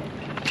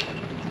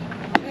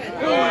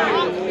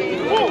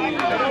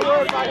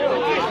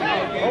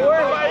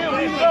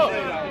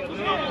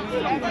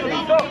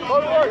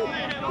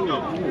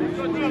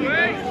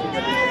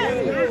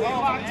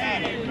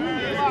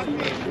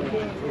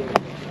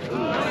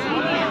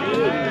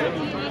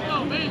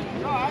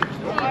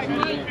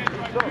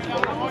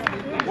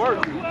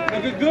 Work.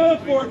 Make it good,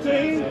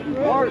 14.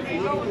 Work.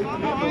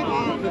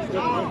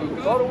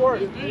 Go to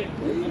work.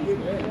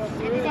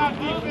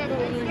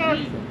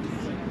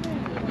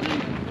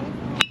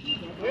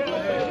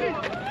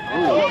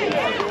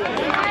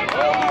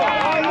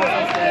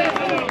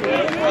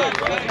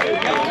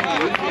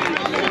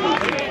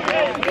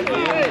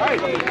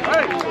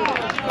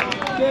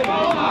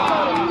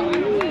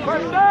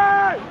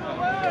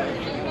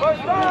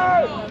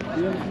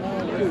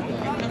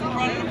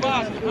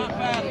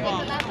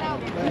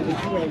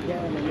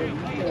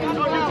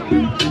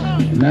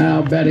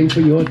 Now batting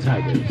for your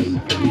Tigers,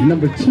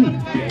 number 2,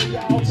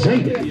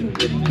 Jaden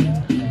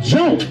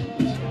Jones.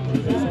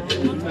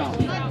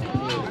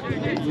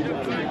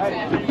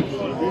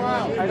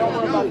 I don't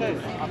worry about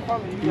this. I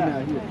promise you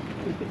got it.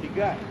 You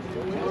got it.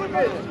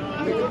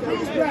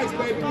 Strikes,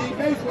 baby.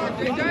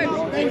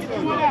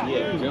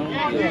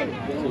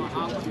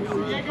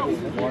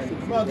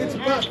 Come on, get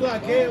your pop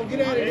clock, Cam. Get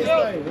out of this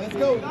thing. Let's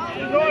go.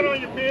 Keep going on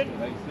your pin.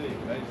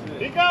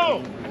 Keep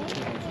going.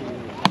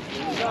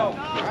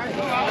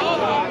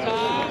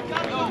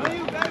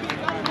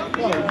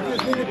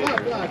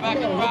 Back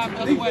and drive the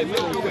other way. We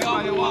all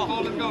here.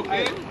 Let's go,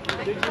 kid.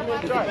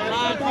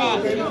 Line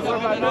drive.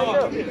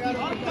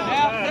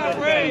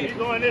 He's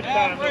going this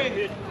time.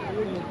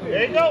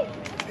 There you go.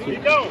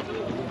 Keep going.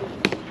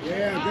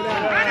 Yeah, good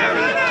out.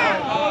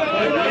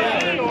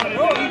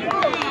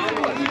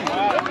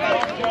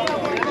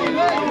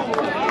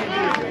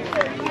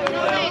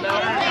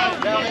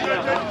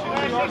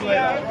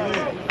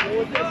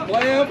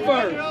 Play him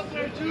first.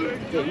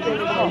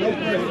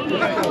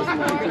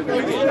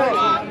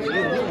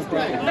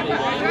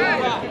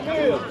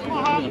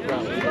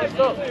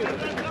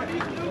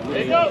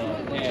 There you go.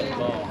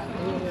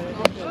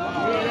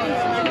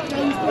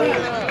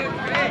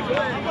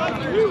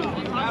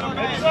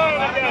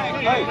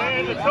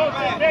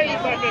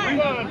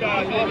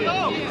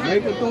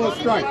 Make it throw a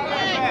strike.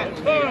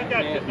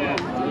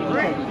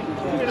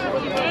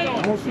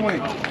 Don't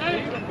swing.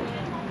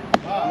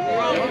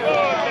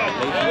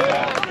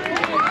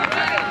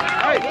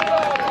 Hey,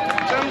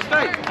 tell me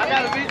straight. I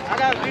got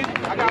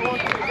one.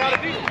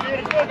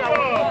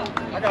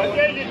 I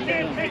gave you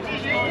 10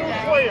 pictures, you do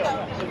 12.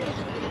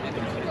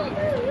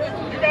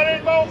 You got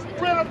any more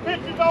printer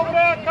pictures over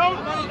there, Coach?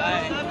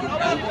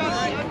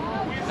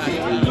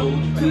 Low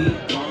beat,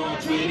 all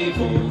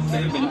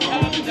 24/7,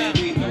 all that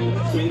we know.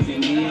 Twins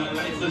and neon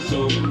lights are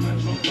showing. My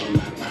trunk on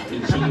my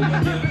poppin'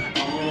 shoulder.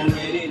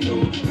 Already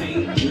know,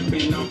 paint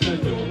dripping off the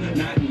door.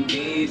 Not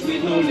engaged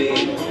with no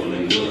leg, all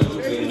in love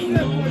with them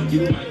know.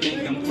 You might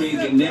think I'm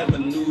crazy, never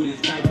knew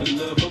this type of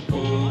love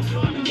before.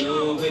 I'm in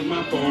love with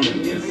my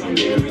foreign, yes, I'm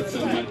married to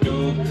my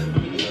dog.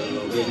 I'm in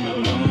love with my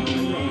mom.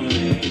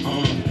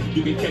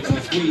 You can catch me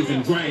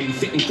squeezing grain,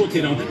 sitting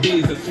crooked on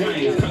D's of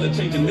swings, color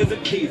changing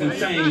lizard, he's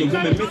insane. Your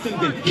woman missing,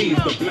 then he's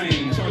to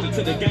blame. Charge it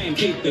to the game,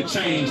 keep the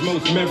change.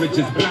 Most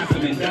marriages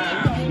blossom and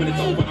die. When it's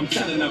over, I'm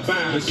telling a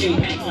lie, but she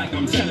acts like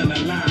I'm telling a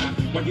lie.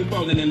 While you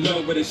falling in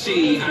love with a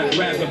she, I'd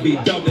rather be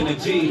doubling a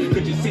G.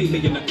 Could you see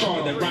me in the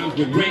car that rhymes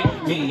with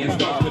rent me and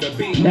starts with a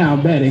B? Now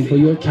batting for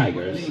your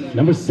Tigers,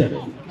 number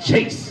 7,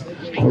 Chase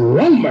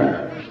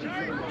Cromer.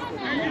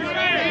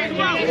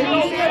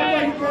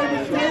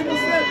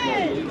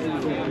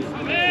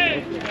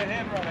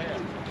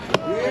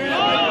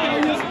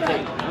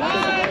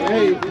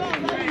 Hey,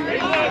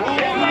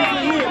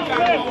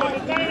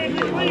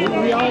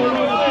 we all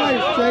over the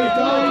place, Chase.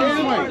 All in the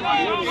swing.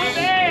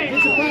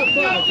 Get your pop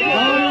clock.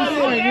 All in the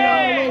swing. We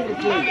all over the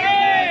place.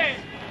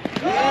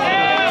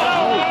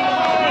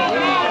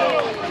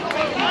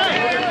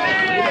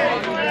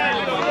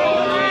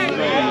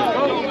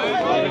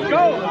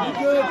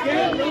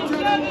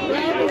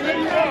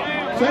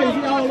 Chase,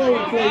 you all over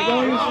the place.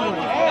 All in the swing.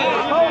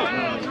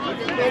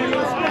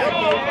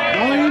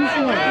 All in the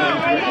swing.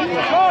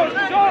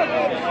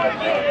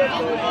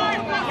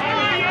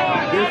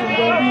 This one's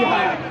gonna be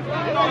hot.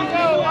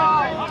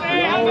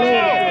 All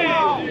over.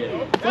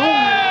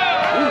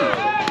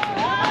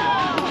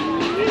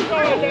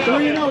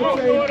 3-0,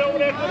 Chase.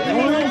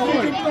 All in the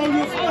swing.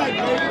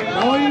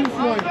 All in the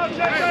swing.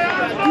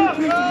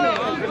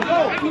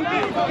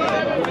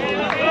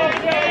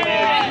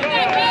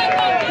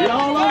 You're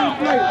all over the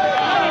place.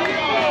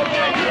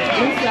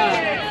 This side.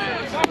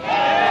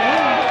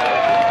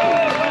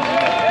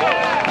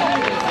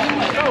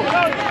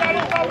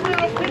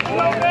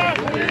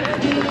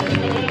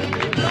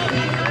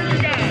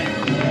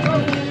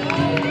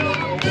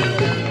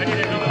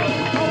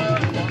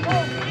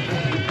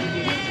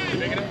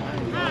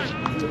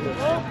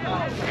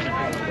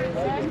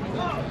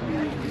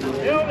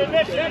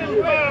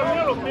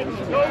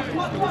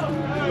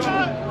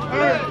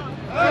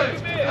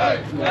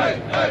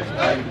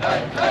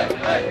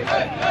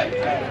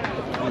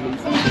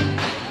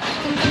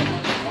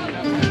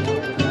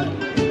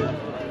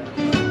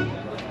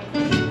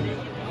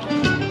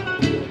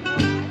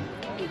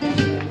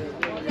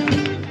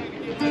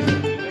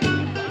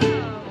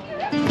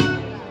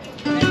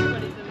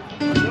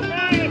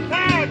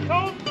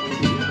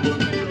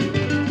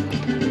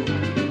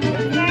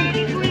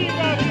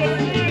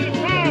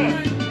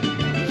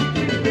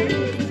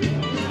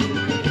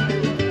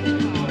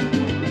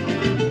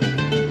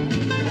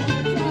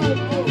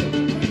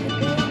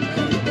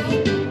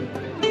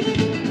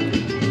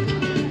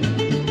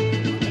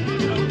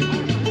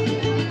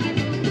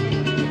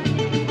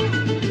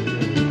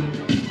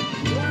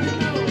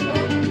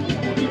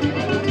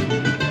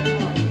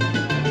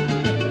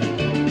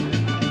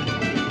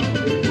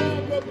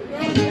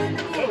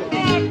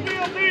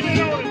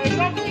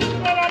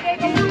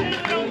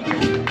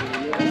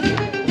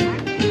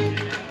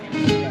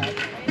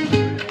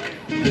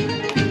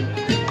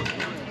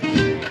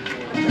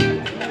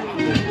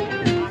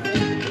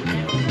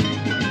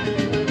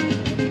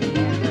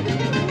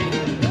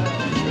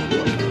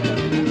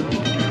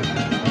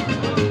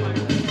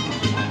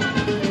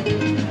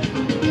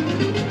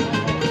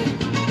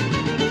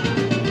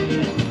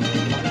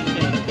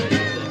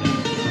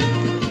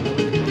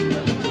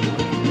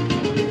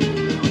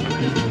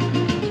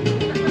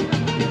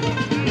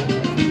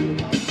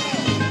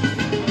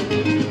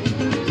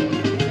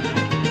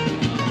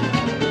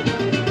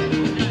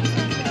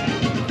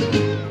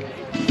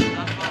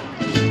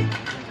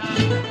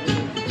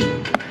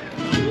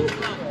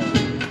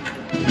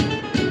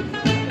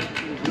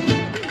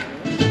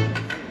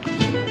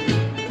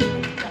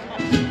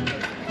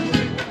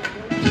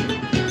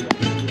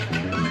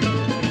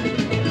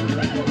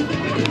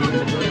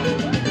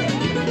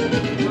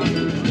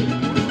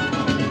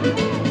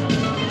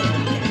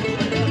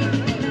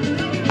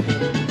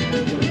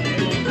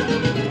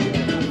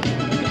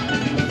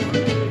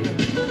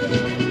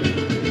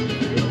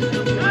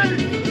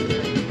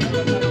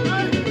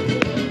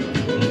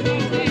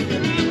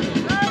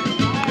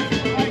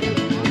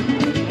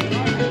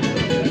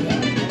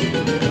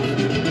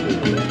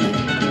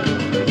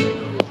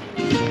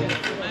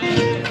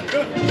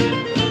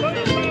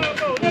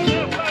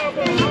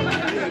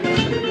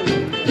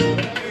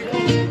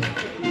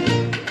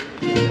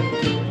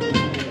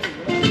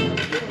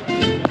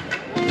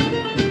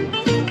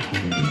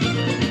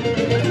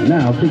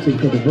 Now pitching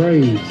for the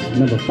Braves,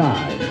 number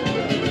 5,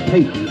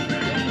 Peyton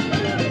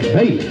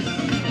Bayless.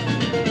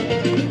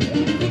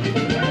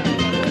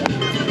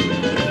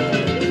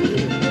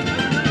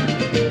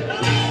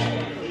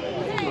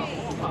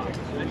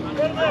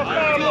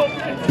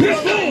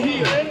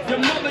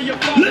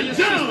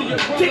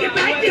 Take it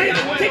back there!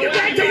 Take it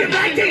back! Take it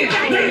back there!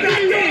 Take it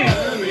back there!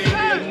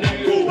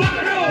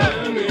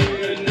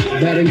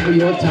 Batting for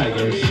your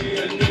Tigers,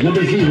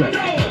 number 0,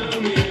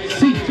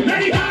 C2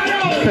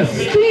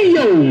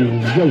 Castillo.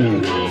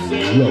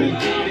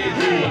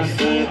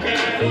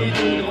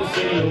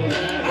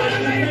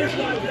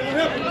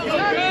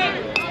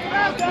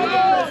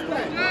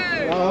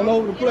 All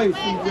over the place,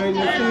 CJ.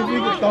 Let's see if we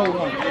can throw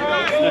one.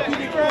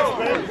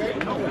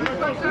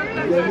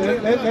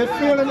 Let's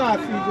feel it out,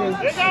 CJ.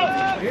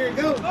 Here it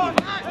goes. I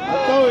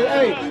told you,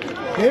 hey,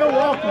 he'll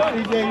walk you,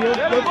 CJ.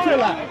 You'll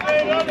chill out.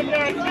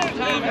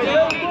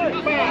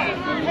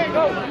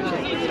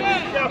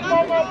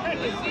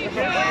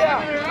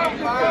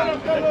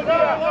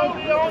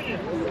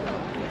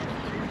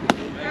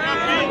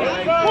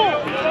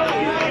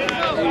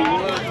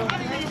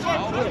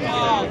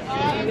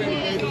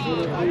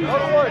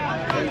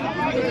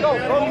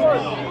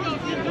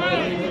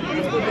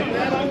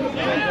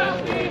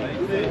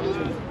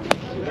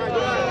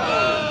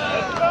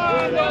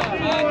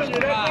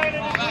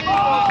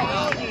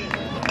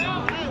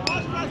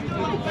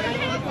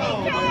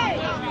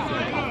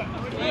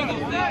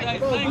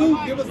 Blue,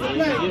 give us a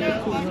flag now.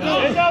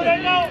 They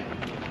know.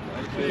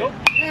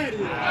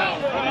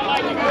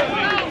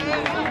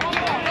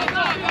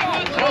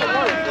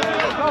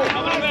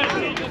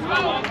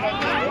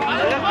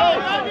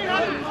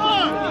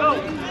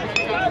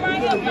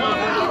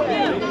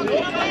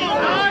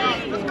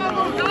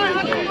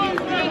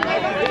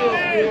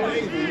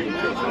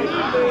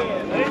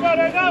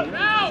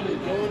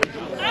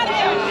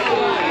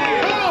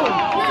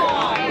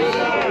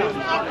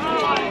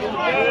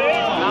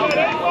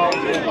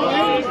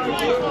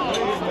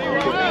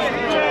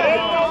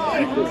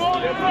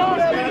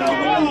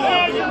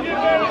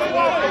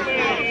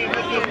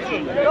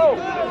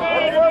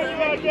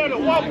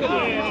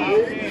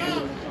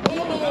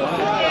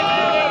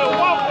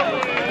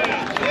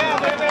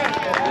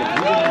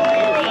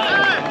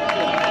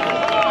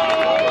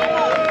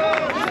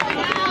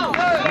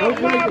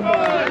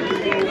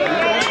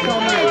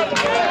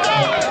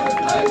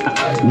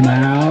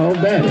 Now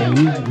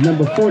batting,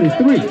 number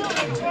 43,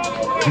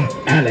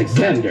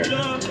 Alexander.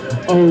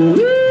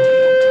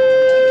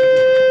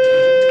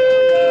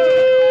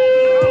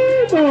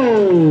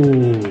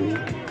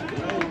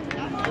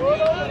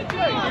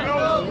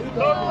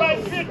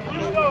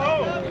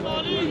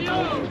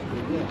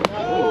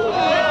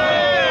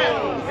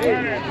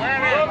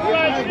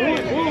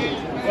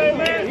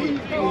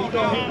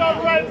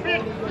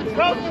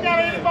 Coach, you got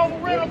any more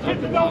rental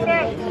pictures on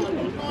that?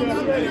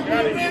 Don't get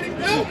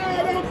it,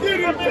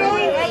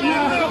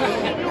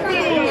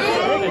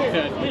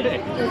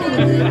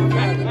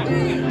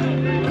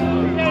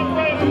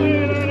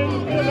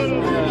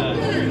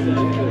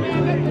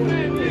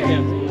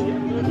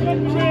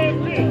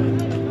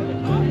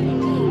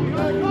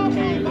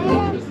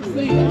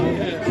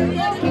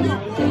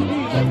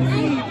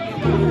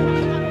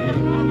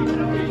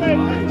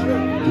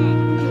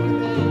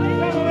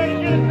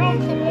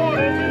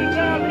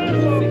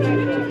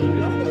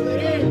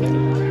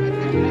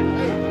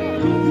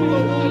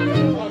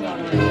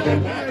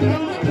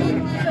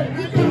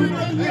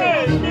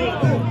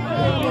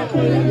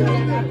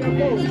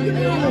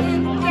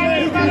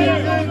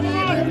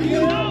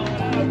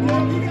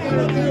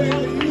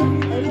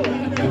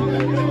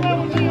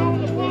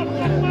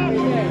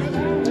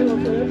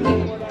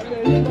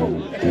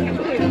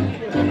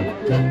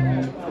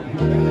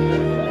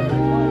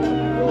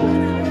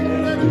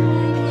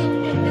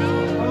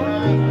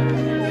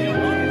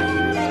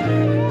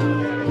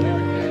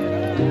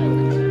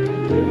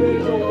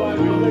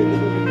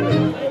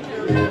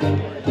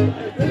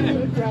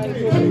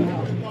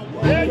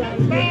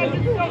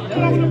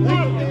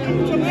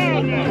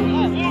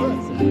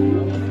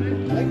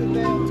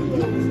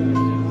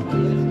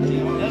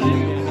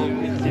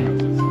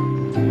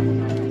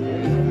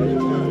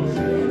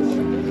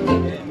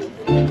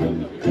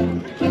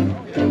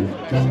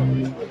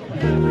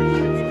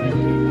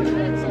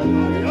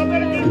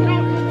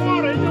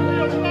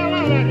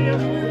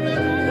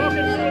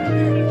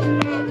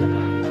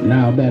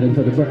 Now batting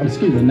for the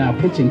now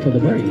pitching for the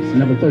Braves,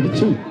 number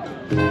 32,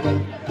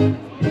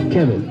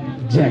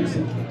 Kevin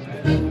Jackson.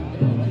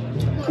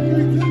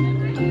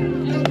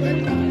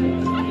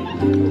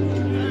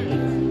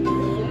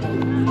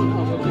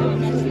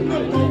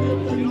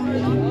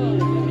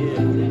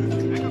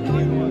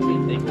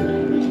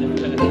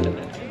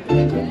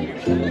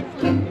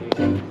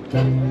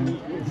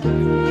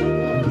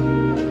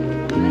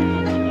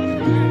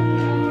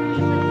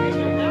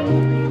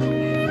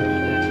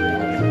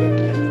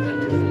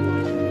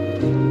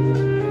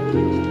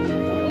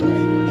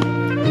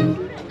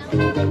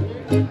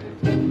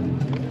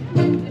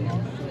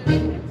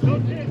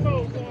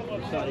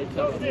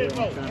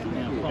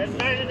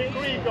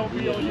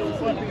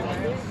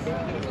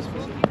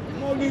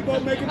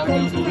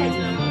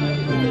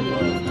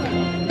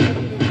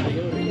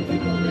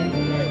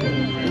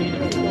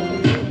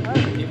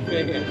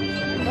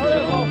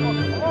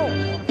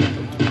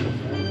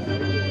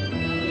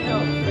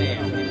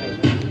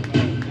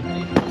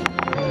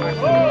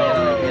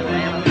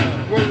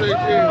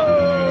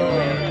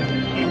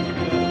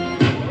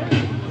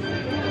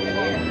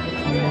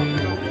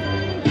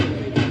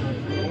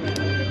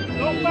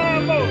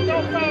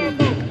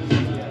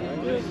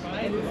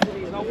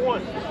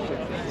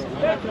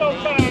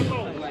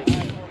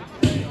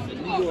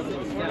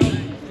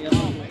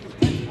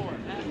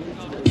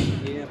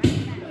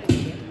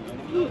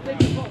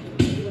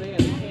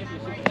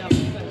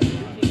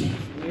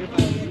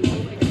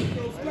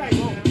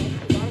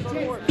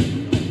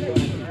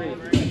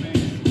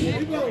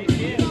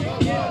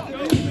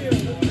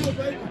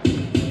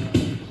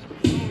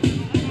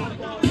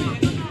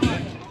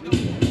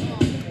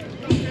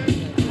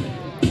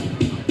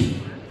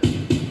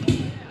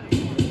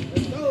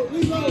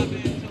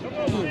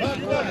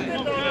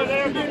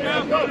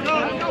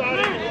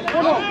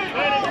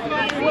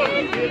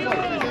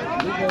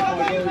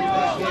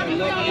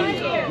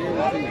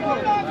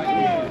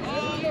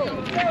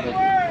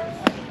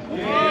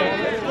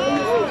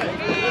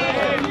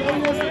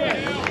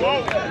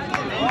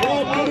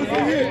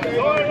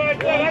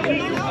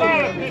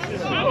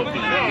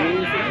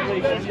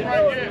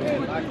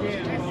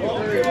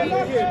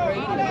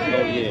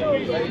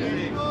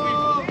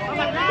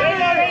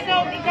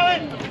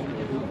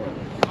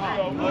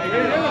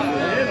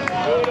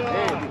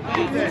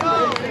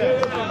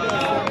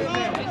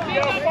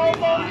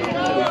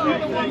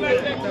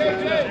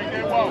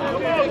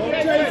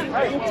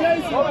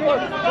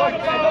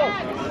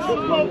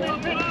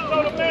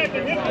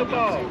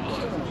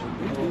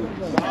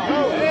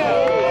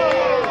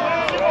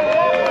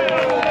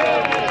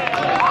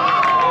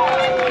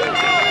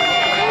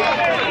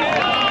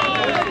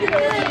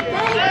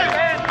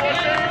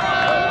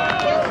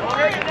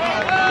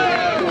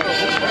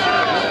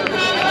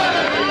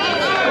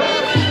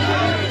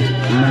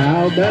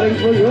 Batting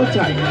for your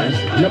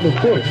Tigers, number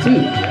 14,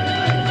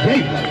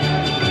 Gabriel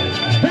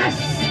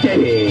Vasquez.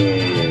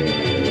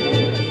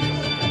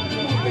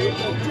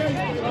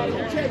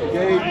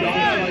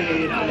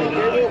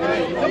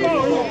 Come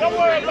on, don't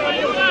worry about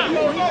it.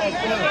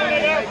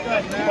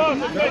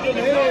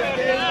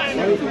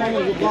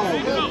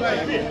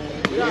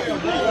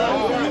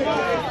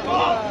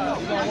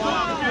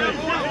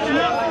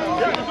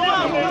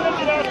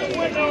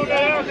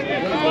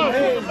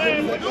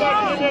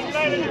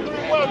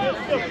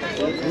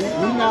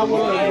 We're not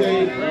worried,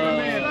 Dave.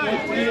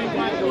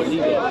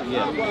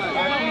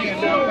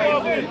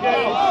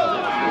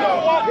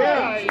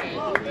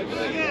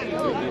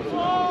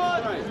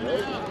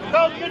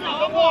 Go get you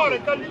some water,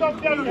 because you're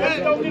going to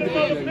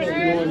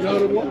get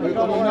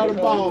Another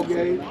ball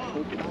game.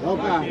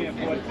 Okay.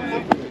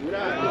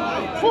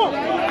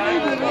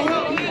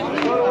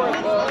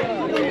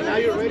 Now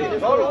you're ready to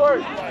go to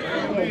work.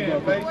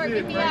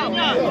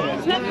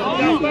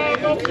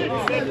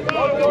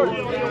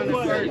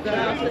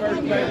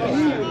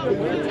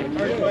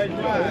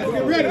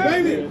 Get ready,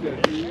 baby.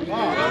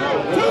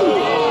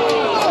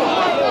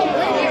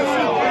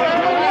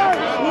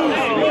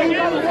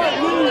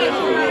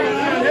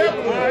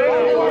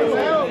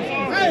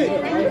 Hey,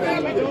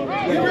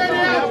 get ready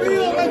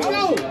outfield. Let's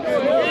go.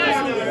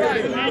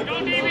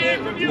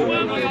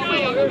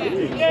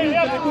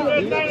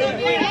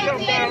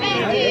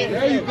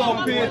 There you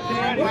go, Pitt.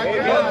 There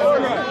you go.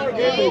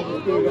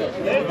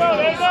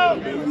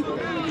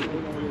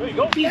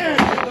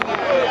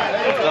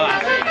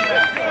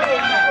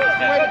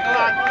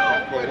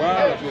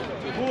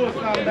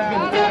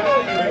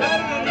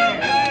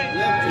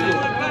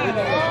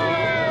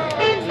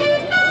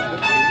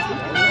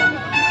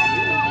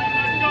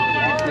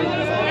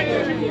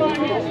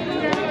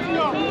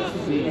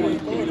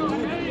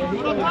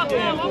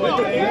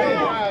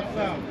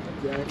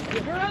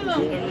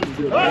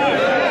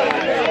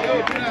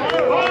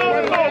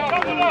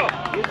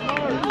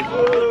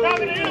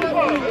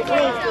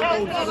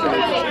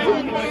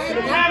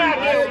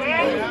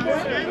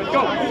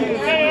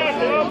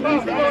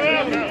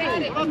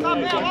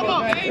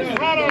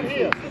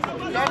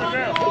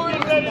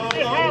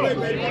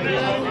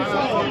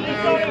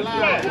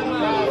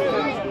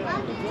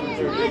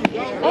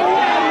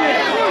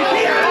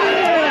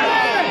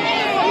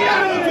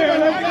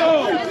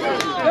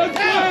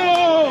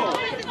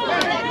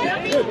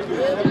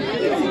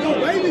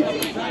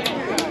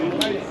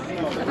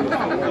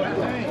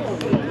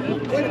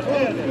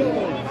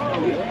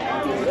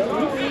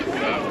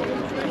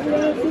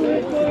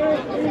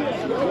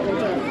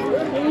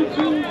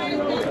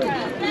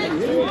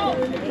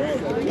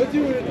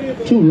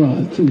 Two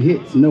runs, 2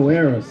 hits, no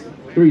errors,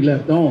 3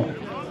 left on.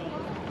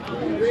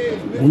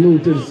 We'll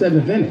move to the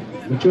 7th inning,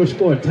 with your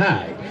score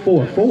tied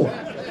 4-4.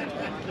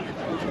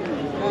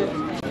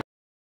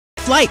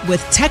 Flight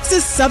with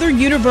Texas Southern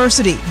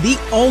University, the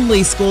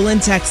only school in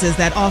Texas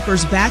that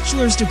offers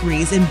bachelor's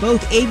degrees in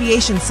both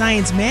aviation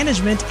science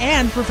management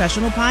and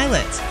professional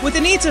pilots. With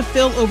a need to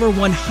fill over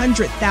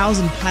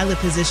 100,000 pilot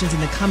positions in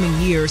the coming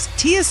years,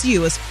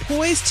 TSU is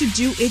poised to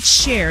do its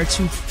share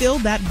to fill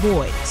that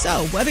void.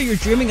 So whether you're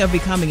dreaming of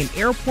becoming an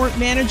airport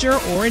manager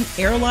or an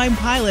airline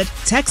pilot,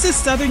 Texas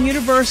Southern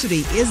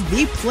University is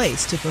the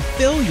place to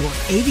fulfill your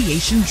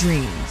aviation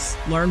dreams.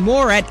 Learn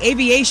more at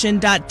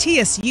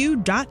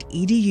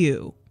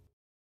aviation.tsu.edu.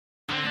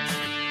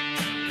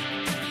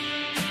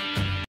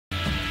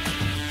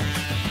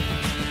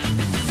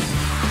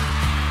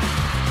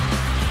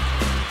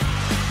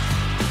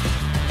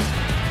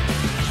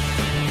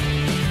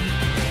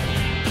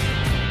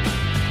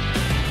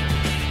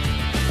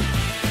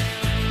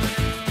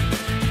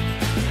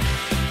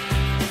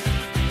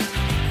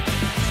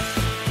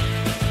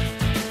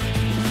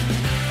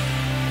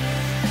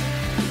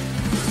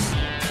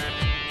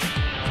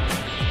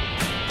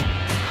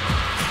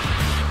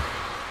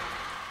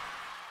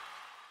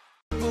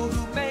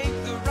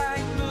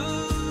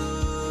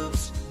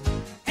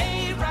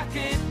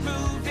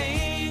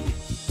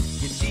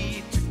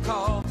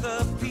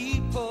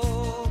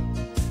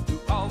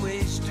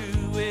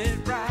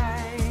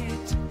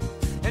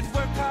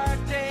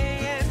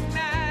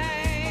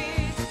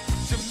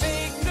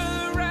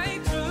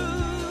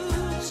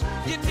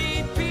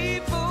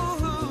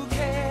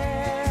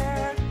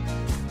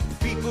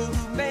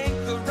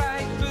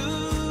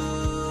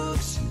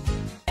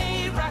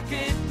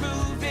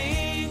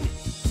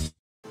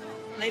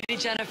 Lady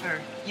Jennifer,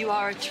 you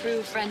are a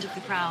true friend of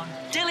the crown.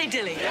 Dilly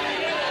Dilly.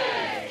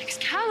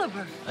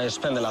 Excalibur. I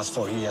spent the last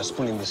 4 years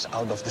pulling this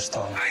out of the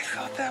stone. I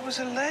thought that was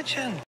a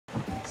legend.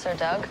 Sir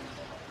Doug.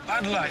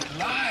 Bud Light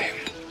Lime.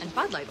 And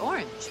Bud Light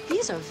Orange.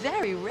 These are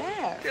very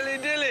rare. Dilly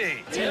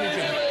Dilly. Dilly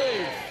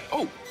Dilly.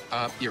 Oh,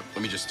 here,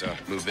 let me just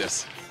move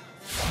this.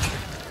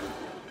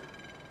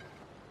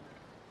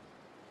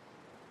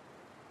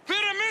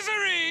 Bit of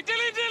misery,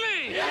 Dilly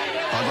Dilly.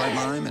 Bud Light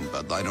Lime and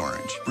Bud Light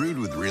Orange, brewed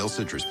with real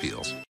citrus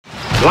peels.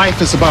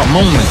 Life is about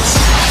moments.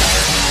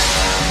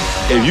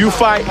 If you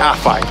fight, I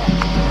fight.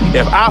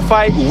 If I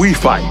fight, we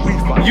fight.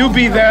 You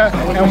be there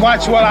and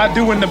watch what I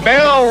do when the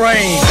bell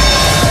rings.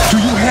 Do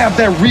you have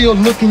that real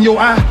look in your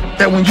eye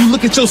that when you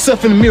look at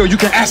yourself in the mirror, you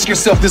can ask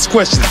yourself this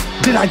question: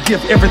 did I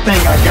give everything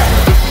I got?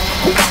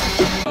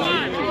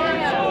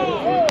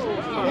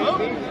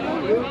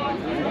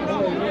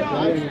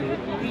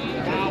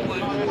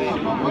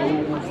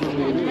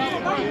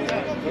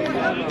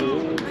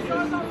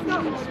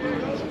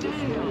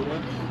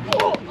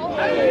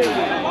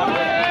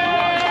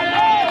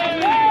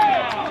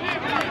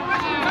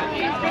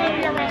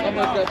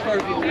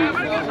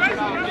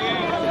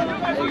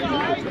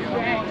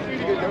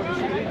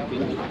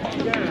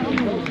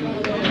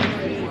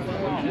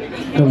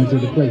 Coming to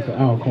the plate for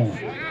Alcorn,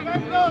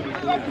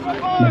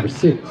 number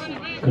 6,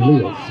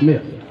 Khalil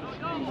Smith.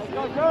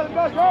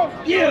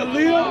 Yeah,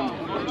 Leo.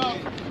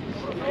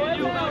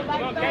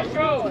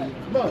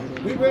 Come on,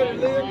 we ready,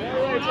 Leo?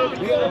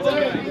 We on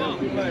time.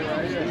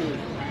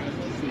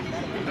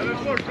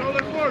 Let's work, go,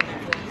 let's work.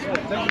 Take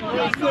it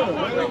right center,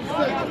 right over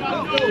second.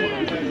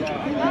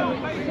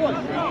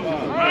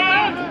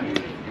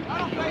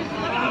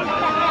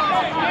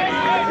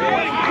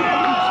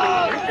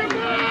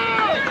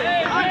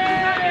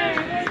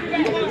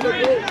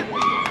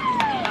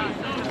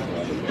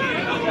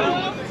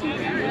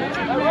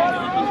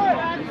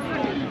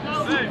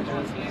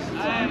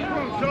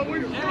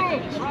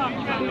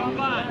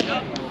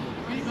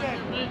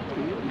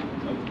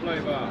 Play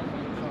ball.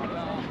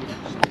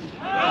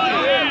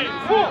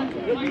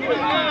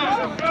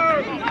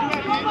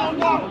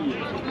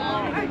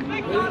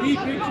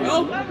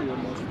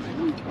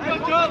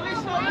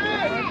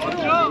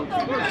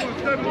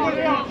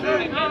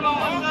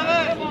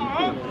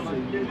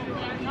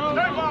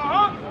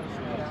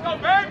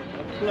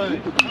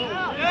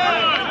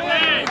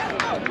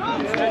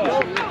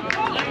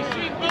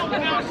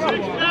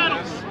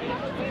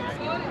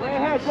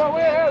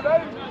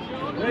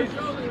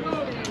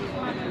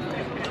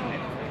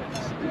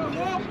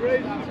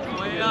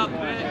 Way up,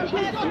 man.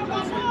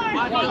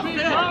 Watch your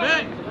step,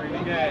 man.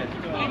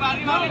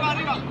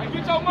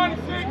 Get your money,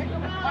 Sig.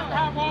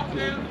 Have off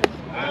there.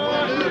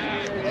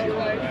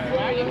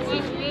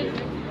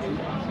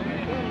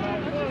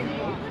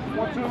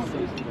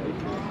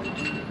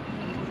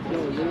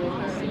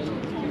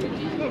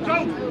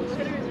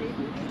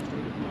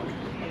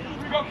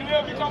 Go,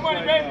 Khalil, get your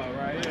money, baby.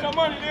 Get your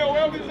money, Lil.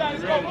 Wherever this side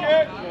is go,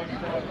 kid.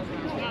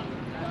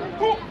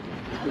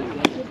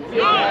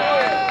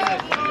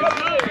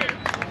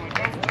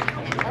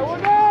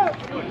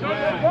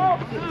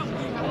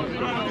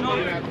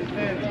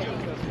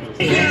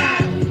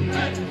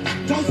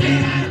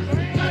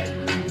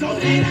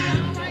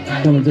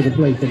 Coming to the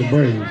plate for the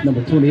Braves,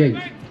 number 28,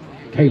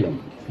 Caleb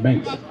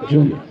Banks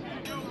Jr.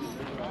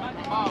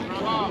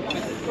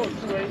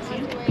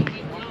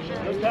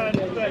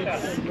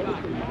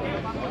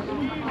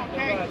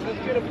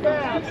 Let's get a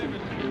foul.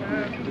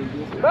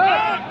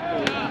 Back!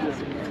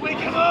 Wait,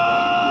 come on!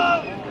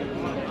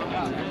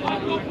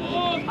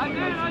 I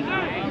did.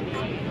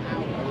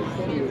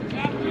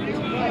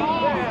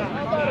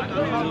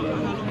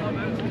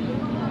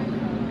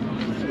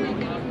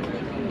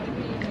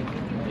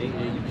 You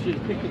should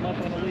have picked him up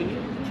on the way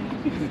here.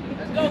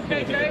 Let's go,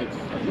 KJ.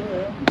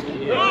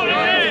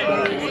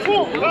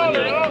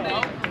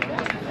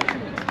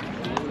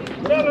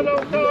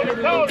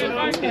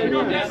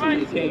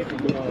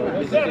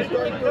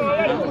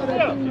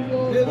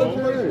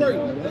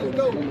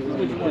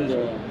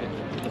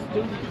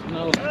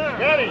 No.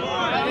 Got it.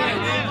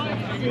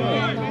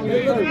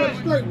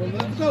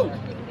 Let's go.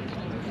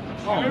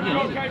 Here we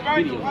go,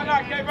 K-Bank. Why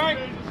not, K-Bank?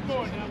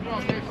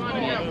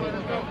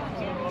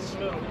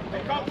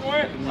 Hey, come for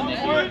it. Come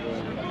for it.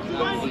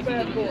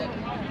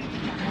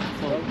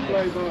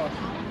 Play ball.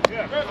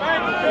 Yeah, good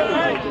bank. Good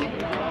bank.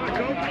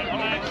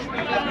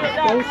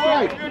 Don't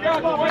strike. Good guy.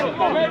 Go,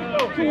 baby.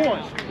 2-1.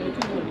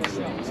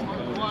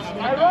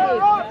 Hey,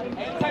 roll.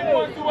 Take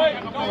 1, 2, 8.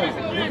 Don't miss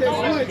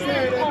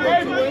it. Don't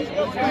miss it.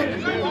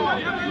 Come on,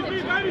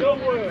 baby.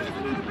 Don't worry.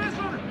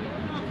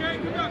 Okay,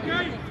 good job,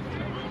 Kay.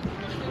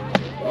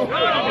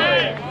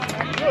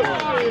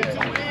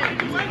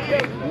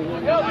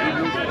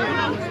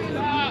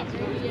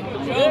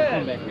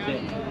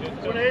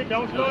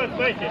 Don't start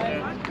thinking,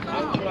 man.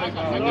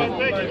 Start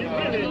thinking, you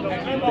get it. Don't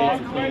come on,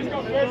 let's go,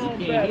 let's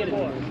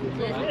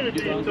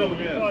go.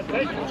 Start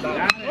taking it.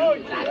 There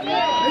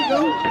you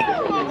go.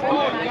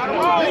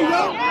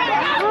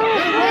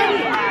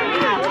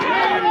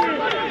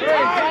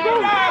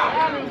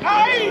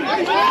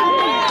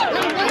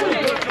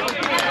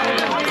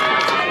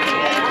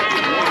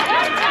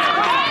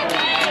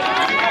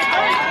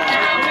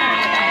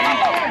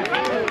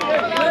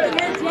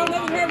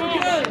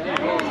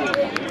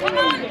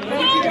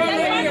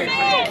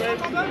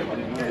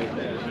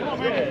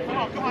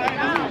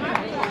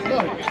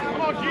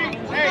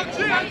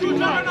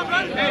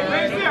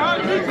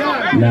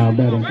 Now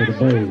batting for the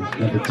Braves,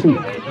 number 2,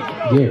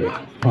 Gary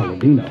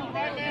Palladino.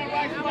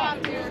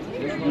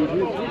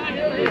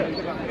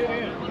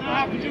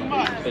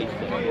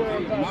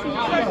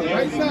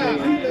 Right side,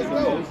 let's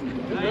go.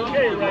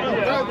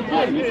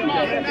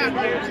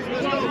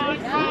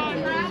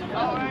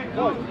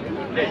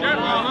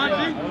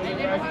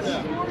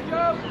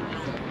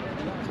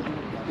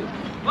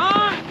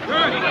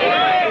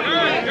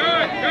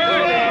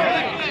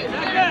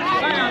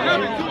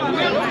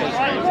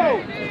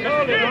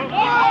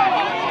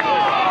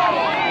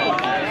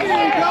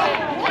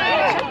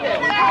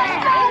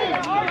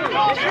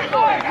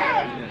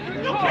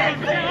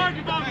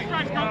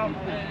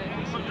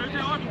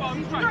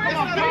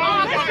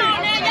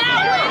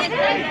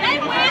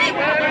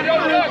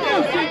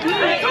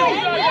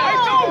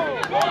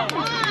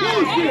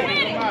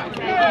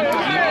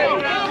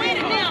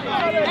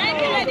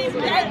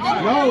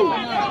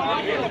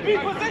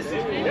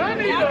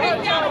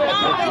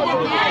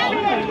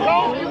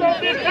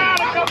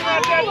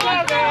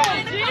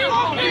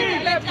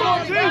 Let's go.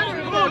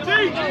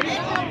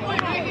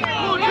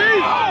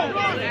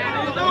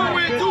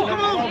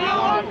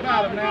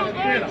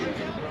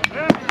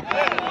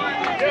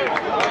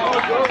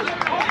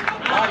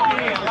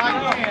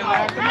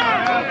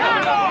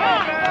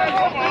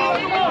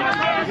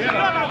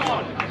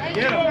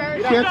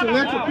 Catch and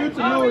let your pitcher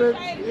know that.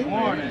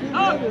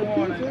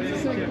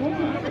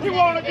 If you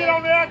want to get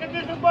on the air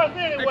conditioning bus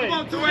anyway. Come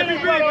on,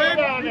 280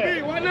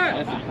 baby. Why not?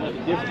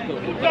 You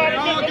got to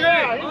get him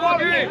out. He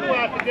wants to get you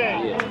out the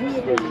game.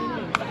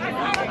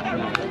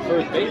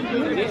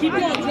 Keep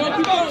going, Joe.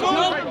 Keep going,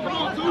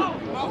 Joe.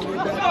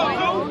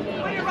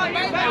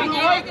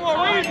 Wait for a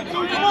reason,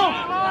 too. Come on.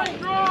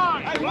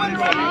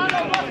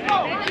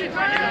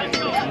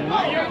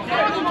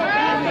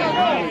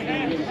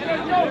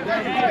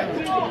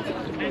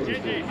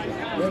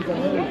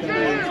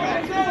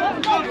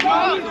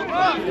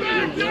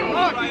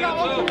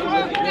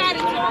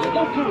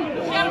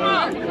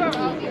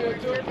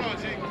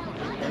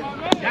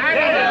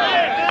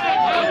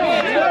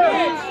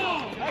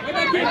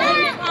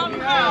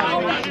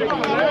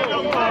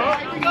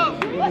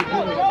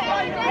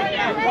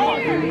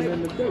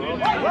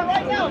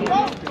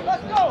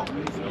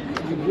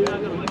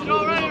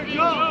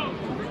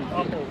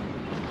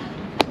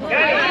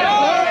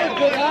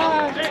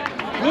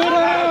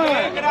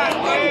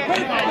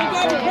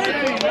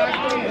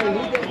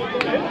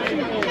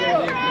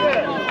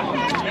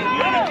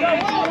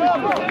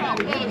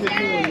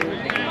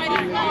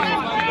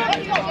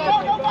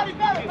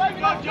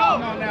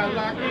 Come on now,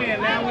 lock in.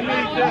 Now we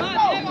need to.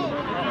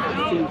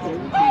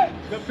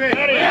 Good pitch.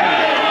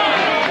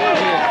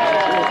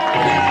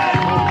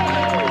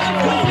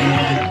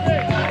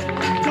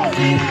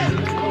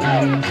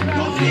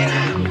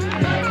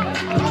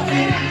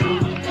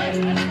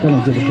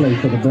 Coming to the plate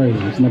for the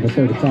Braves, number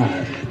 35,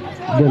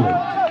 Billy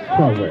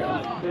Crowell.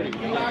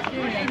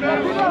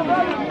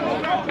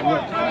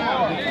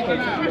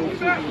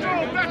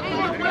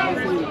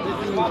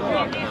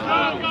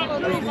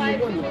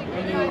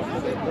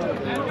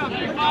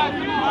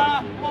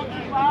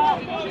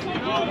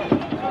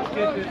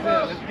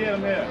 Let's get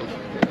him here.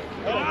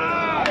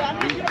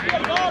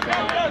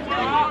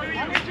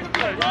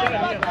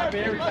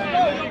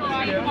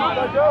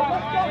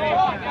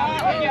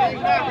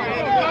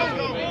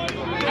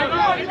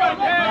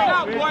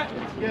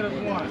 Get us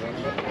one.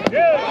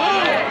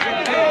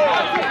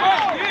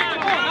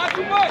 Not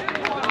too much.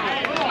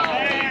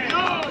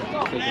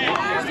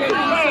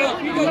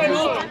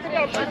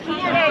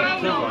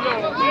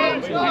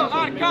 A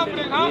lot of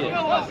confidence, huh?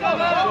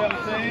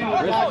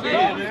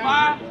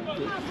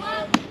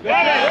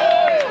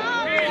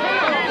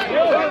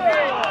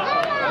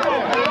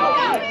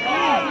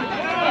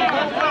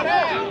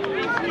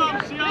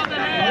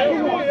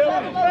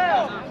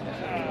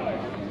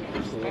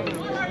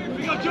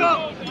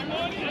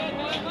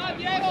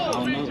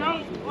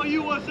 Oh,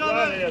 you want something?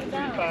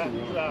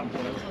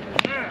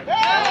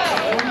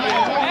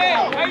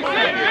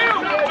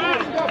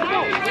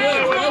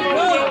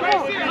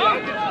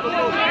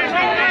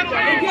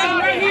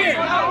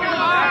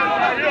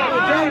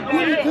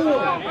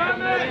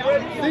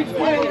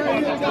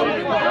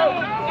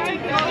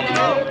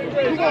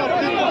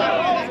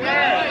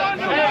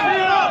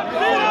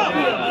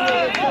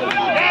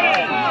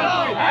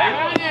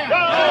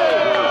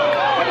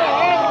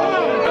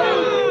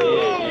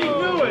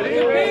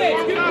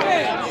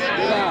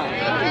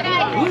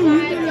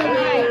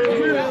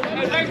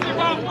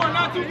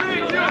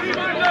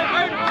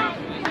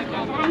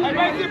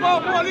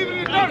 Leave it in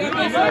the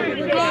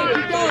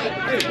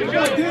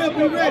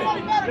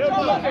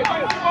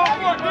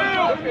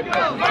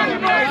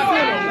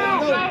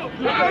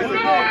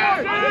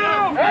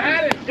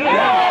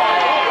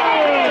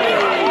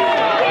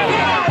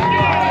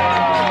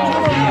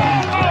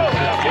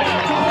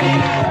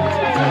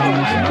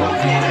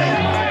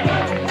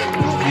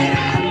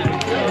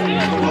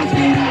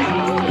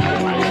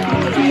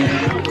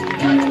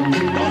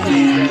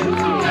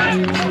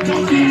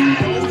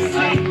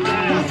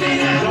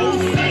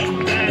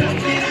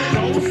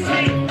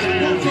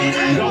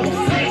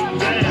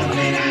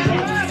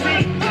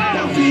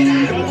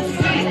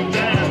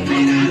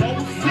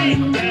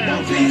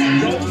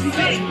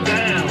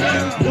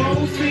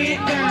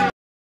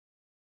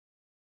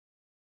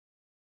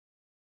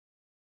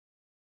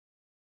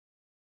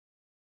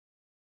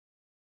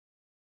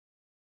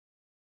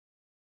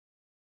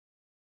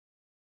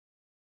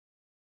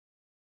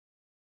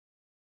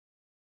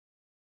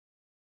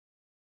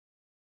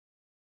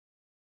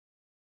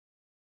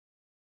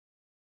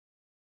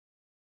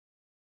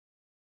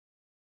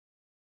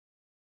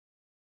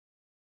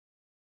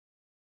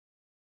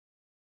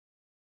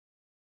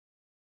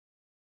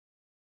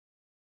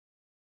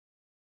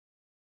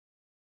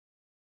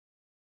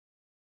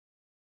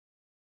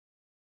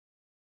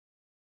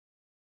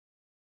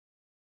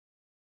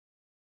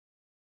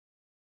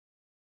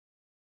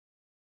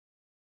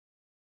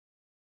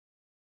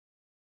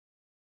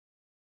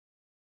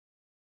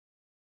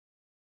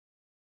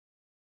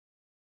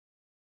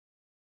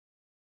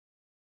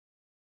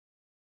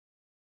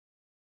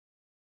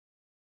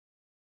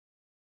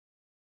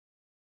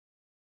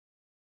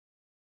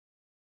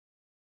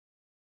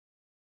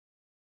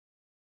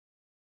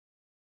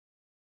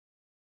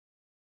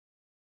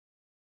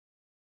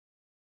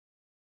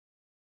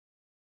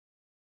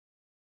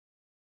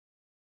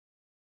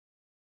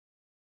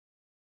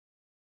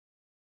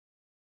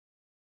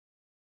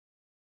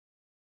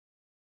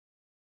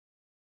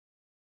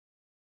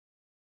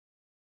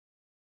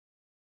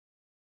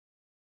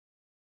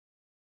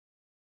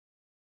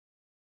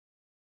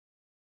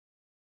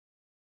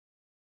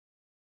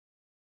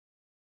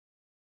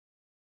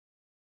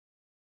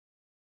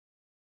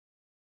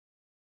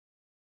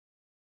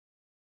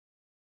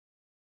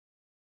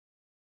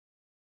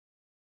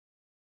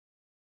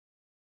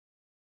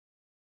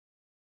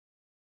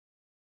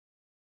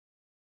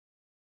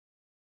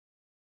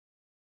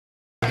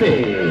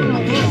Traffic.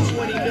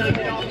 20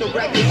 million off the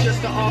record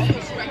just to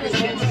office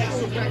records.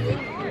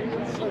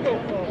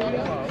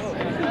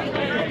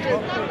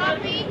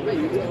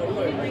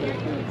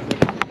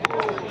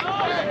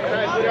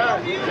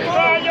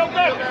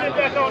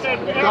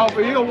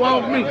 Coffee, he'll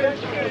walk me.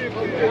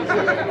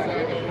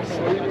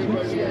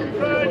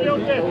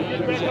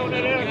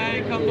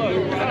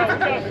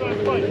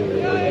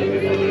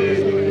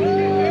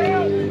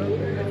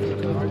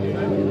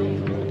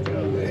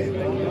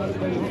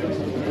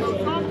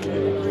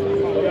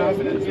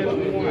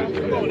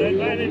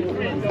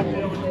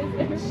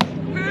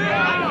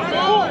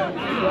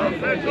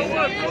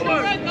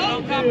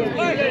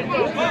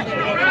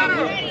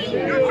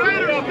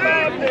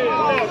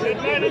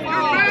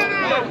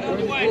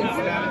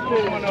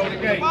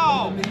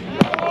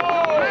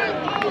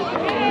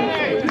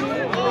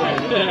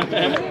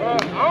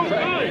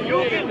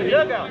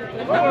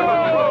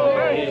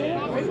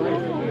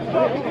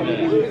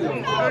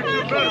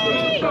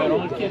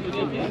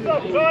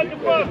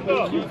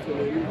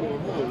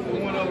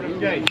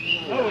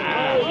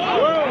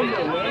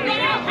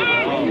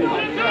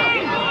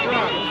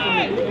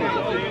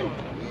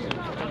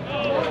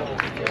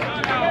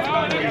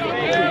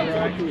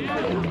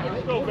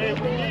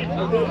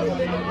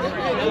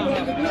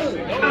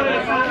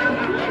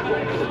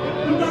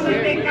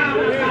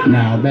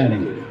 Now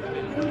batting,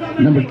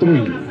 number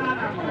 3,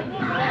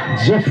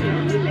 Jeffrey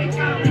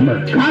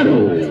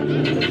Mercado.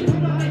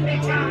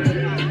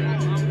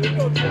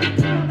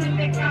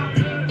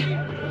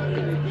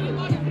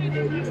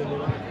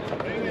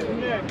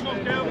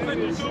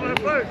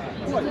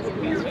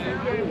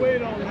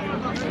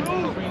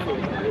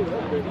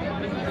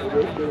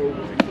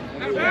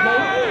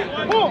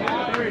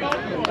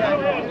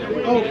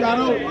 Oh, got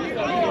out.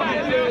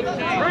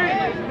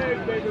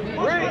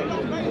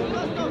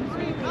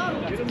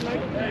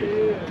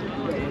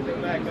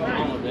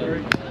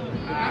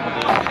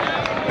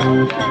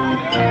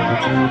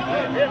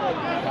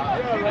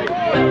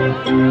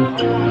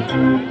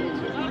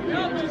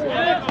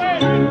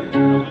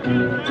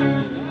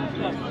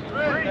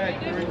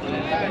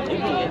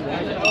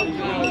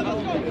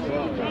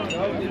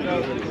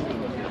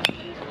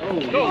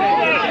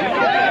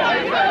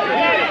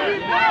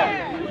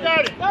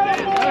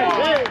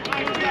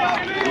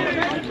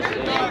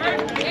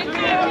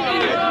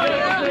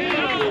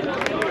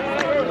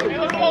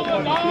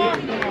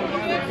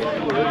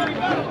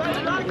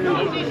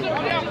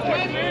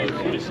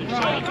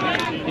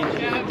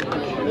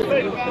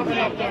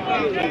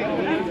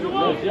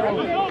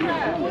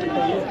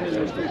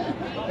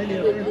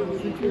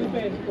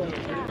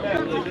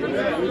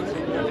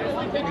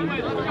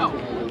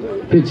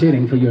 Pitch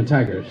hitting for your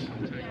Tigers,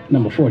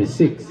 number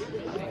 46,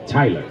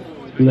 Tyler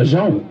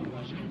Lejeune.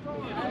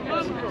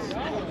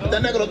 Este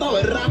negro está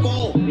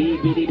berraco.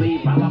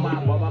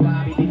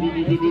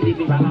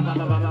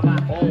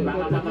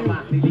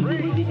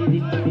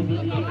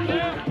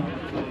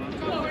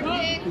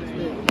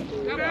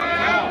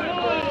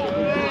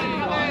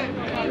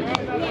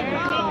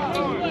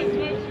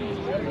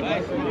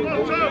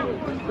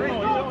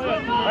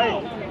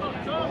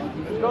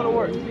 Go to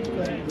work.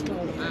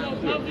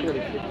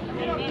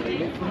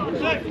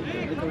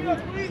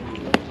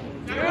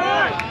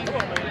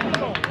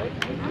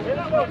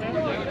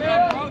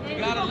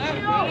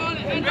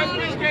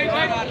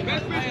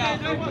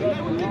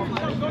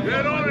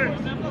 Get on it.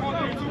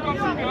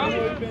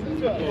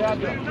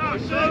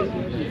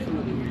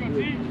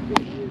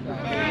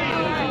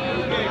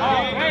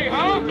 Hey,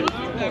 huh?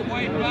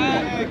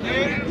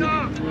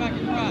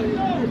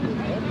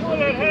 Pull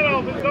that head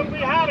off. It's going to be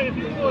hotter if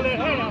you pull that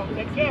head off.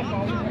 That cap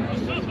off.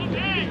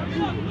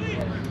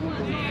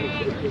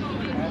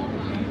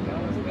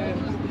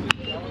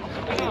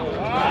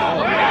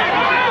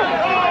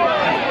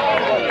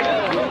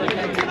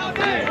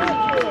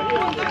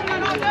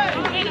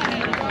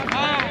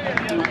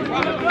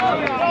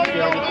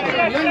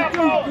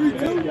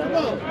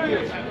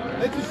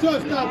 Let your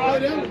shortstop play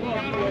that.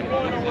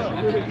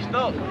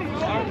 Stop.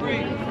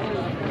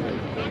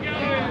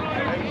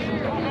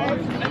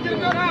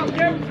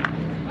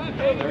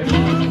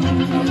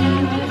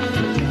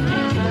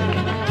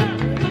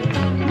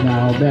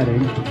 Now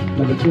batting,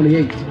 number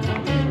 28,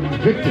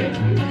 Victor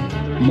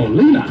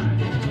Molina.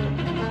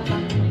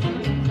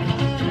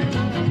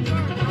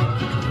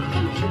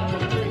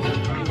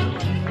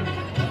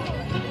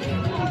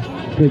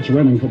 Pitch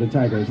running for the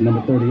Tigers,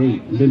 number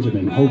 38,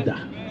 Benjamin Hoda.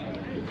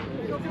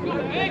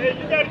 Hey,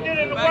 you got to get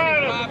in the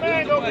wind up. The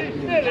man going to be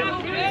spinning.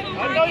 I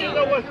know you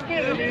know what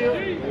spinning is.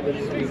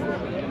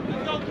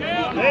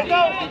 There you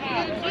go.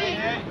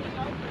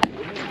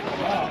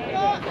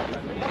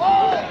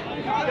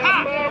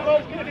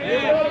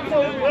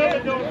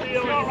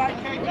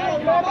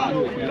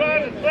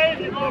 Trying to save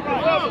you from the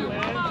rubber,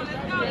 man.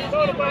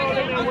 Throw the ball in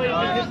there where you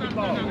can hit the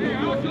ball.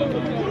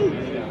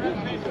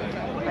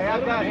 Hey, I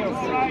got him.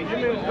 Give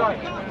me a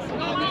strike.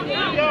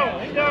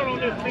 He's down on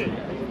this pitch.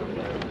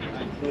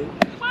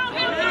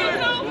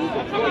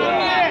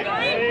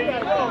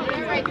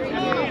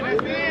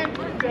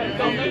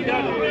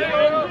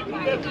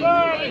 The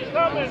sun is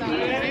coming,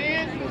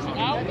 man.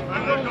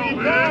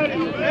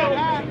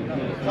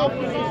 Will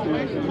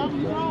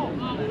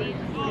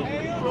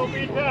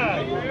be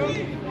tied.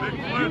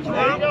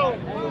 There you go.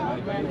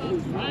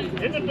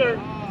 In the dirt.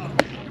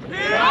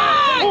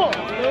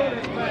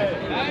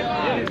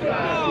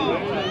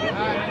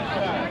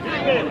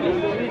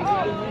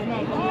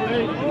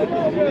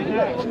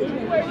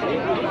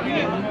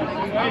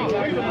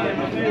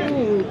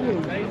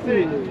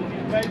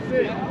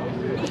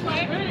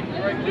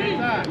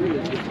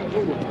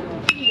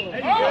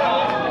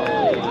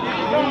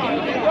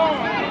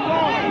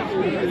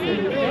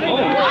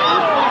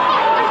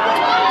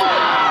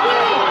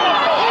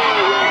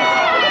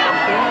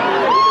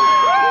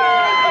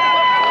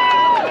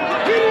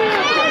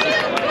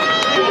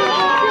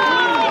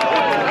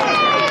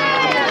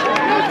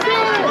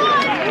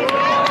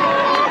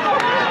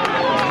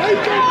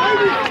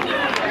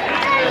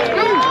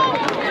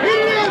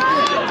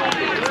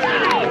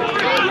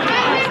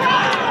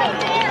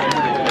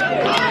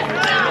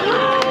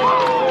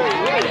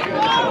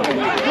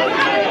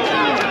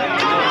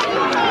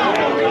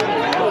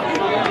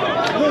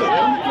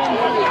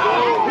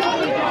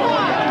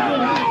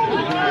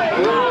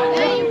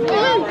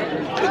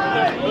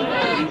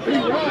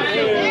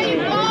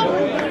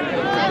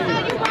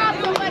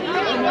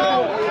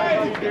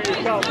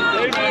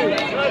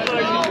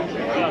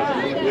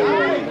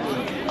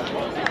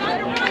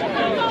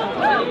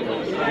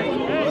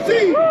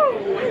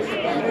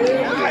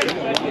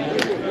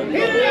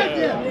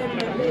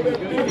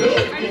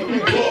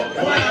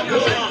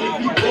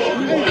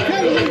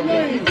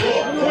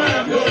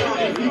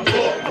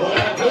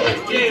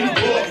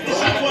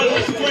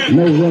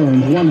 No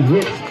runs, 1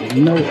 hit,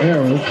 no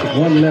errors,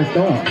 1 left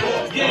on.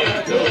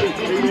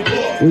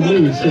 We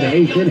lose to the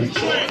 8th inning.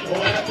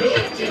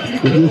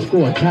 We do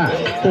score tie,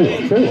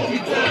 4-4.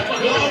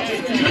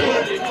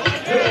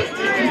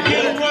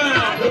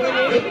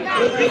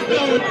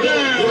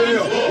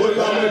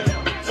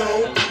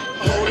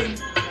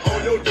 On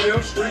your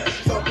damn street,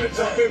 stopping,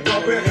 jumping,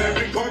 bumping,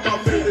 heavy car, my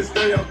fitness,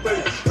 stay up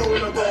late.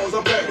 Throwing the balls,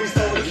 I'm back, we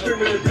saw the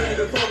screaming,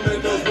 bleeding from that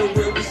nose, but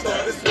when we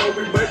start, it's where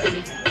we make them.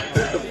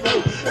 Hit the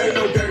flow, ain't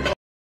no game.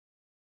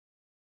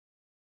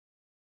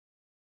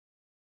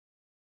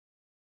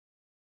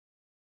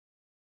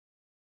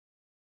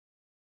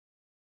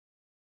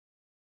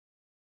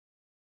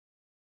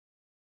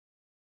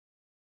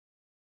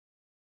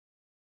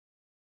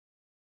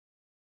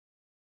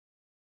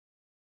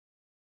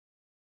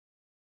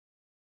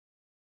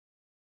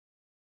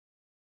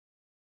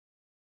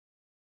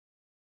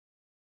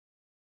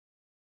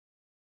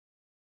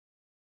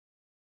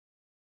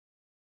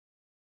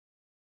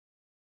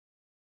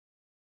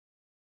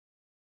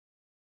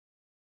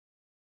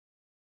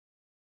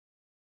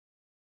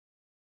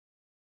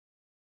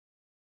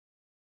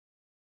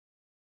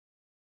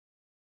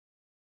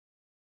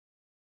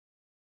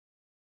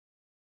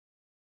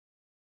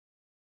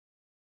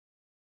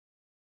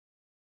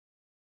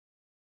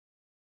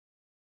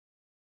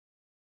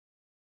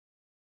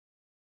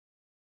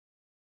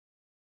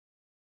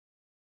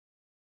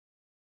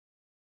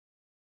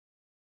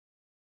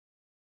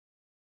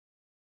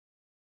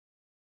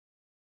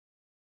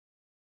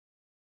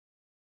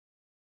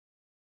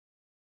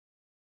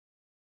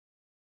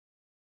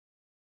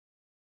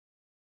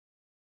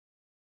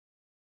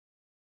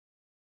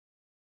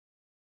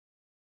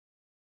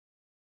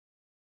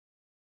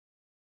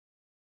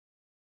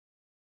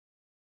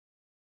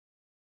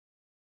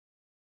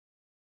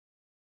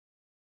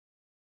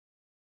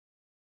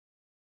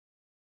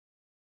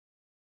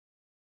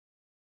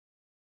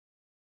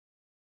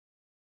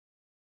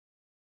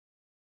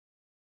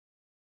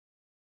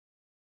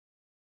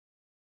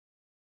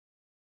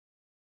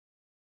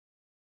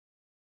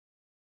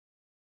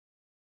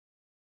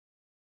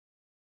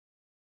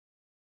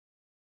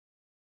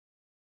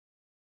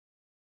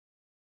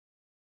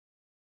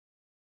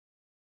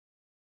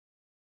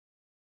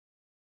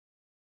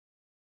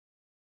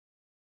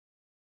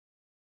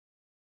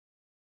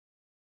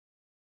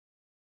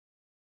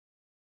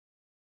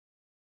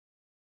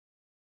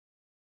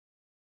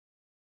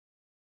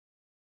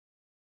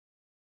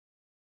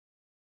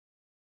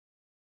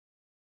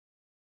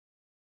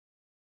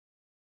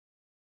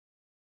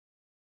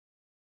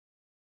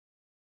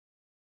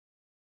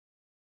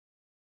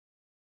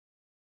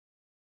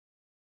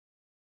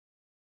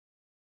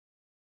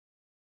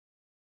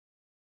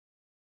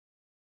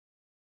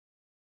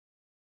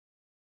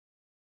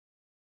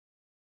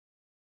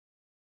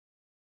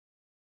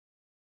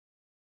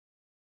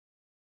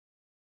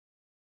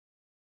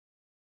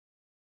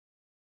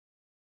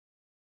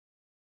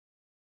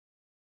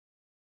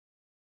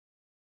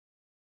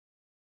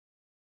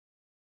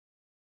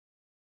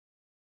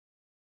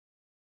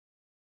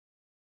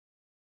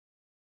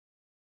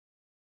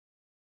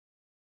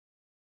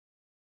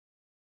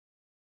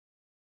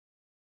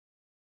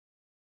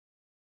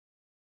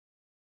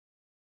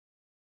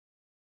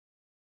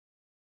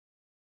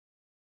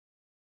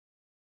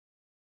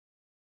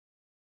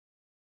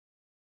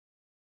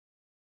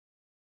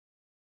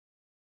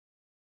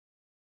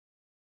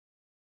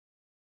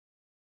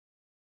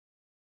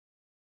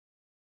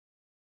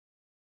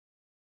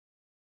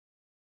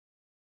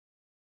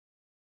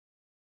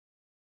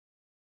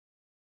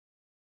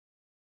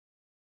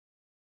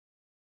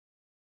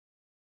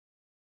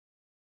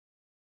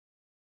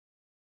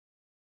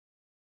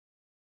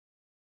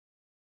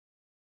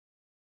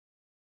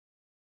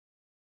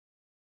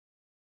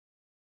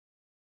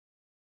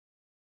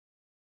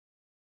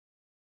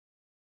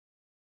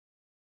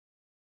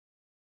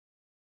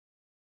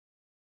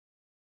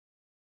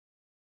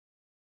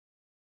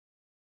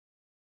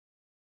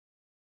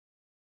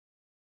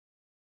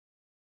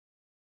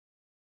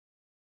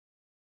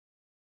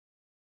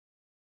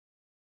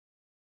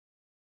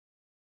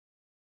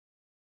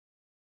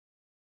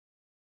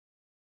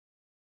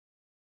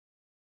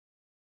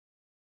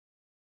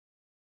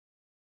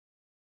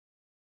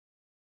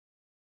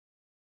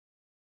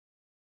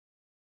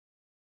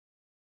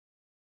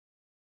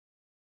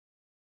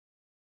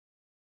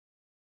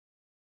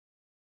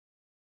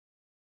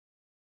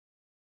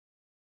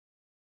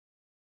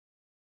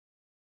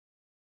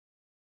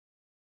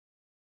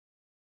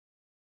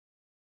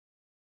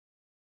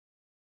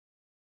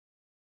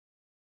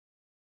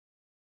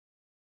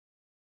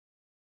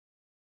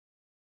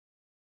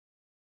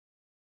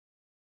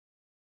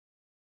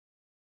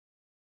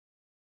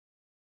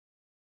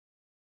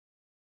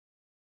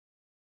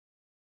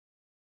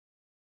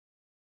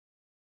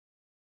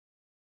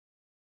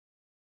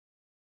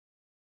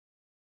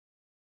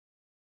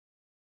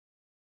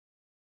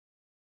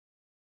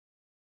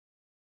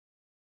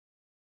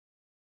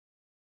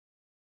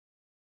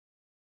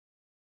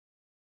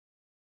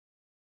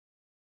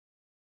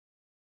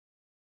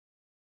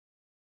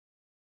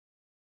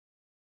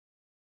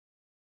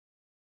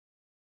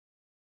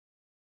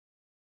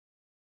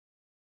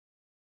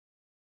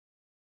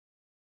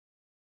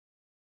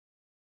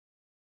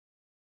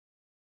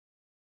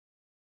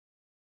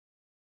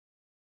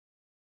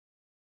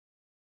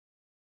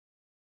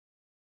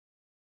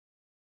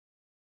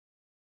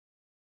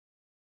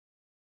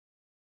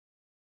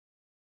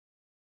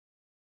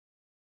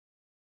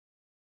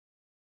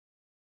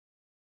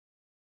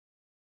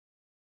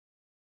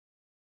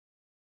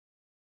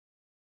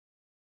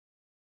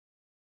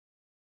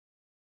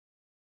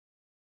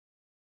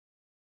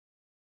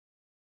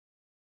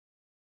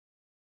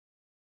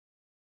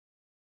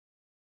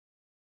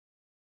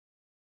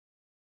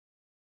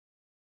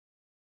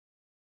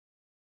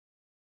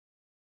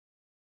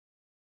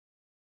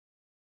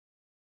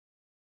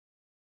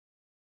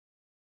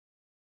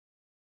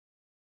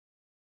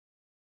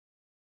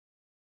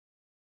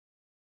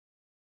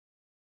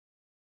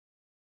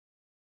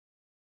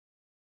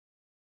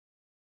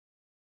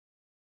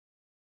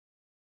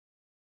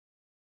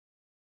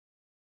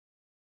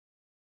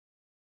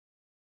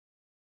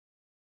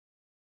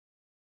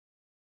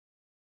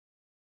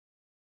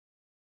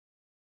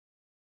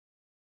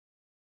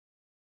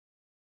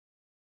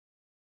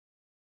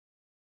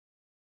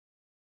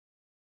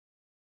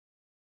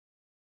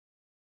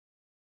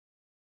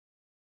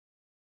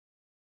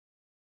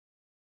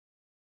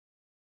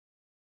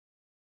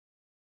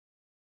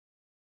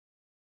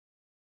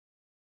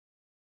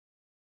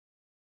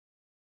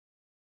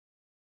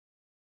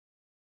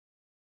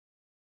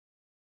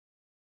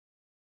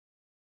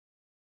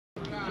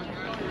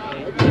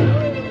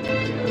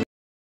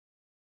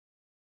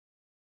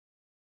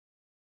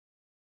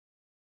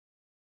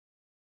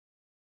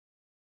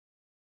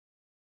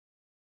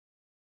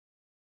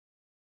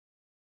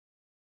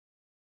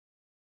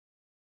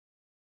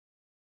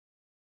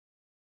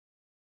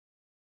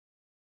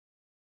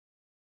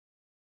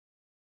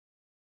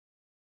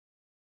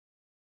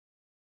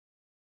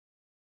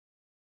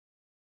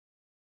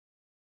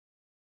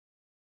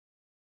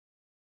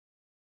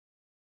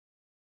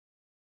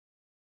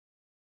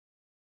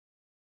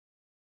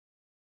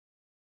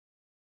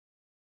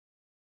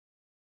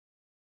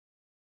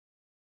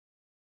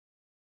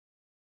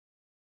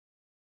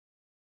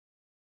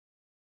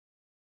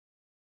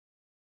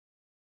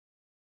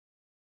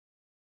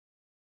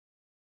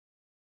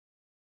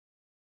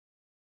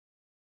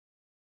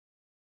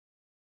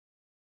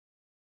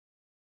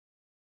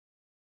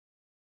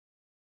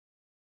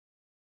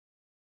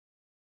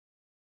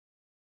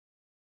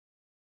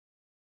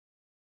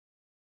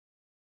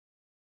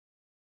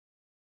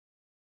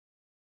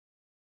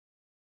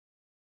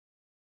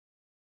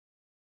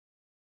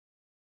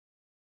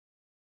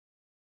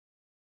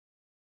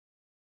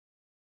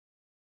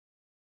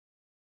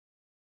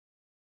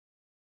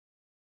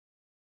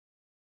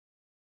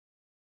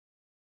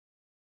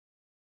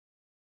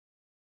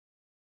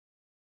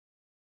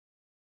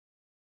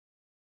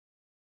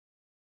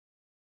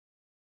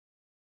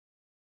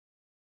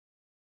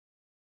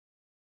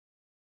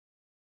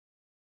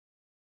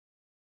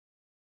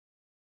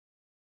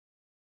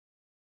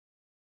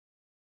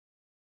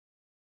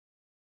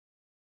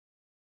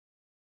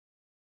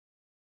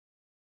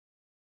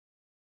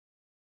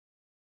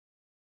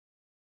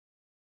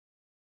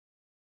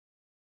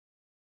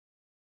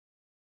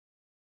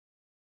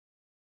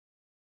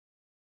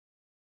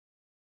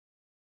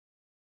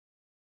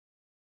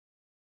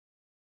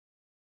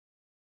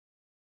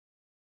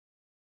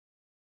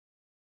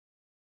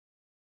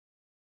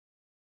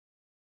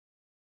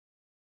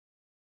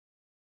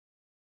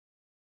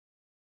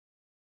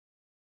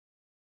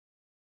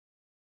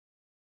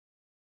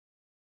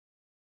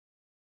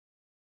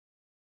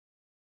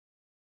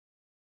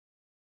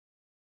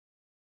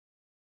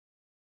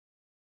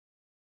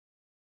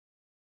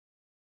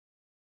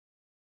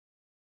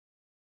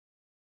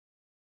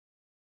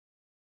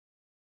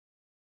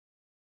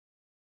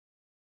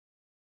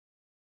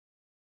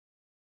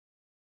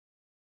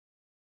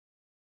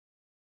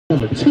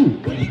 Number 2,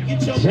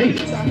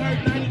 James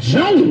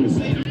Jones.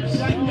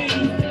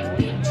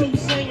 Two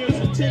singers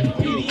and 10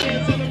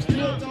 comedians, and I'm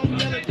still gonna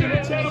yell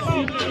at them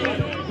Tennessee.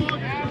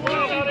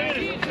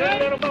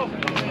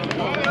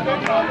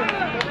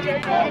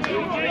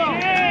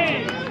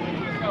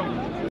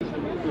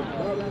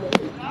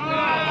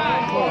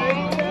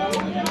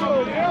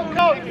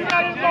 Coach, you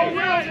got to go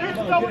real.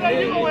 Over there,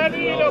 you gonna have to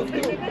end up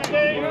kicking this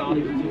game.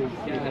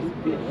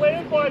 Where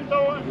this boy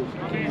throwing?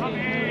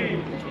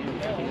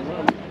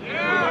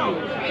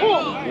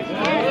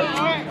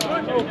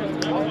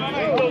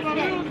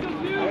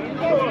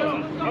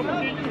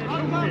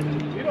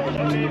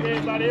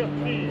 Everybody else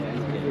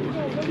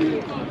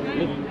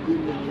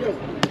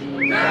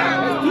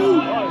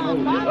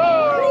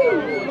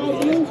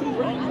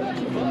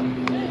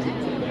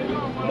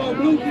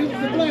Blue gives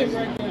the play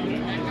right there.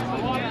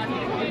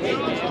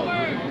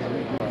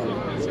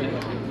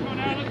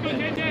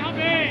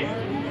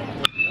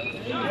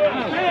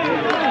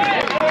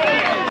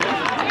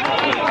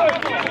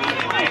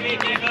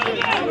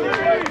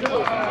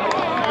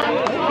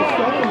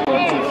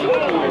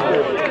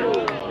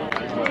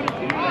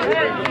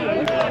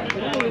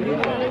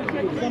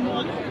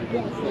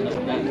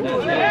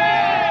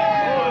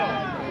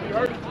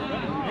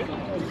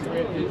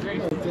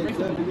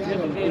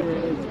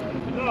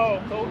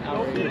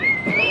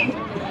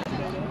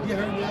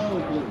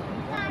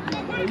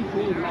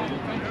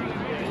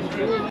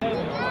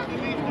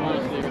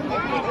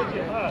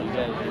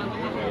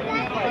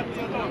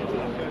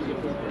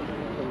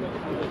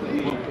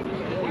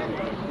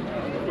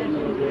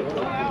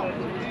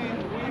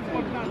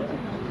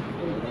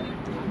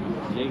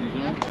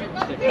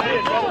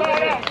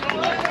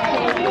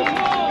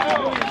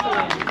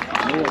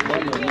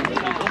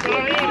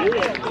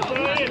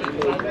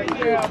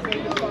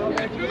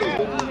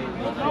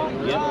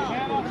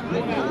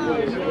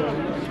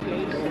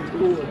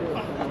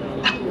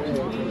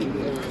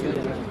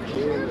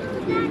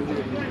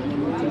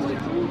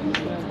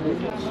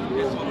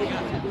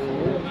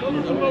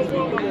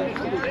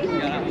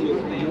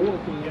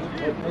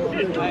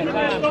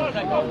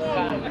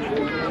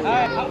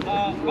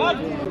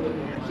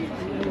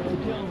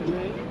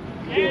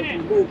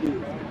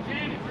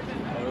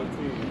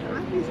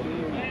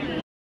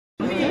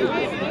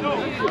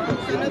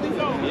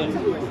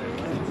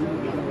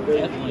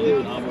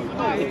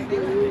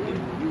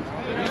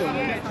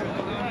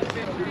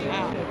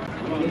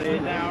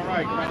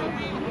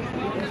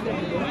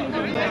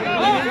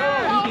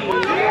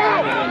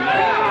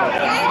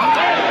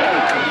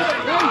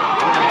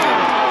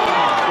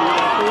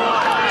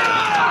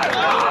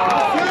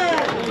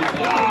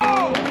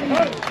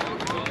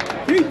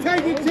 Keep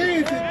taking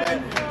chances,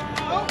 baby.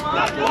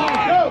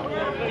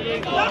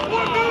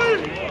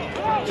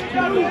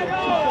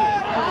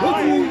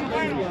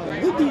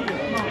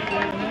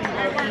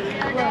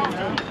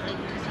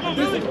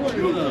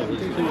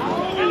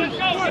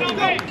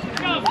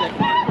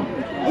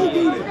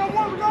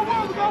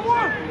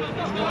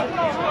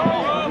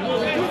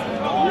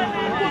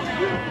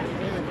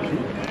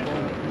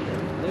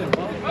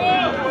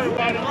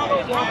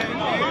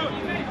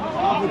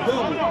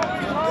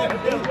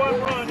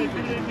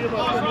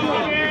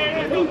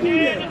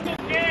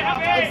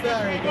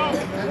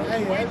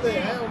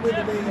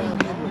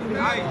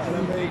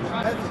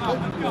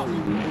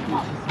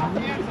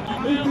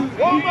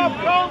 Warm up,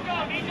 coach.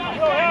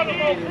 You'll have the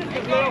most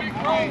pictures, Bill.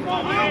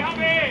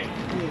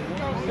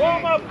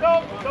 Warm up,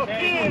 coach. So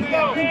kids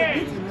go.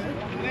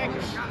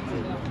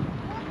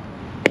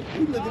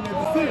 He's looking at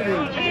the city.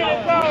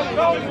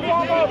 Don't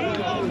warm up.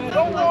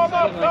 Don't warm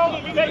up,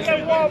 coach. Take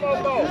that warm up,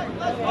 though.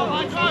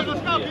 Let's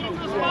go. Get into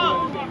the spot.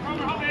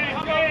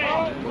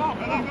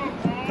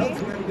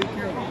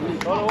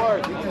 Go to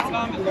work.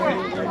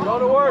 Go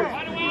to work.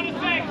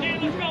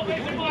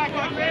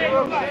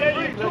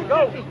 Let's go.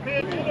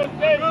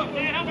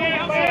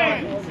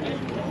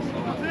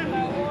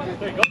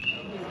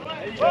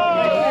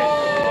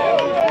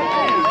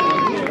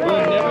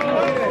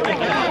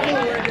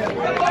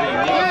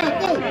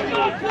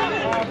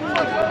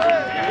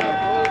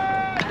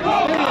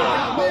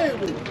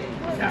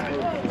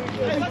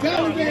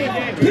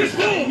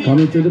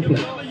 Coming to the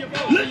plate.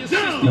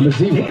 Number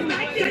 0.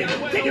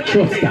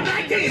 Shortstop.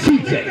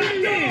 CJ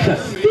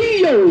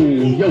Castillo.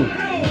 Yo.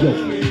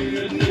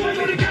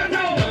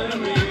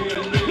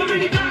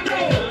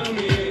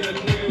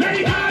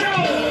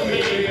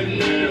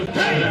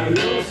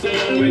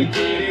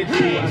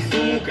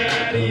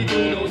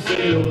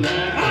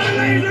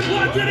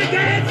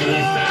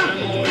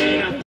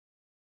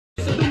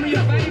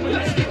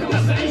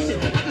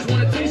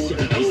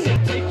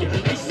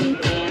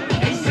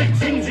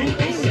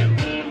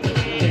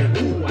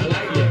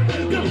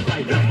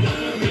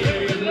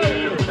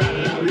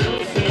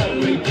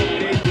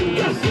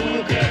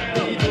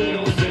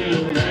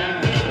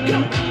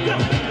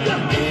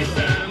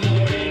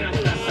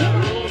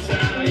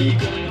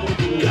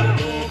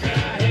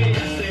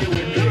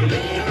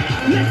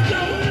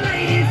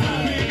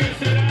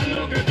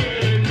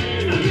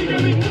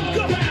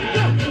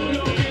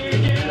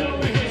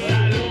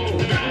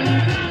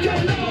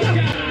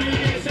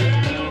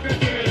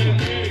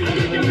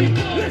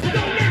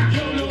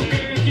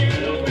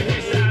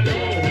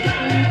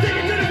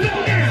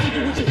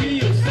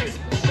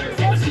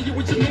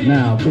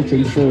 Now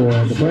pitching for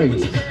the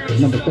Braves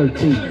is number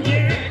 13,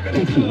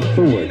 Keith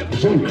Ford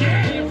Jr.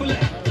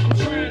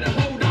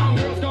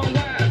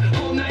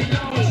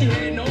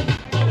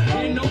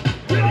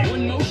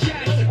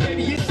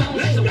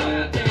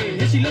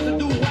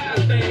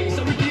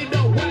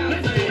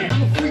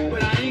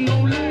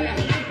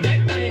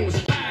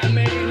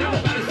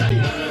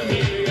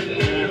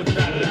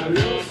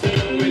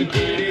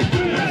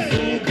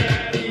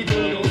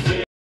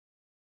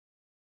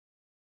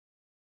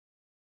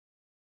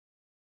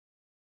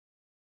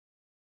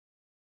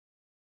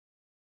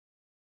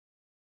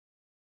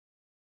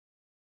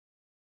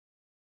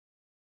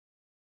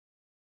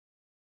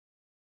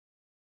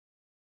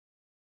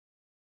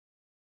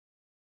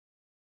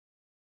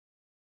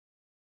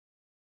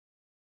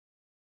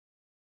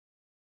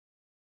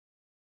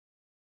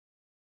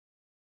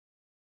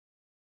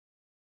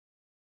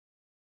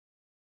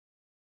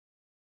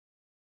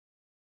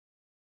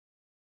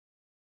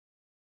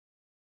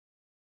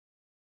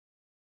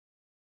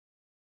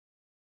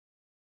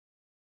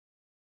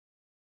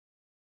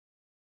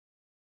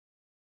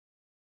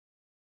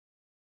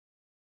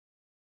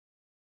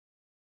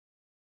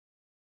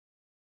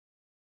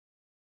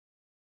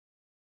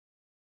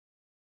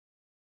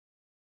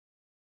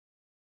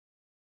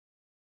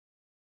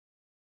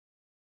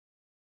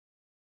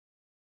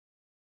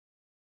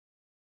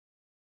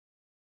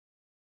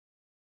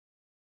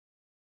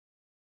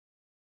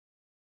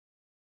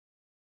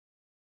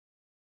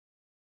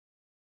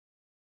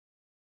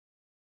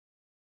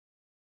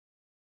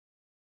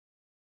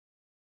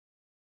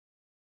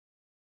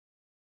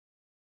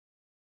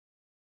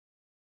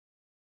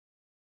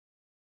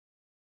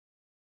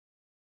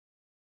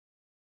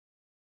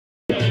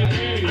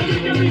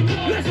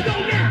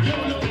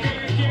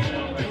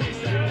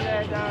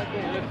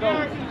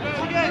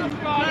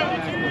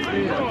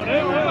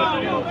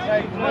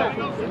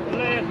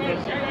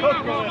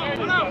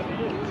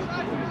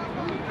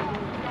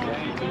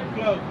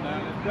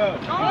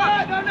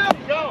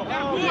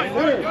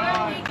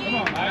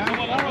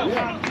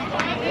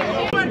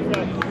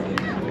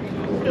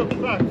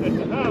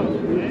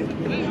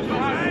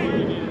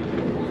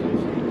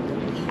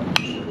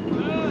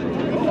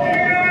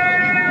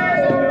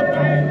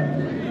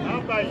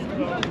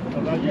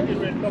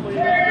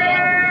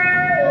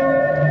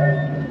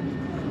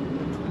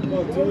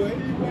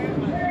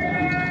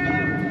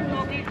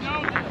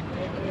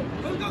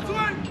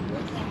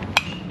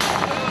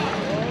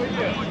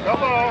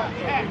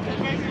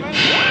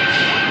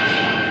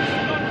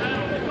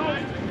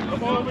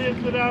 Come on over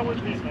and sit down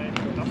with me, man.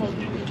 I'm gonna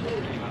give you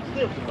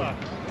stiff spot.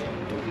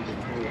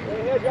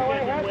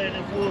 Wearing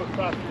this wood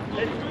spot.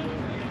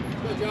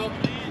 Good, Joe.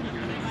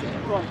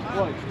 One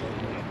more.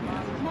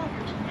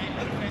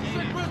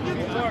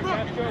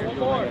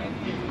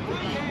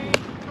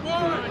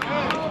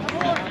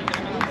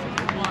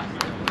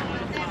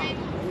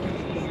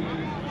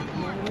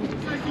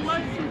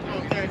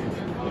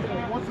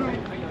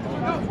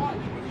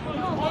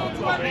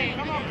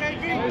 Come on,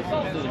 KB.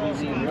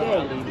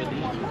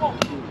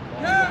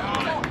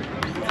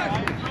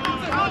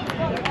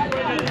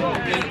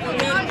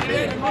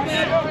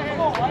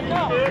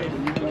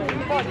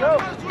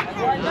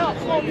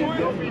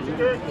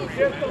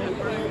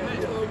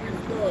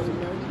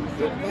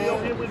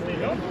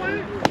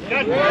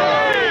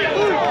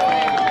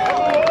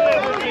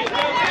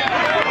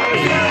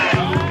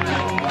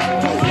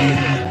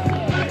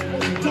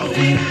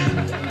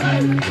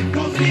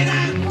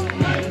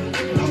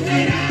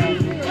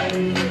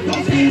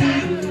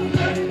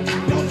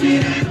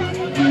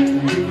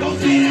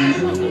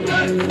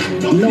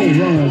 No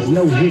runs,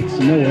 no hits,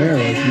 no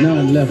errors,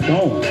 none left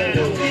on.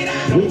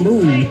 We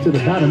move to the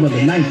bottom of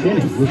the ninth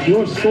inning with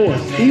your score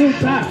still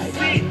tied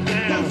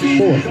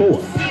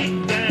 4-4.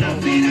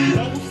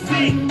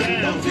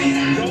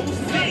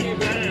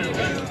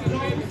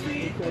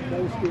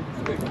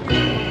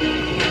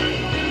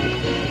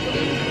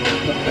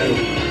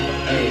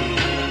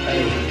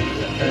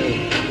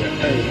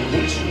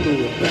 What you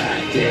know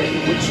about that?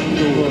 What you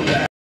know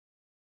about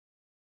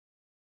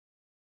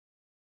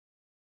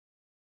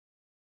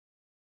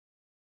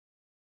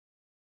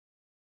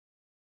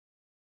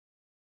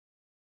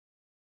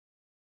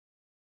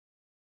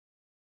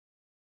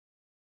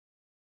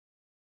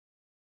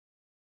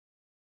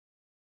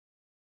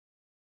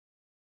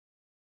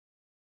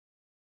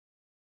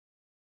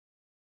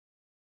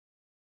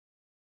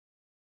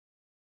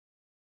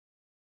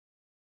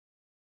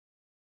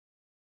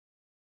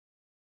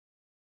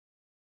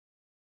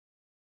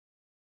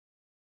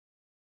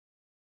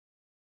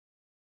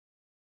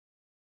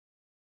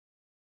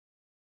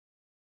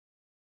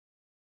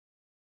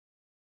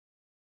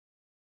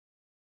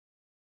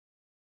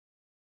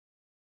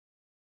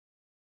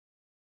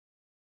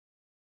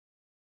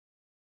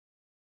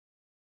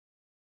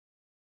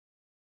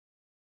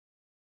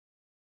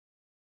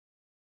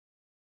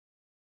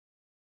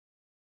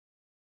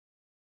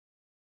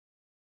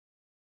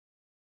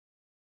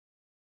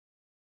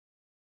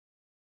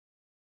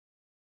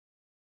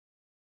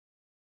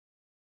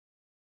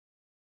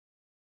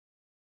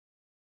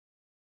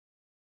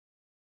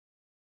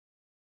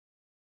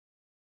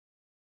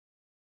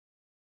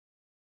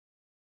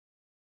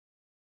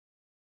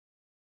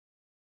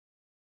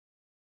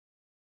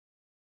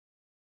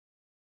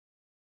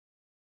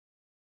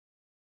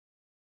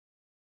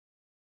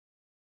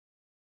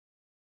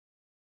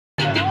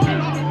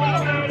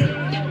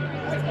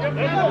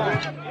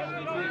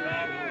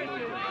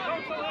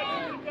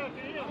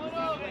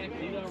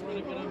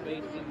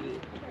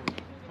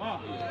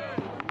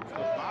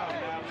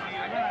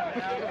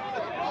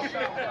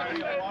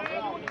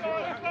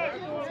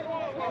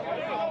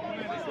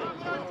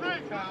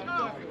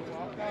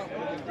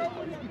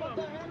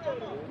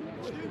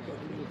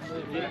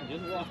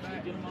Just walk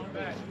and get him on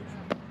back.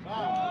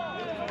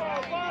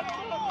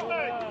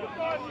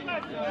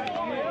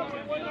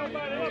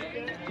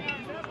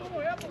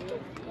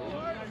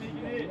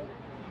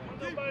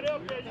 Somebody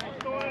up there, you can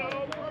go out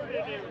on the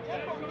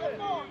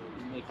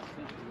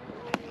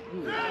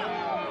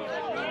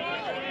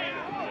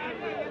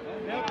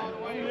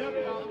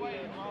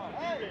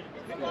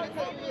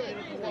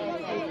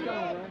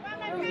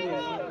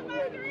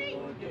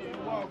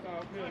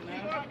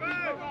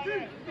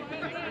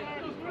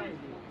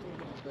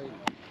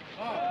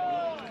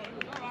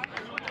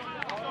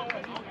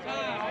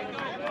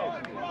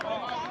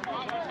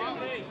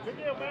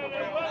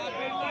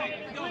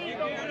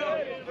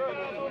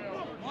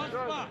one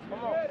spot.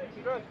 Come on.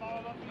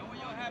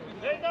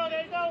 There you go,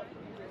 there you go.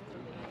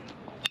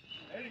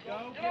 There you go.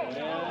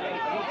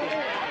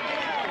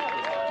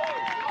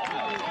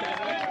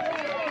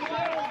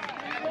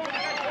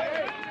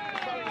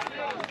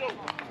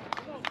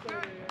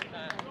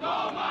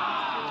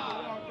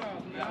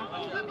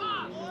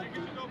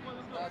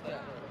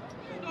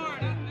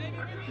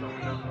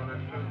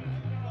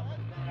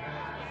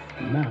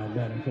 Now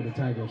batting for the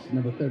Tigers,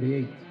 number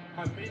 38.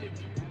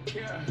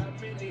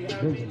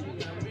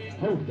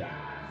 Hold that.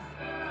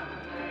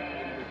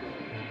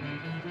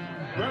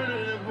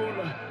 Burning the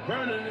moolah,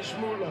 burning the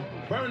shmoolah,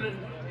 burning.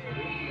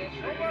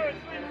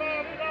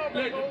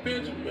 Let the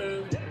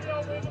Benjamin.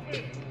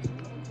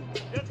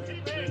 Just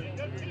keep hitting,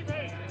 just keep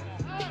hitting.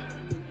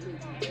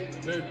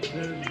 Let the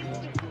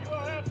Benjamin. You will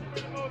have to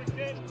bring all the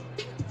kids.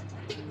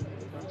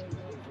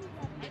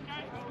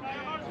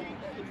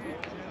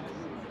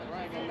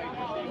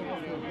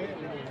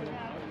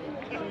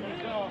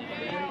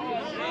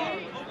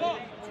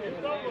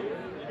 It's over.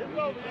 It's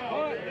over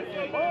now. It's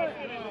over.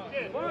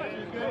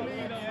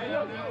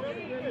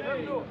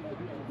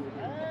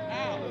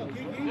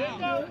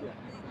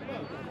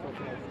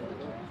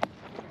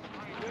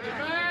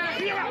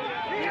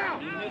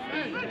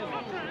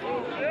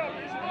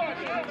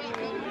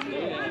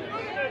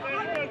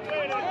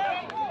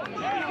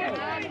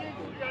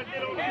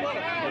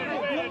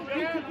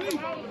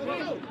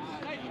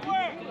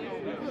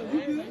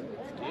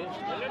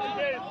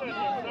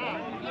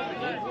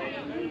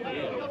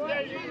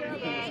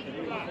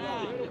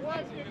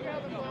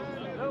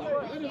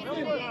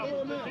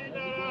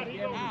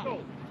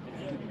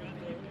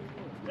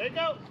 There you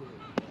go.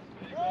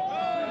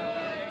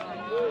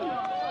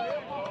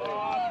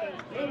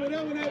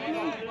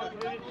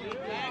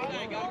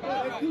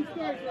 Two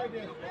strikes right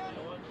there.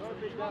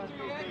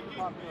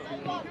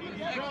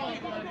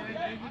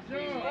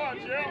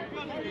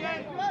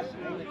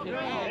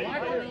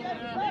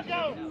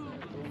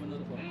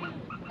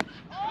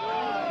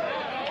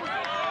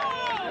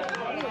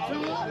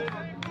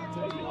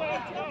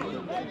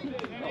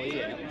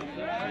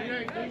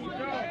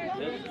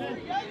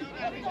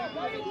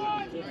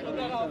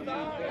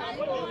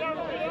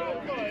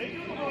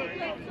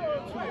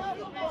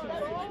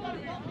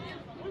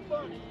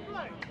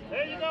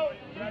 There you go.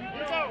 There you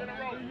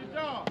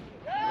go.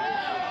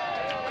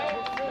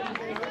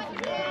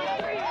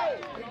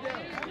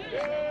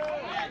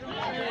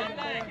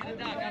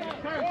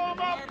 Warm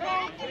up,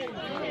 coach.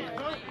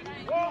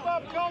 Warm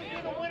up, coach.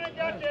 You're the winner.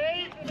 Got your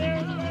 8 and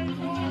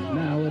everything.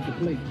 Now at the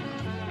plate,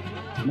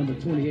 number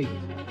 28,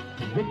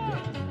 Victor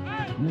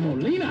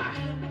Molina.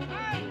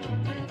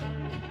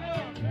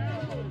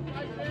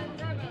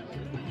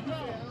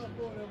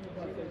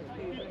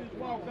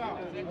 Walk out.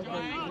 Get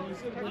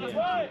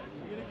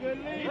a good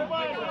lead.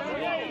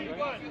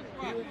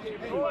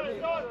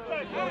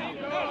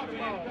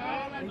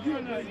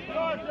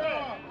 Start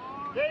back.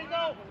 There you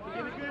go.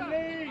 Get a good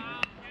lead.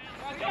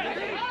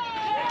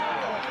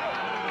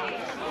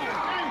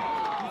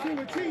 You see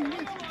what team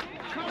is?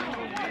 Come on,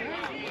 man.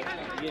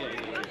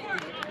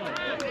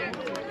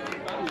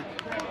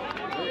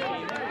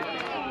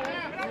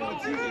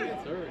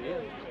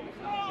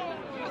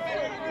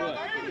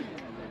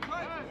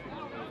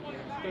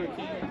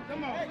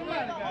 Come on,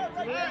 somebody got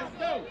it. Let's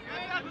go.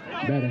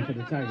 Batting for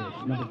the Tigers,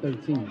 number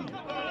 13,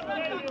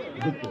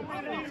 Victor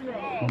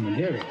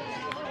Armendariz.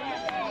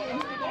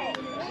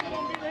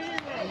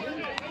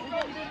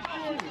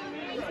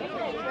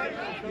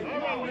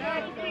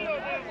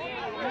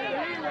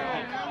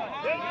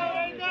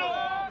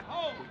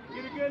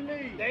 Get a good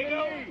lead. There you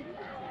go.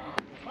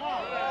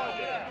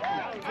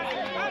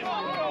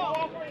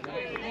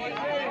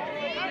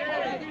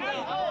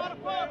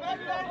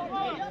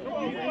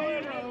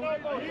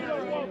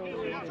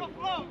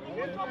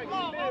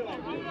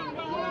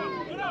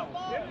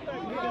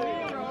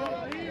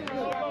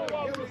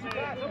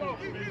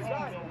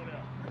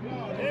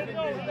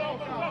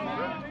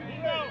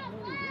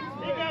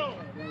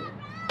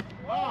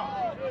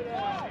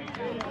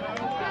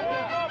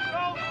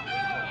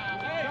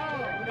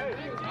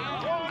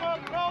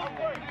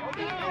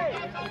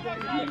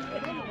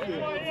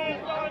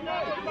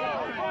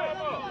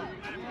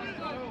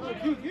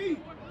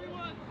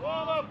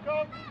 Warm up,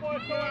 coach.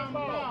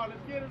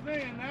 Let's get us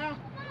in now.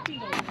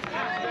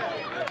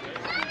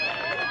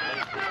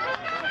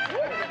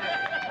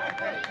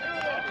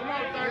 Come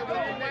on,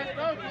 Thursday. Let's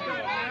go.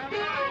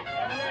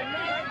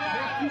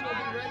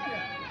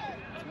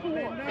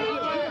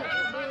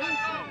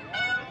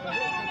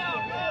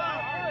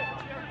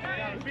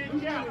 Big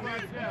gap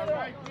right there.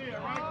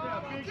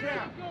 Big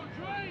gap.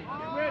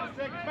 Get ready,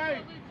 second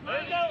base.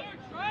 There you go.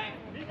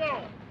 He go.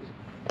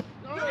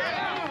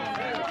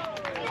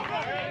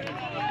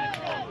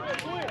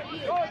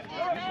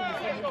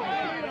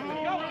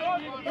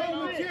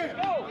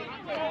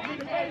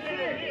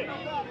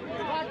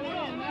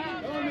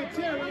 On the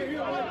chair right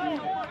here, 1-3.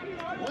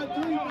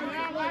 1-3.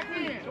 Lock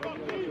in.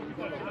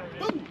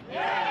 Boom.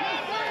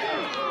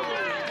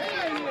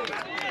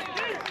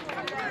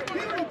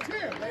 Give him a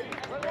chair, baby.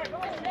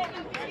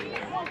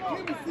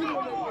 Give me a seat on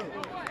that.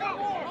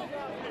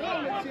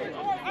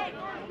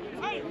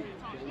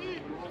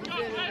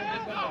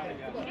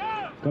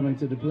 Coming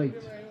to the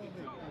plate,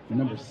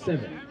 number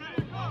 7,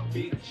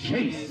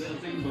 Chase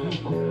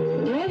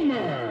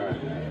Cromer.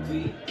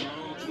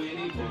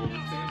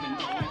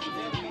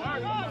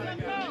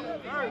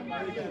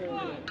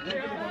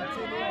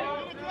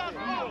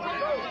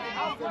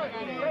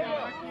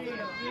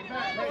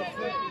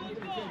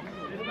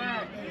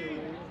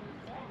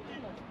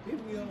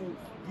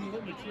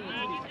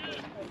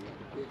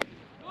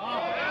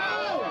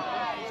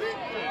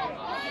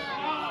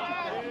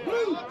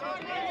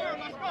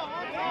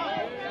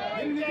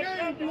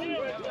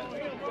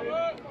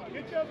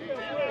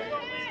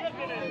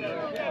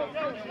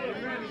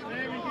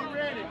 Get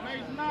ready.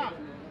 Mason up.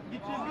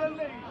 Get you a good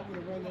lead.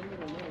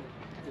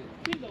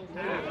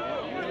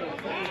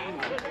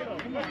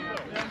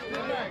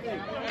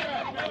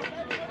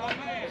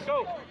 Let's go.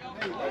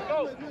 Let's go.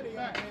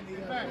 Back.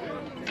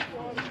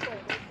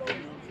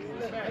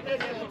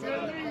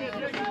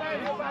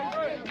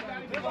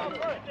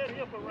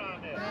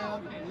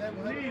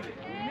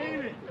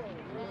 Need it.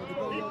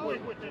 Be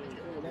quick with it.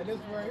 Now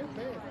this right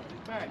here,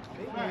 back.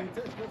 There you go.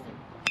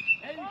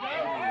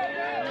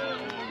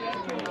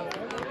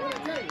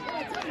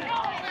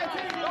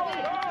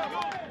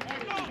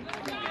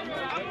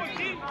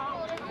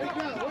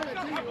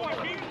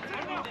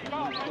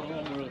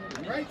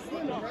 Right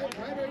center, right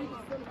there, you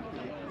can center.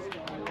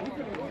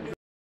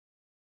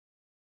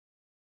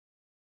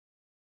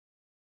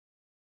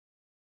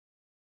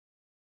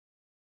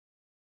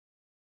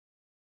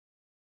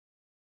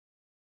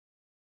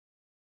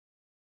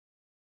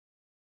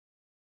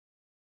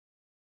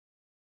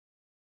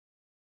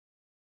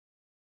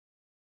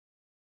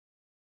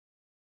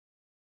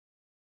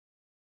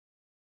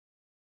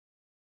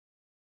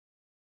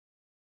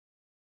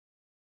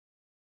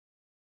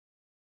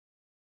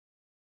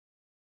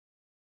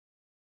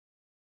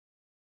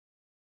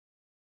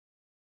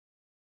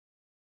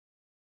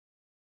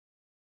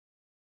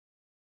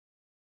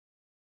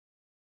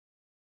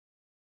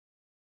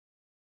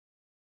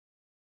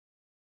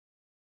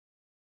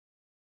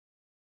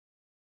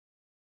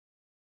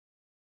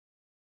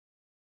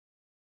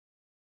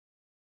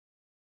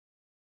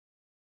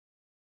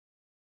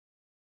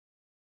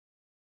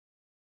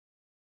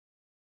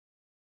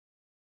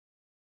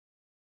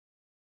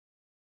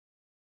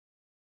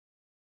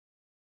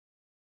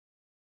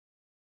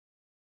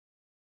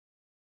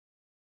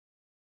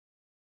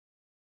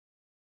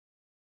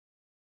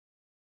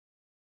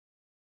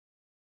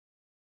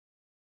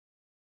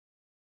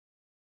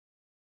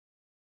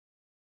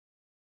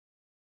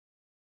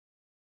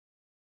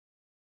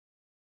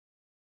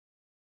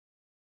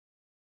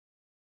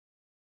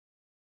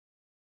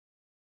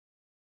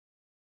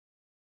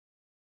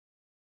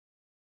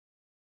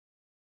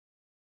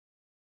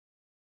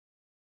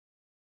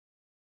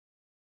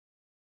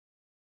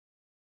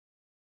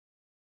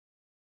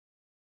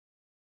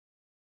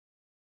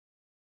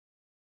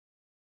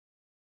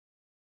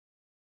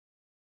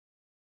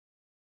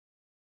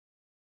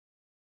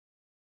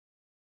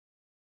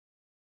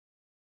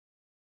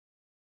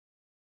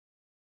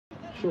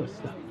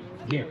 Shortstop,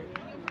 Gary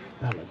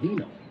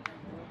Palladino.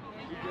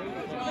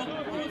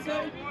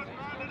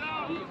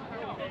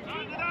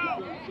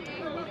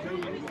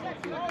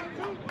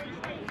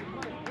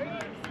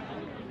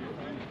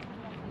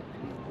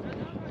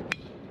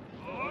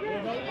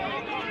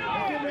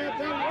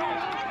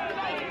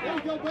 There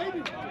you go,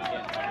 baby.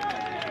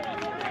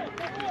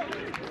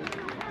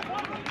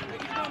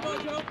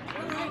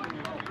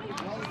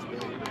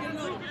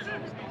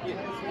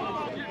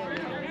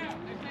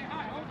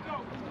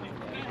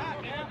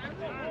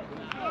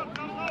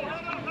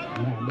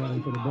 Now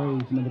batting for the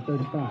Braves, number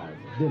 35,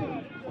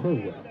 Dylan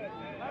Crowell.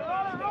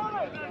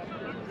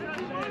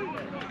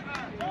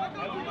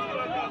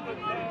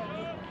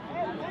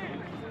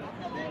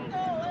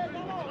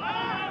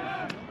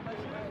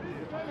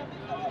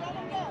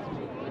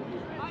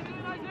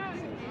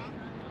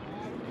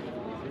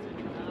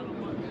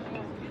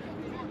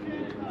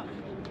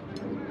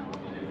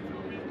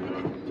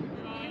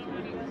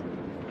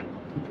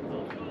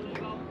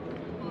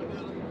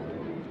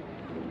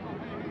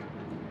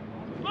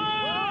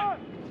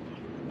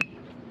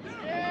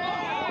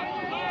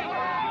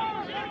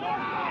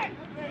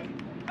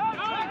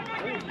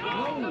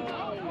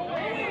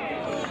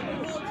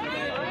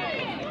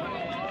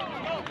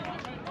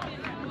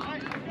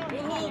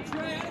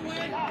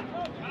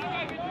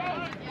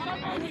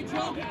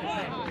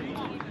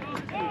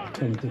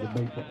 Coming to the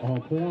bait for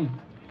Alcorn,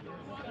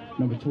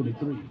 number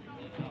 23,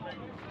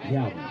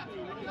 Galvin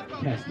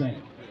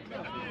Castan.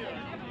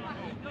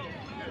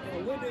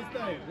 Win this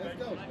thing. Let's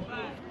go.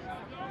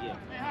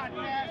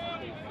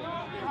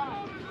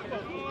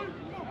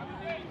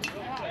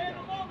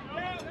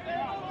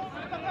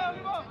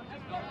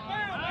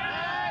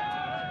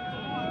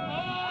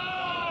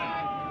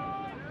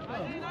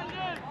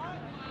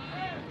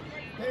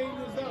 Stay in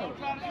the zone.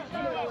 You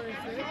know where it's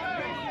at.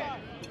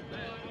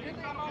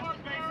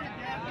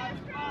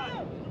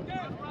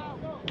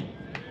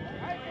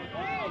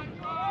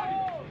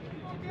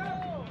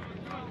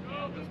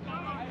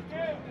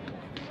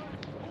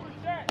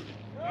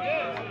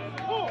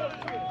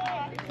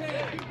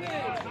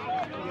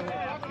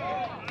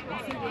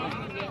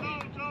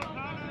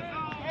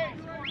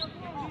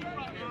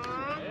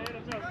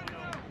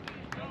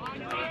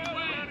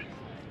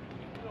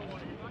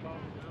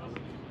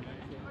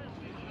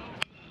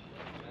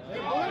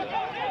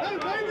 Hey,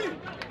 baby!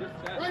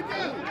 Right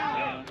there!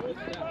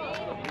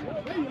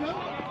 There you go!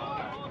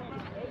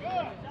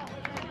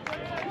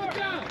 Good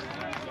job!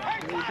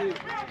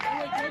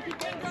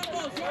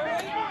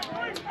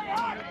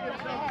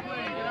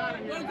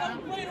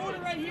 Play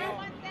order right here.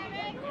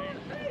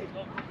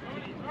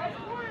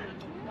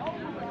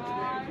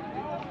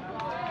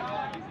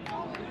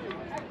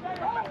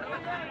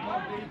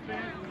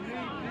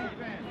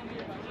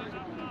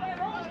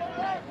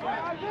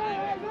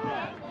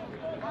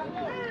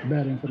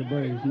 Batting for the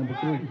Braves, number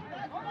 3,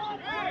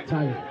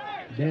 Tyler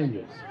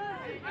Daniels.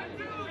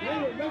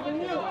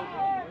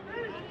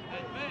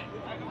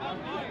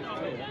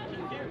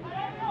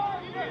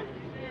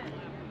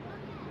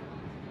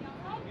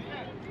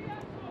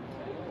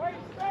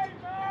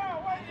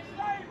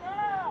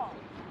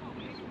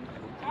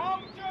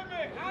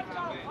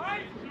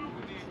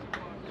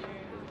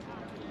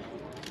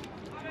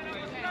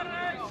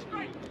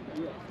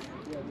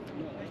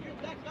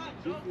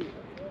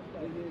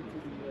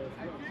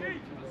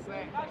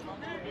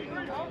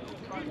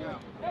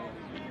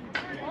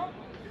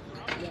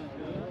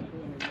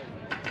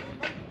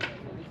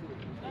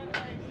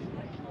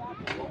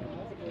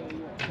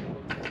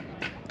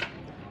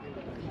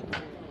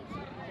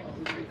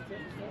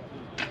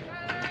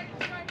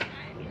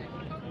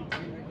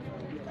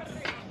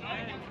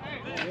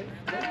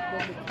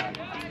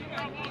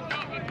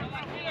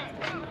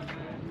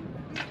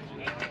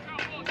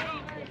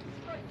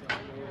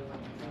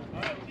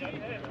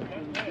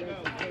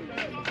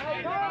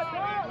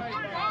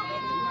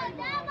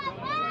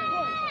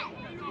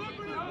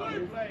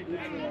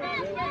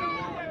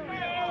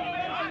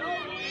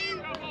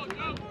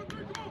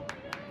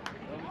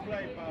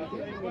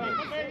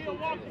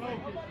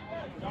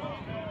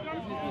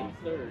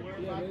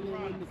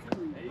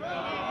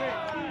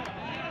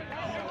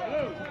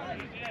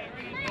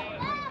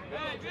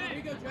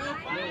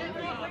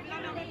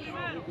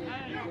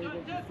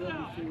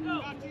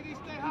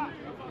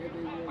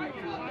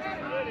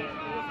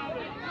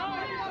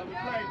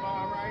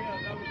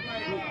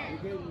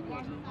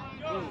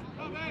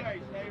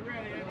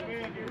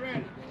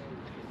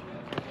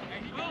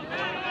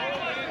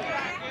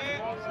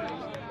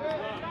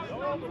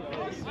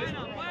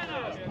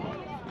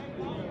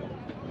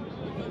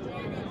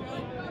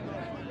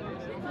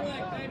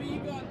 Baby, you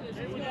got this.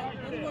 You got it.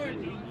 Good work.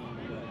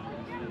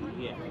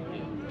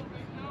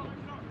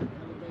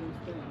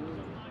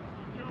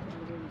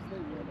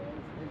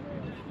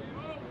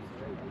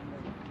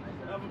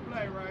 Another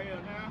play right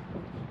here now.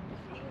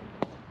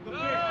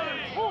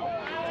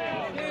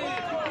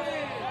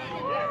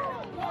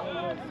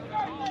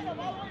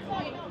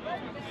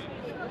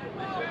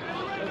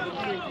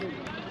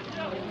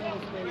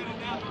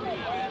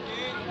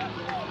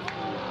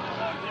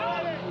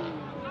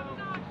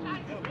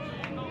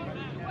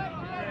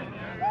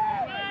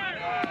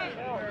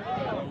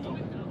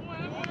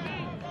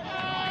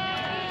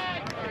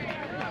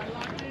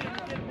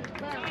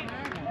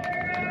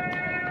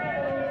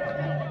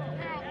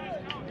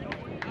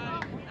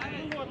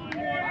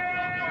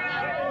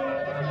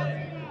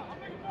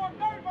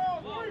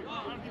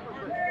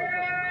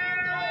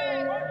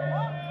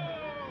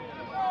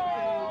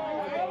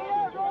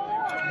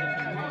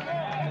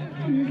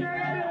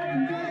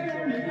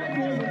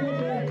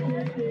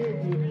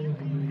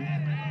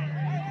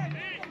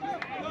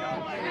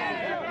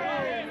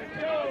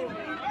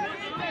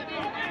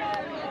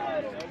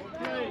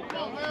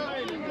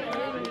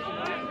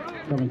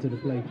 Coming to the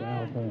plate for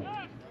Alcorn,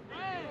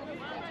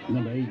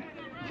 number 8,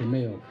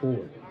 Jamel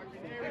Ford.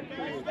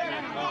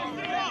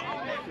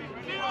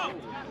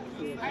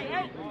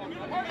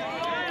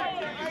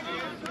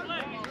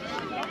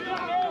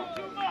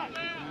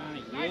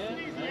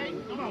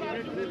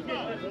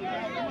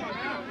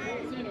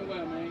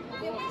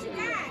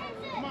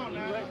 Come on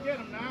now, let's get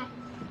him now.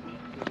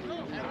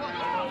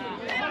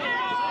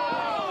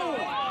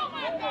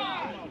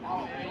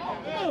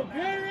 Oh,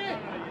 Barry!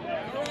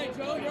 All right,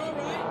 Joe, you're all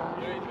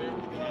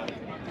right.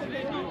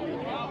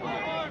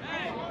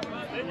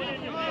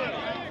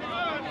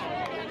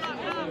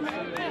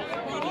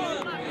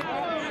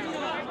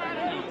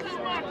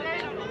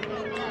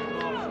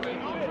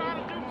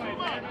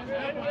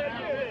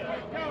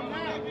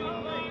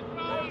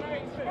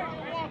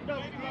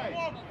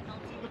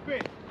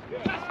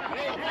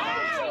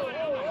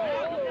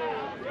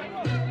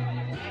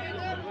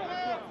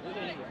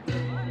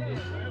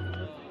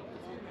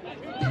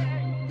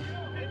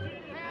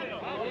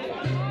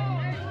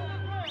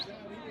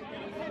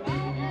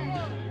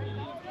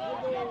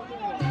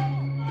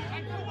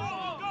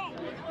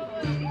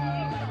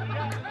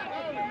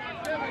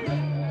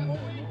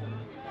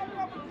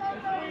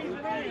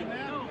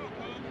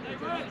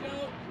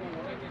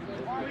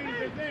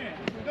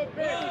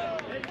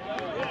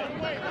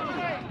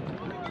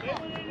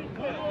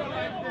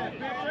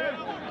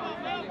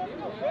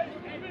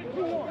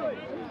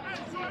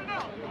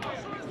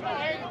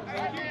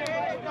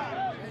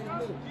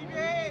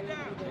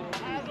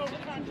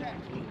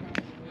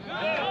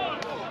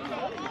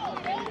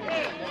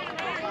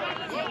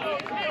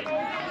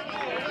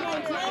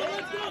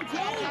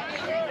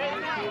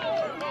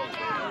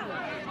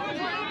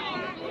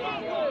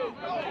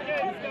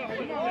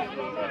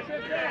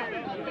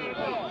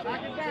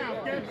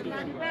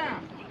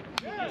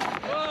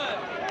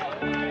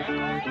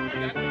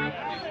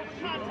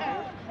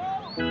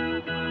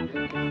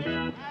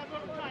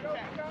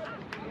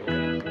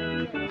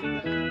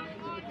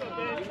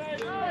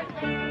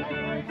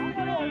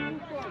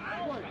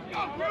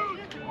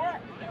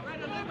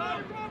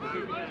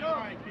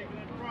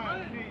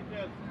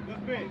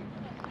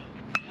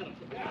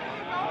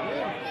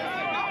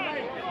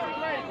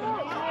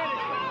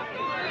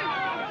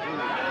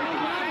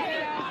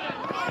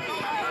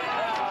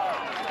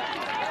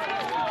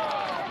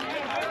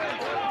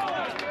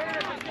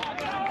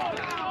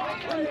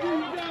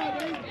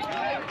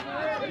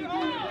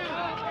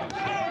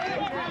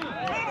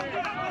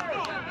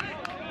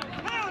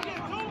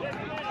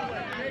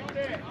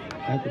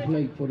 At the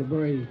plate for the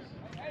Braves,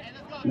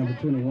 number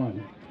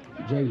 21,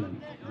 Jalen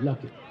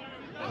Luckett.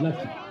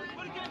 Lucky.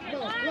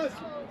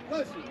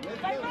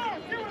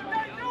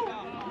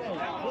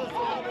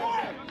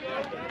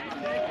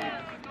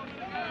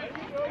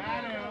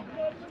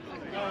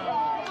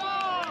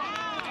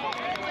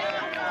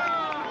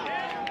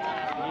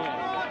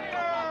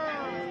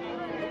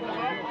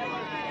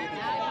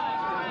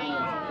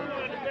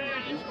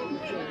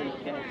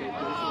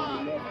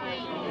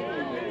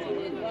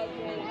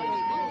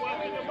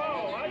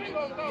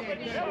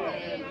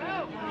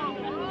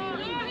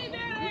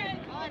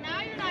 Oh,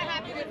 now you're not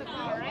happy with the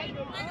call, right?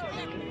 Now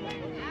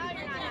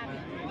you're not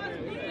happy.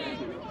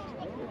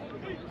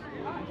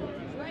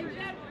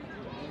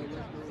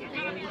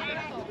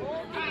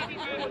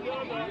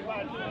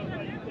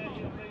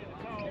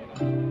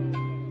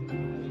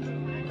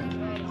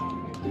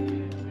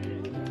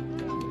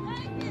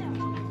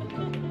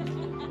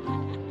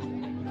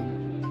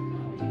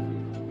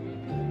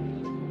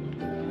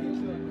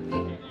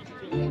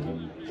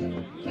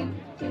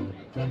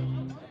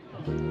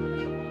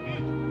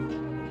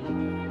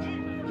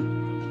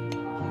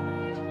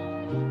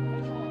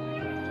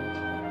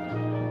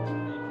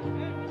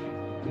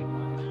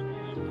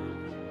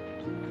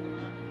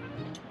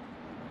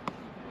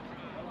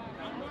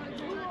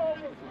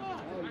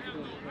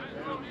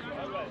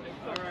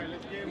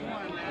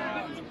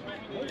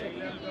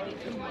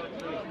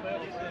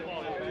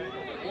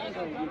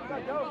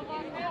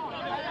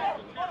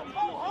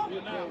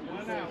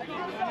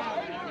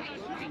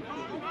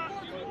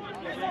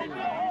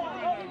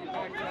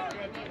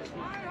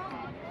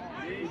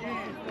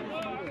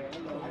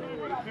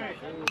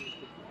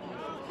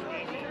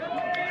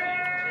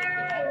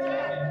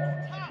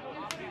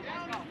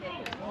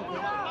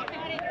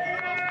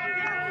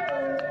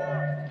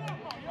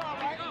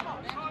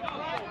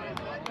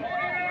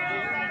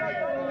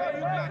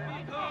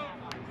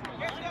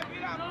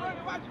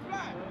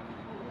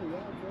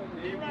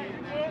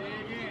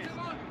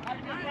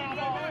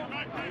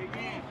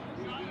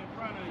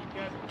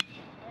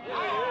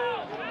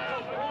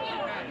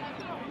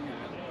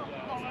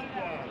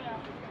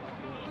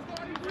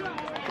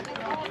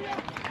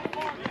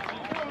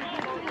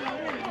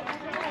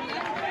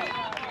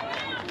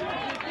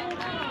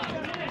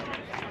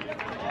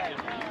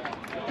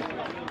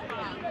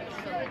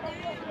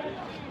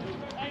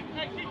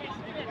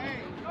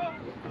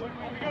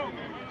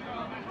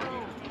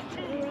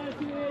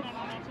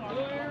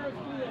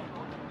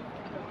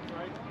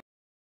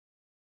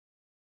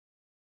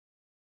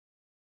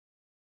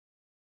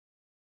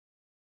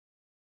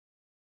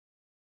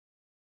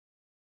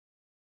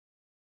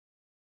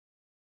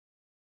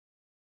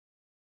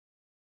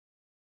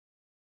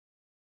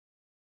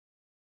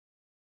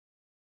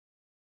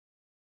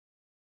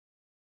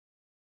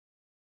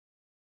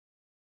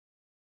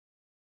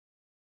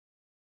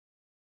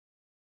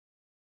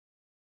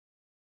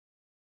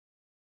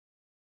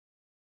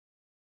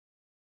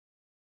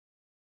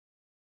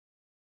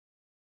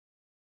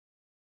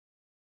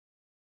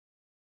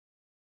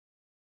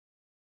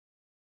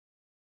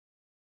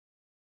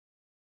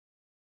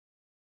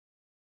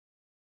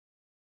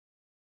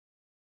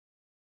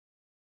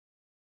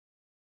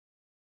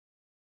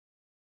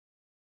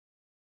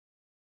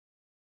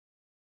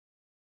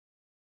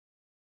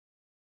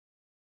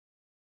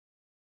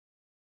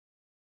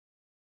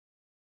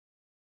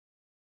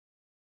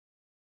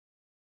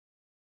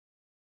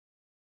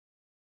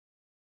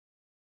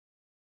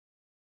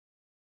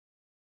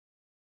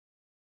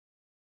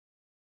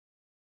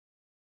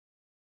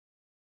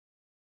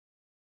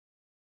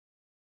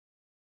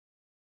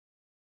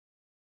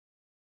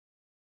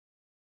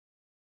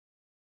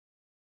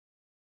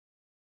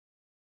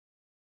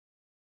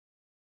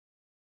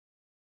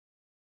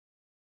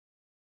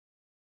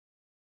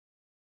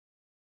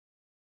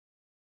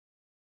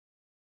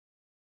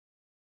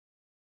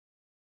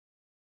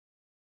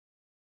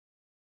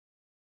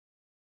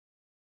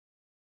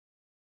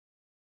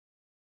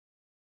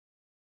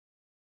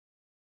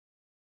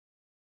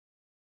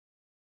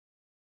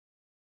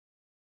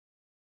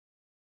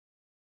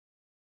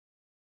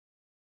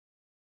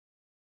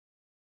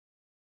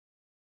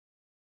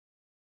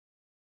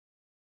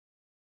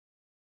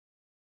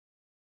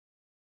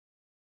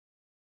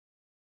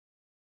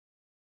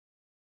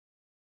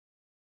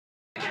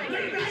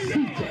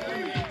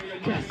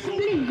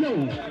 Castillo.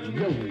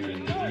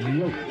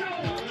 Yo.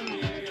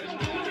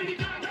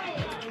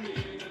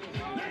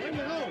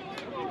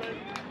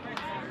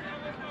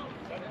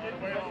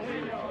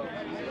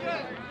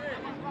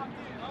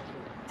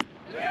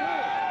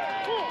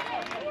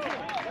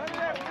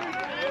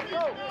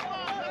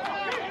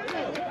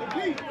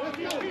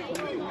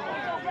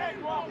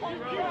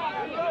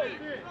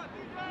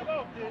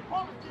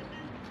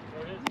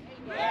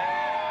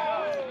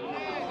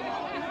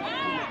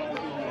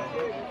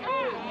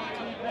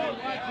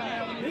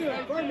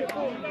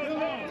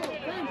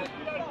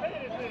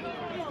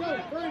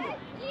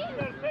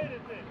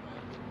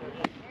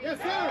 Yes,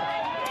 sir.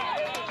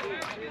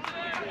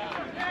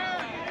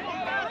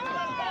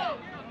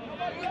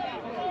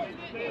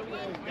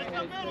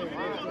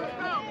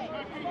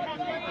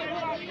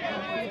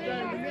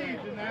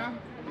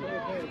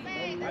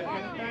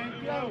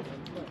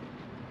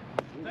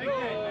 There you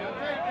go.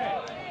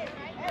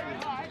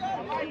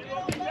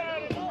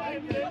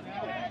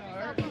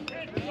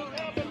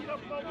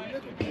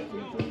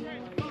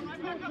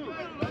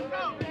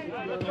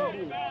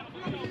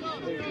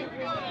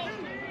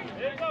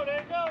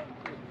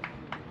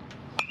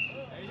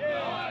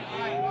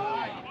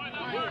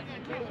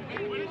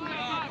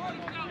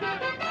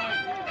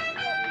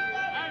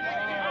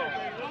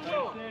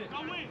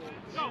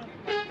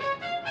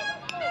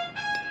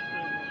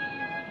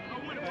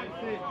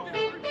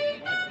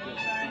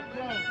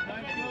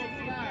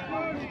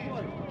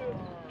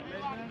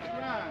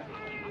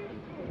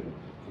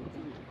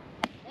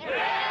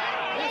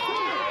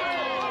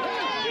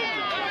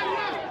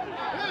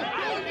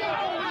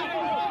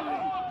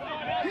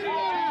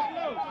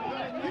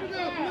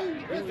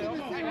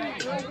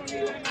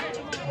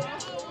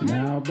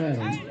 Now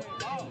batting,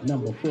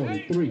 number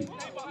 43,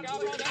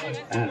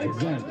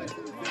 Alexander.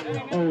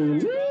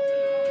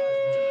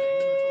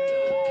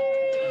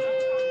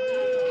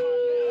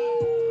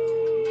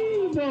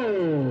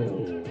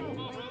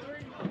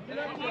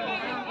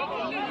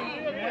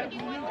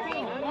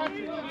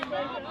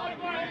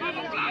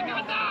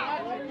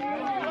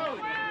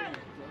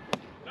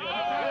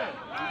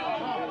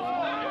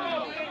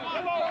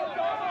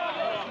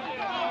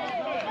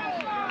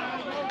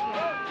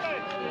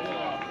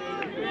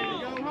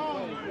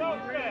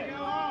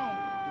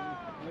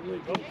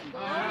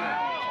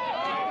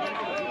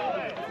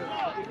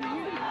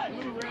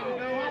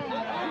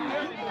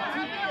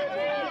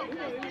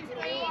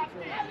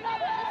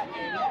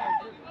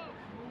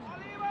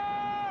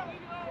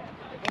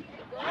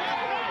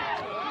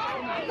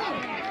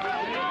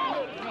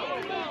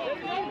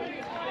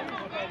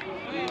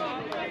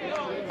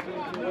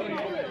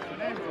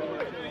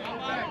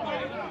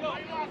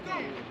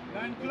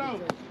 None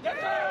close.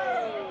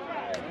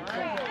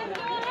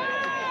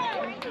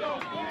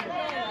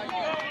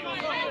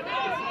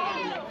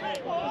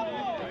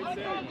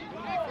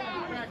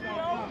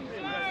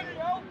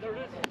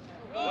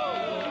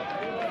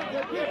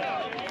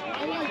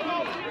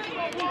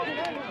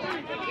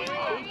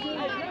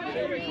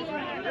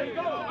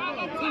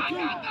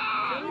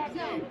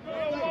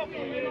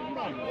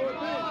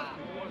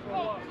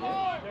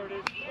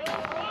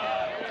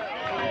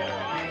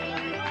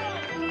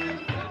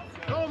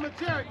 Throw him a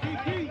chair,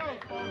 Kiki.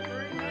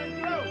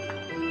 Throw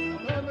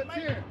him a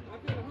chair.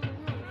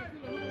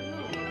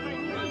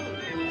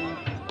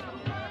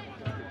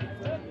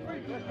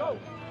 Let's go.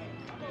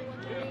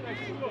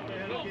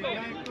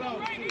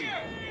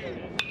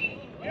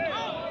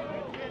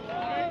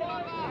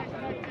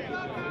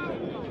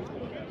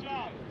 Good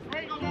job.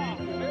 Great job.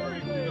 Very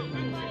good.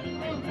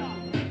 Great job.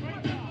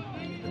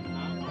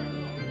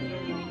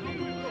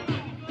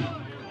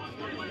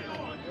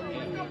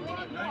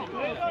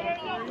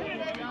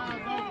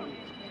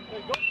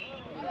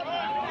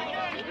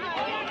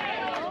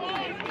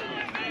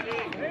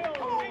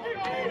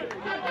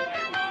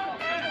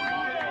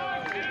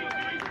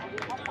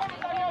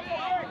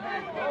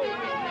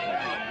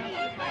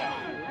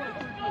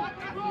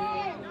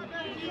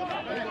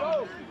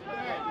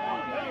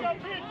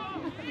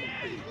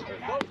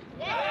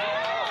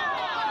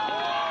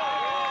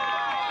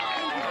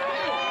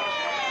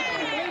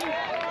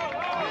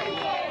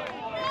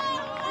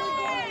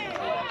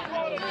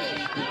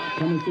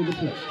 Coming to the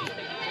plate,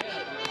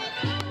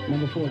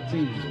 number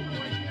 14,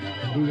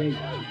 D8,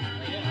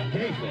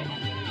 David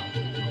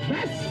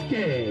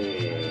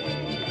Vasquez.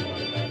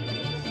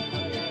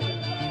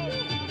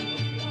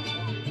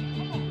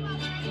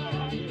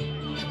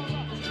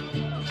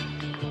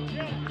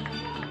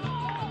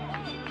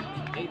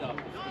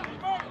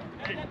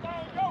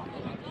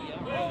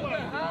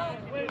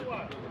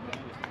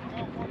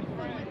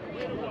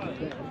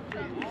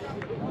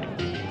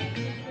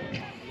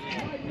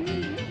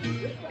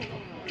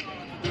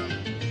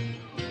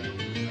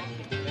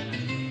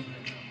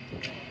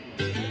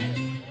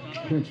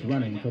 Pinch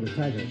running for the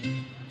Tigers.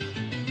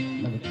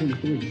 Number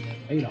 23,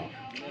 Adolf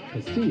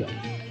Castillo.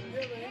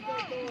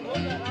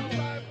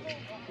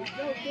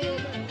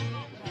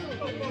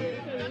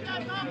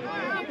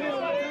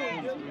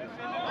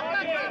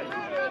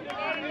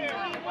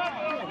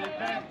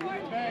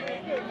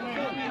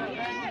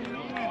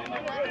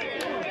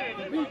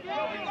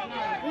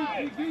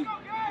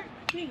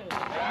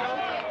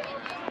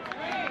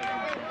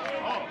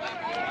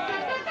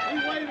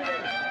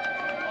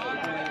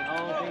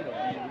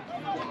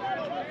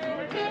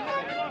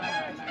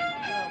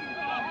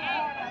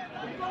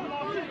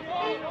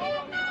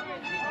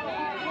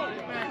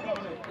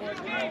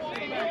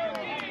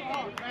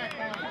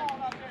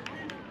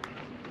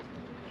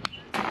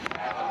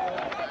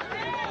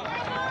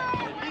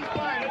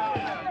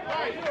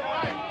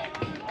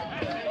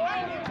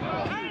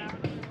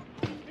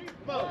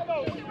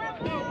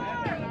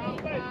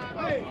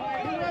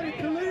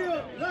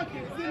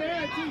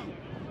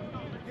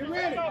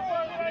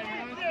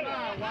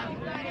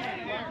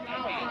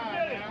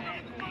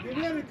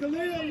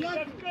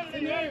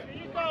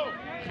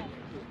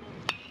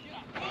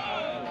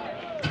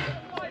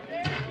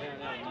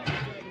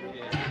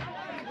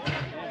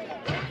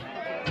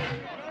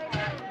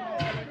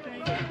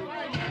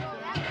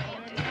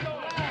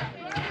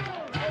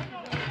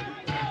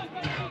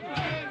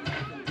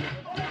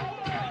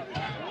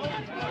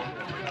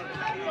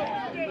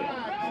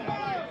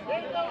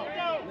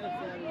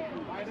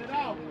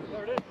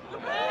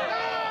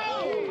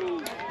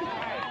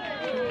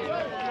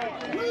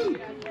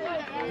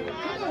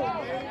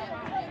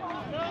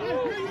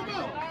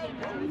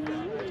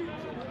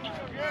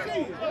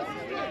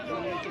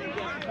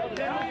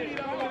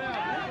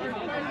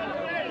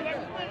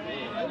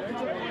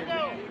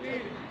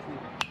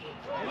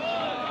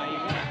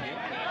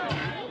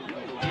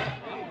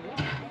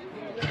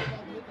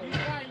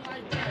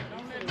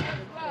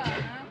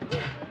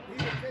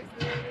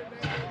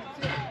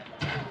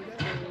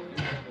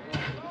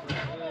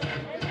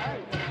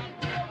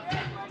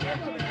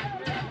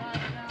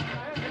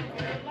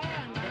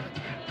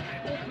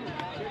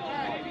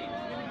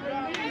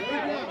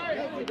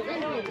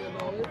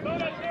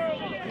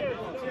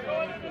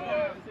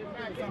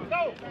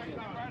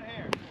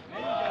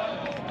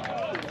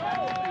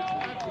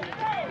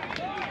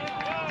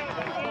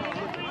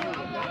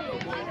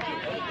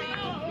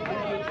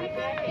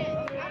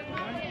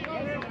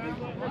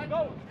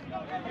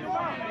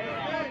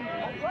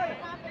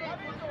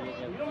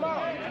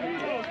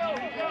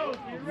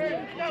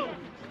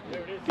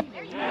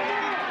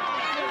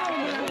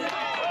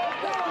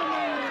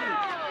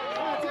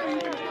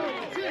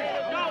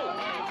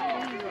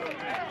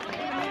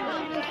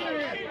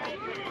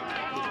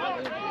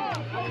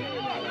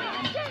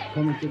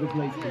 Coming to the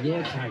plate for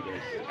your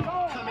Tigers,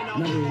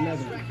 number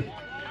 11,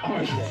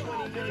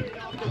 RJ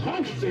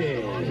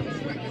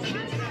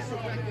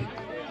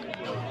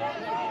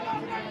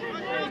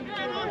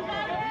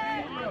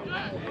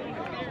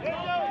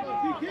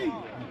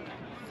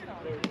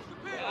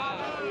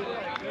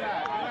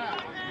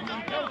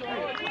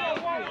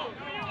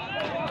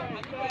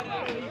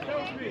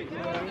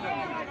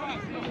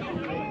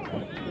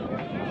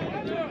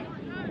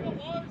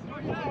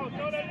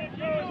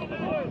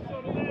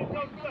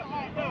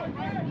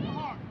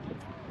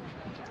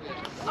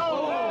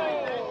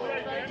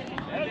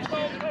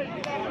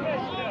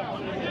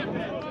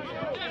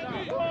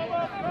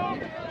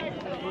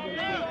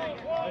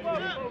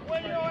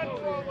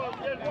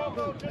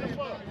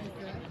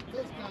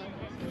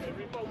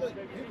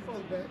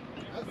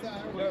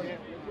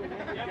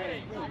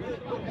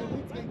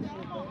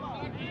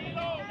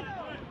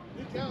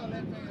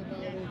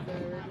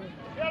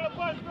Tell the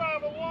bus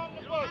driver, warm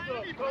the bus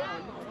up,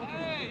 coach.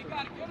 Hey, you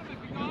got to get him if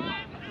you go.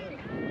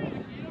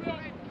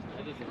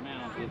 That is a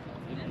mound. It's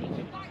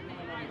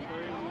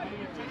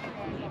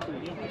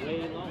way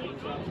long.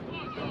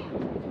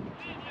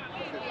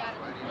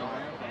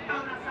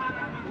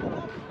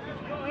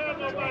 Don't have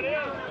nobody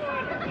else.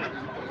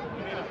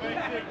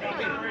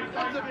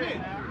 That's a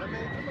pitch.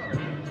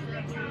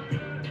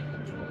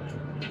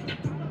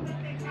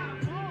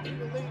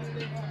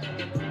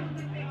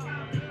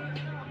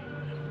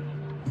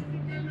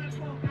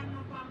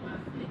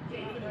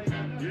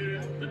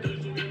 Estoy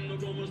subiendo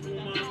como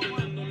espuma,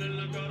 metiéndole en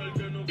la cara al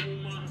que no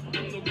fuma.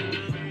 Ando con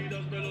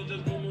Adidas,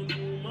 veloces como un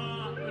puma.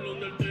 El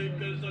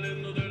Undertaker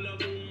saliendo de la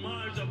bruma.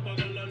 Y se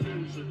apagan las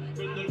luces,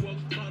 prende el wax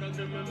para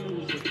que me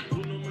muse. Tú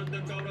no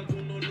metes cabra, tú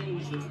no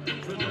luces. No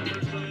es el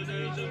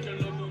Mercedes el que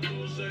lo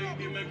conduce. Y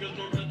dime que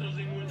son retros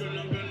sin mucho en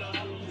la que la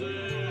use.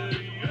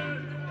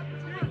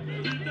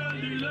 Evita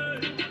el delay.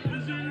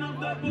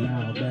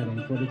 Now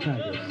batting for the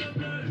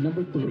Tigers,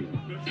 number 3,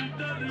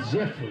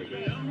 Jeffrey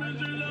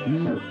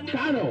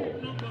Mercado.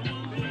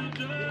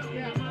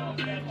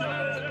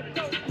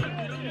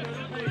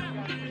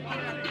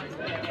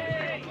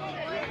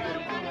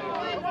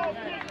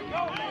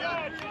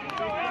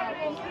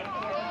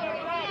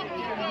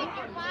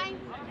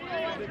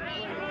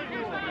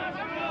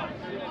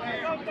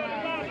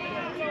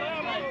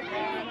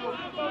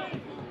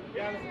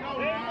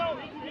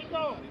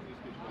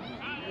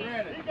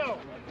 Here you go.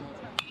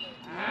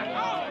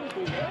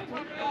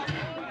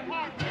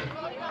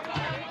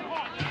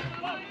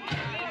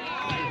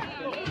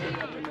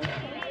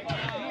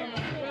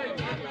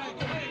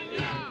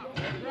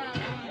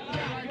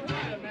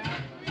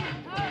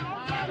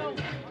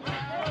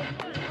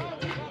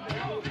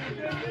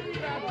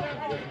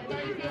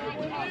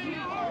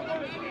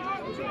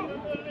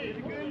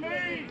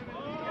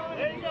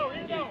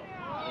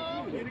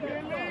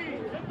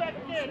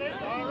 All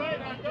right,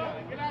 now go.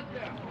 Get out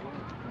there.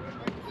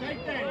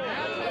 Take that.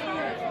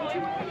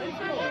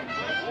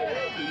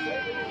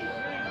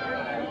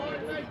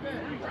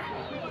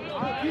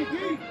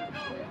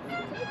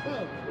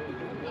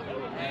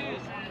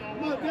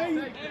 Come on,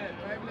 Dave.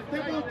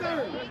 Step on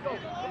third. Let's go.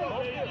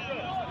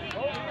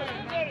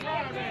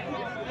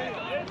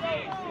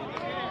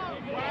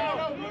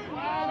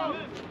 Wide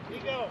open. Here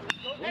you go.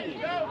 There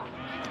you go.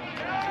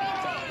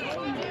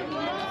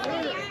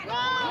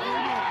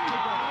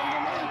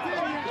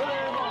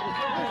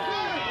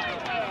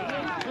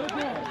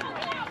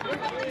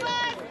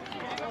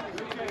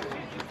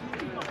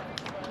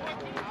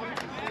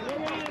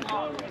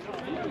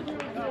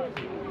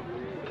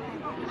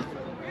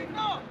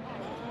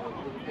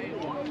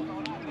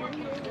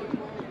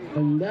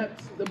 And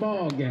that's the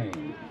ball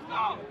game.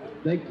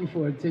 Thank you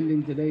for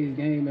attending today's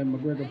game at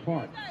McGregor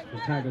Park. The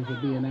Tigers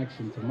will be in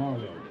action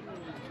tomorrow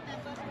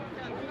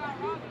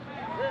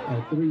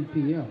at 3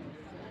 p.m.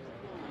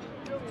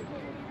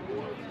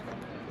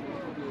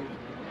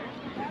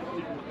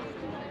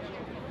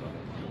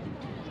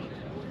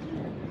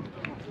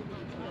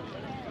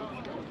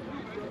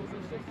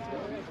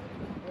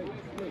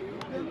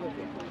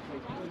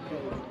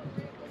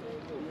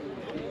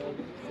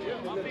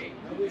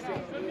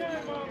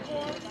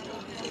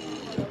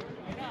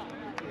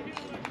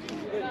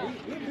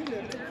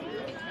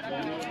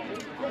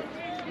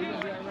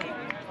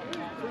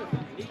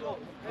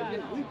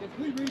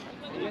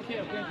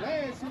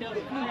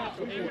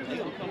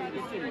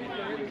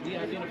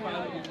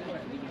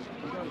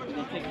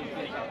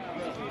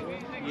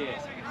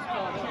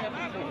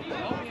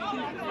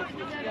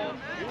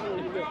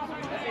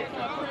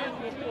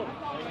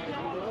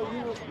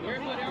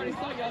 Everybody already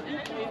saw y'all do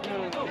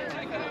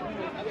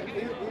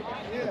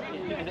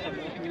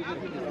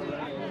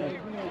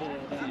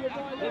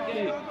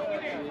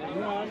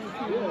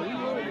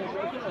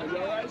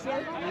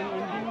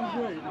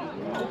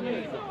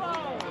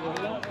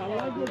I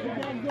like what you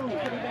got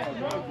going.